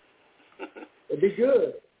 It'd be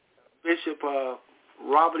good. Bishop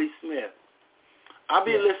Robert E. Smith. I'll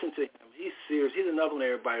be listening to him. He's serious. He's another one,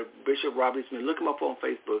 everybody. Bishop Robert E. Smith. Look him up on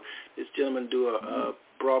Facebook. This gentleman do a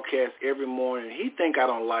broadcast every morning. He think I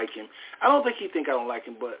don't like him. I don't think he think I don't like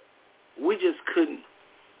him, but we just couldn't.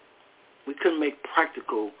 We couldn't make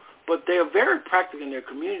practical. But they're very practical in their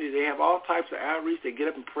community. They have all types of outreach. They get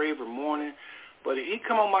up and pray every morning. But he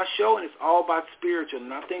come on my show, and it's all about spiritual.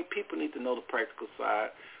 And I think people need to know the practical side.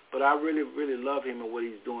 But I really, really love him and what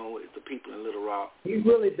he's doing with the people in Little Rock. He's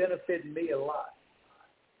really benefited me a lot,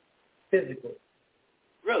 physically.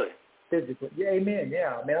 Really? Physically. Yeah, amen.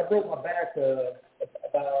 Yeah. I mean, I broke my back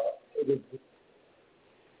about, it was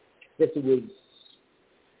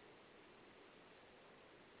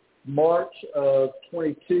March of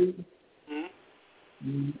 22.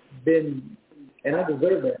 And I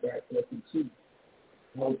deserve that back lesson too.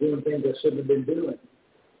 I was doing things I shouldn't have been doing,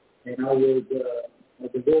 and the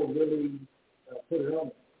Lord really put it on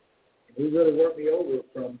me. And He really worked me over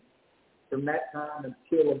from that time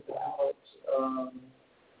until about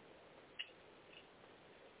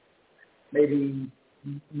maybe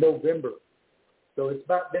November. So it's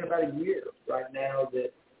been about a year right now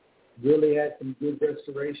that really had some good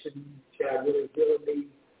restoration. God really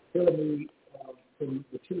healing me from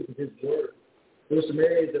the truth of His Word. There were some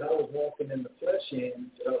areas that I was walking in the flesh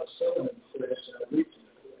in, that I was sowing in the flesh, and I reached in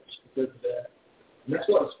the flesh because of that. And that's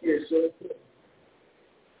why the Spirit's so important.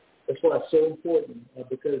 That's why it's so important,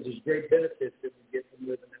 because there's great benefits that we get from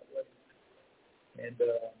living that way. And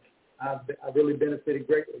I've really benefited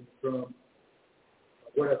greatly from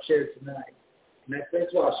what I've shared tonight. And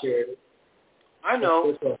that's why I shared it. I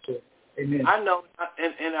know. That's why I shared it. Amen. I know,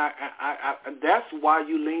 and I that's why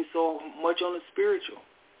you lean so much on the spiritual.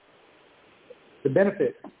 The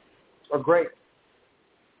benefits are great.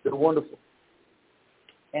 They're wonderful.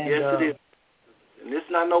 And, yes, it is. And it's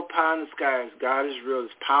not no pie in the skies. God is real.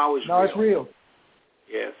 His power is real. No, it's real.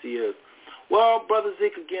 Yes, He is. Well, Brother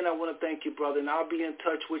Zeke, again, I want to thank you, brother, and I'll be in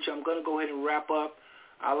touch with you. I'm going to go ahead and wrap up.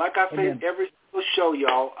 Like I say every single show,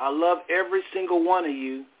 y'all, I love every single one of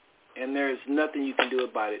you, and there's nothing you can do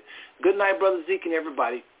about it. Good night, Brother Zeke, and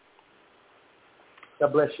everybody.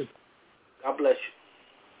 God bless you. God bless you.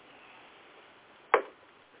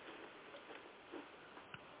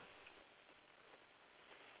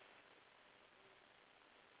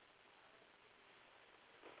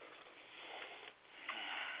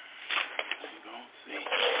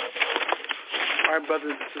 All right, brothers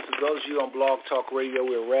and sisters, those of you on Blog Talk Radio,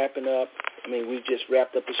 we're wrapping up. We just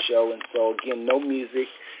wrapped up the show, and so, again, no music,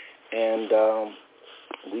 and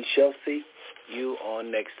we shall see you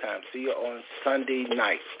on next time. See you on Sunday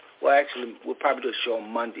night. Well, actually, we'll probably do a show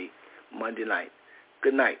on Monday night.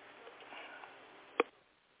 Good night.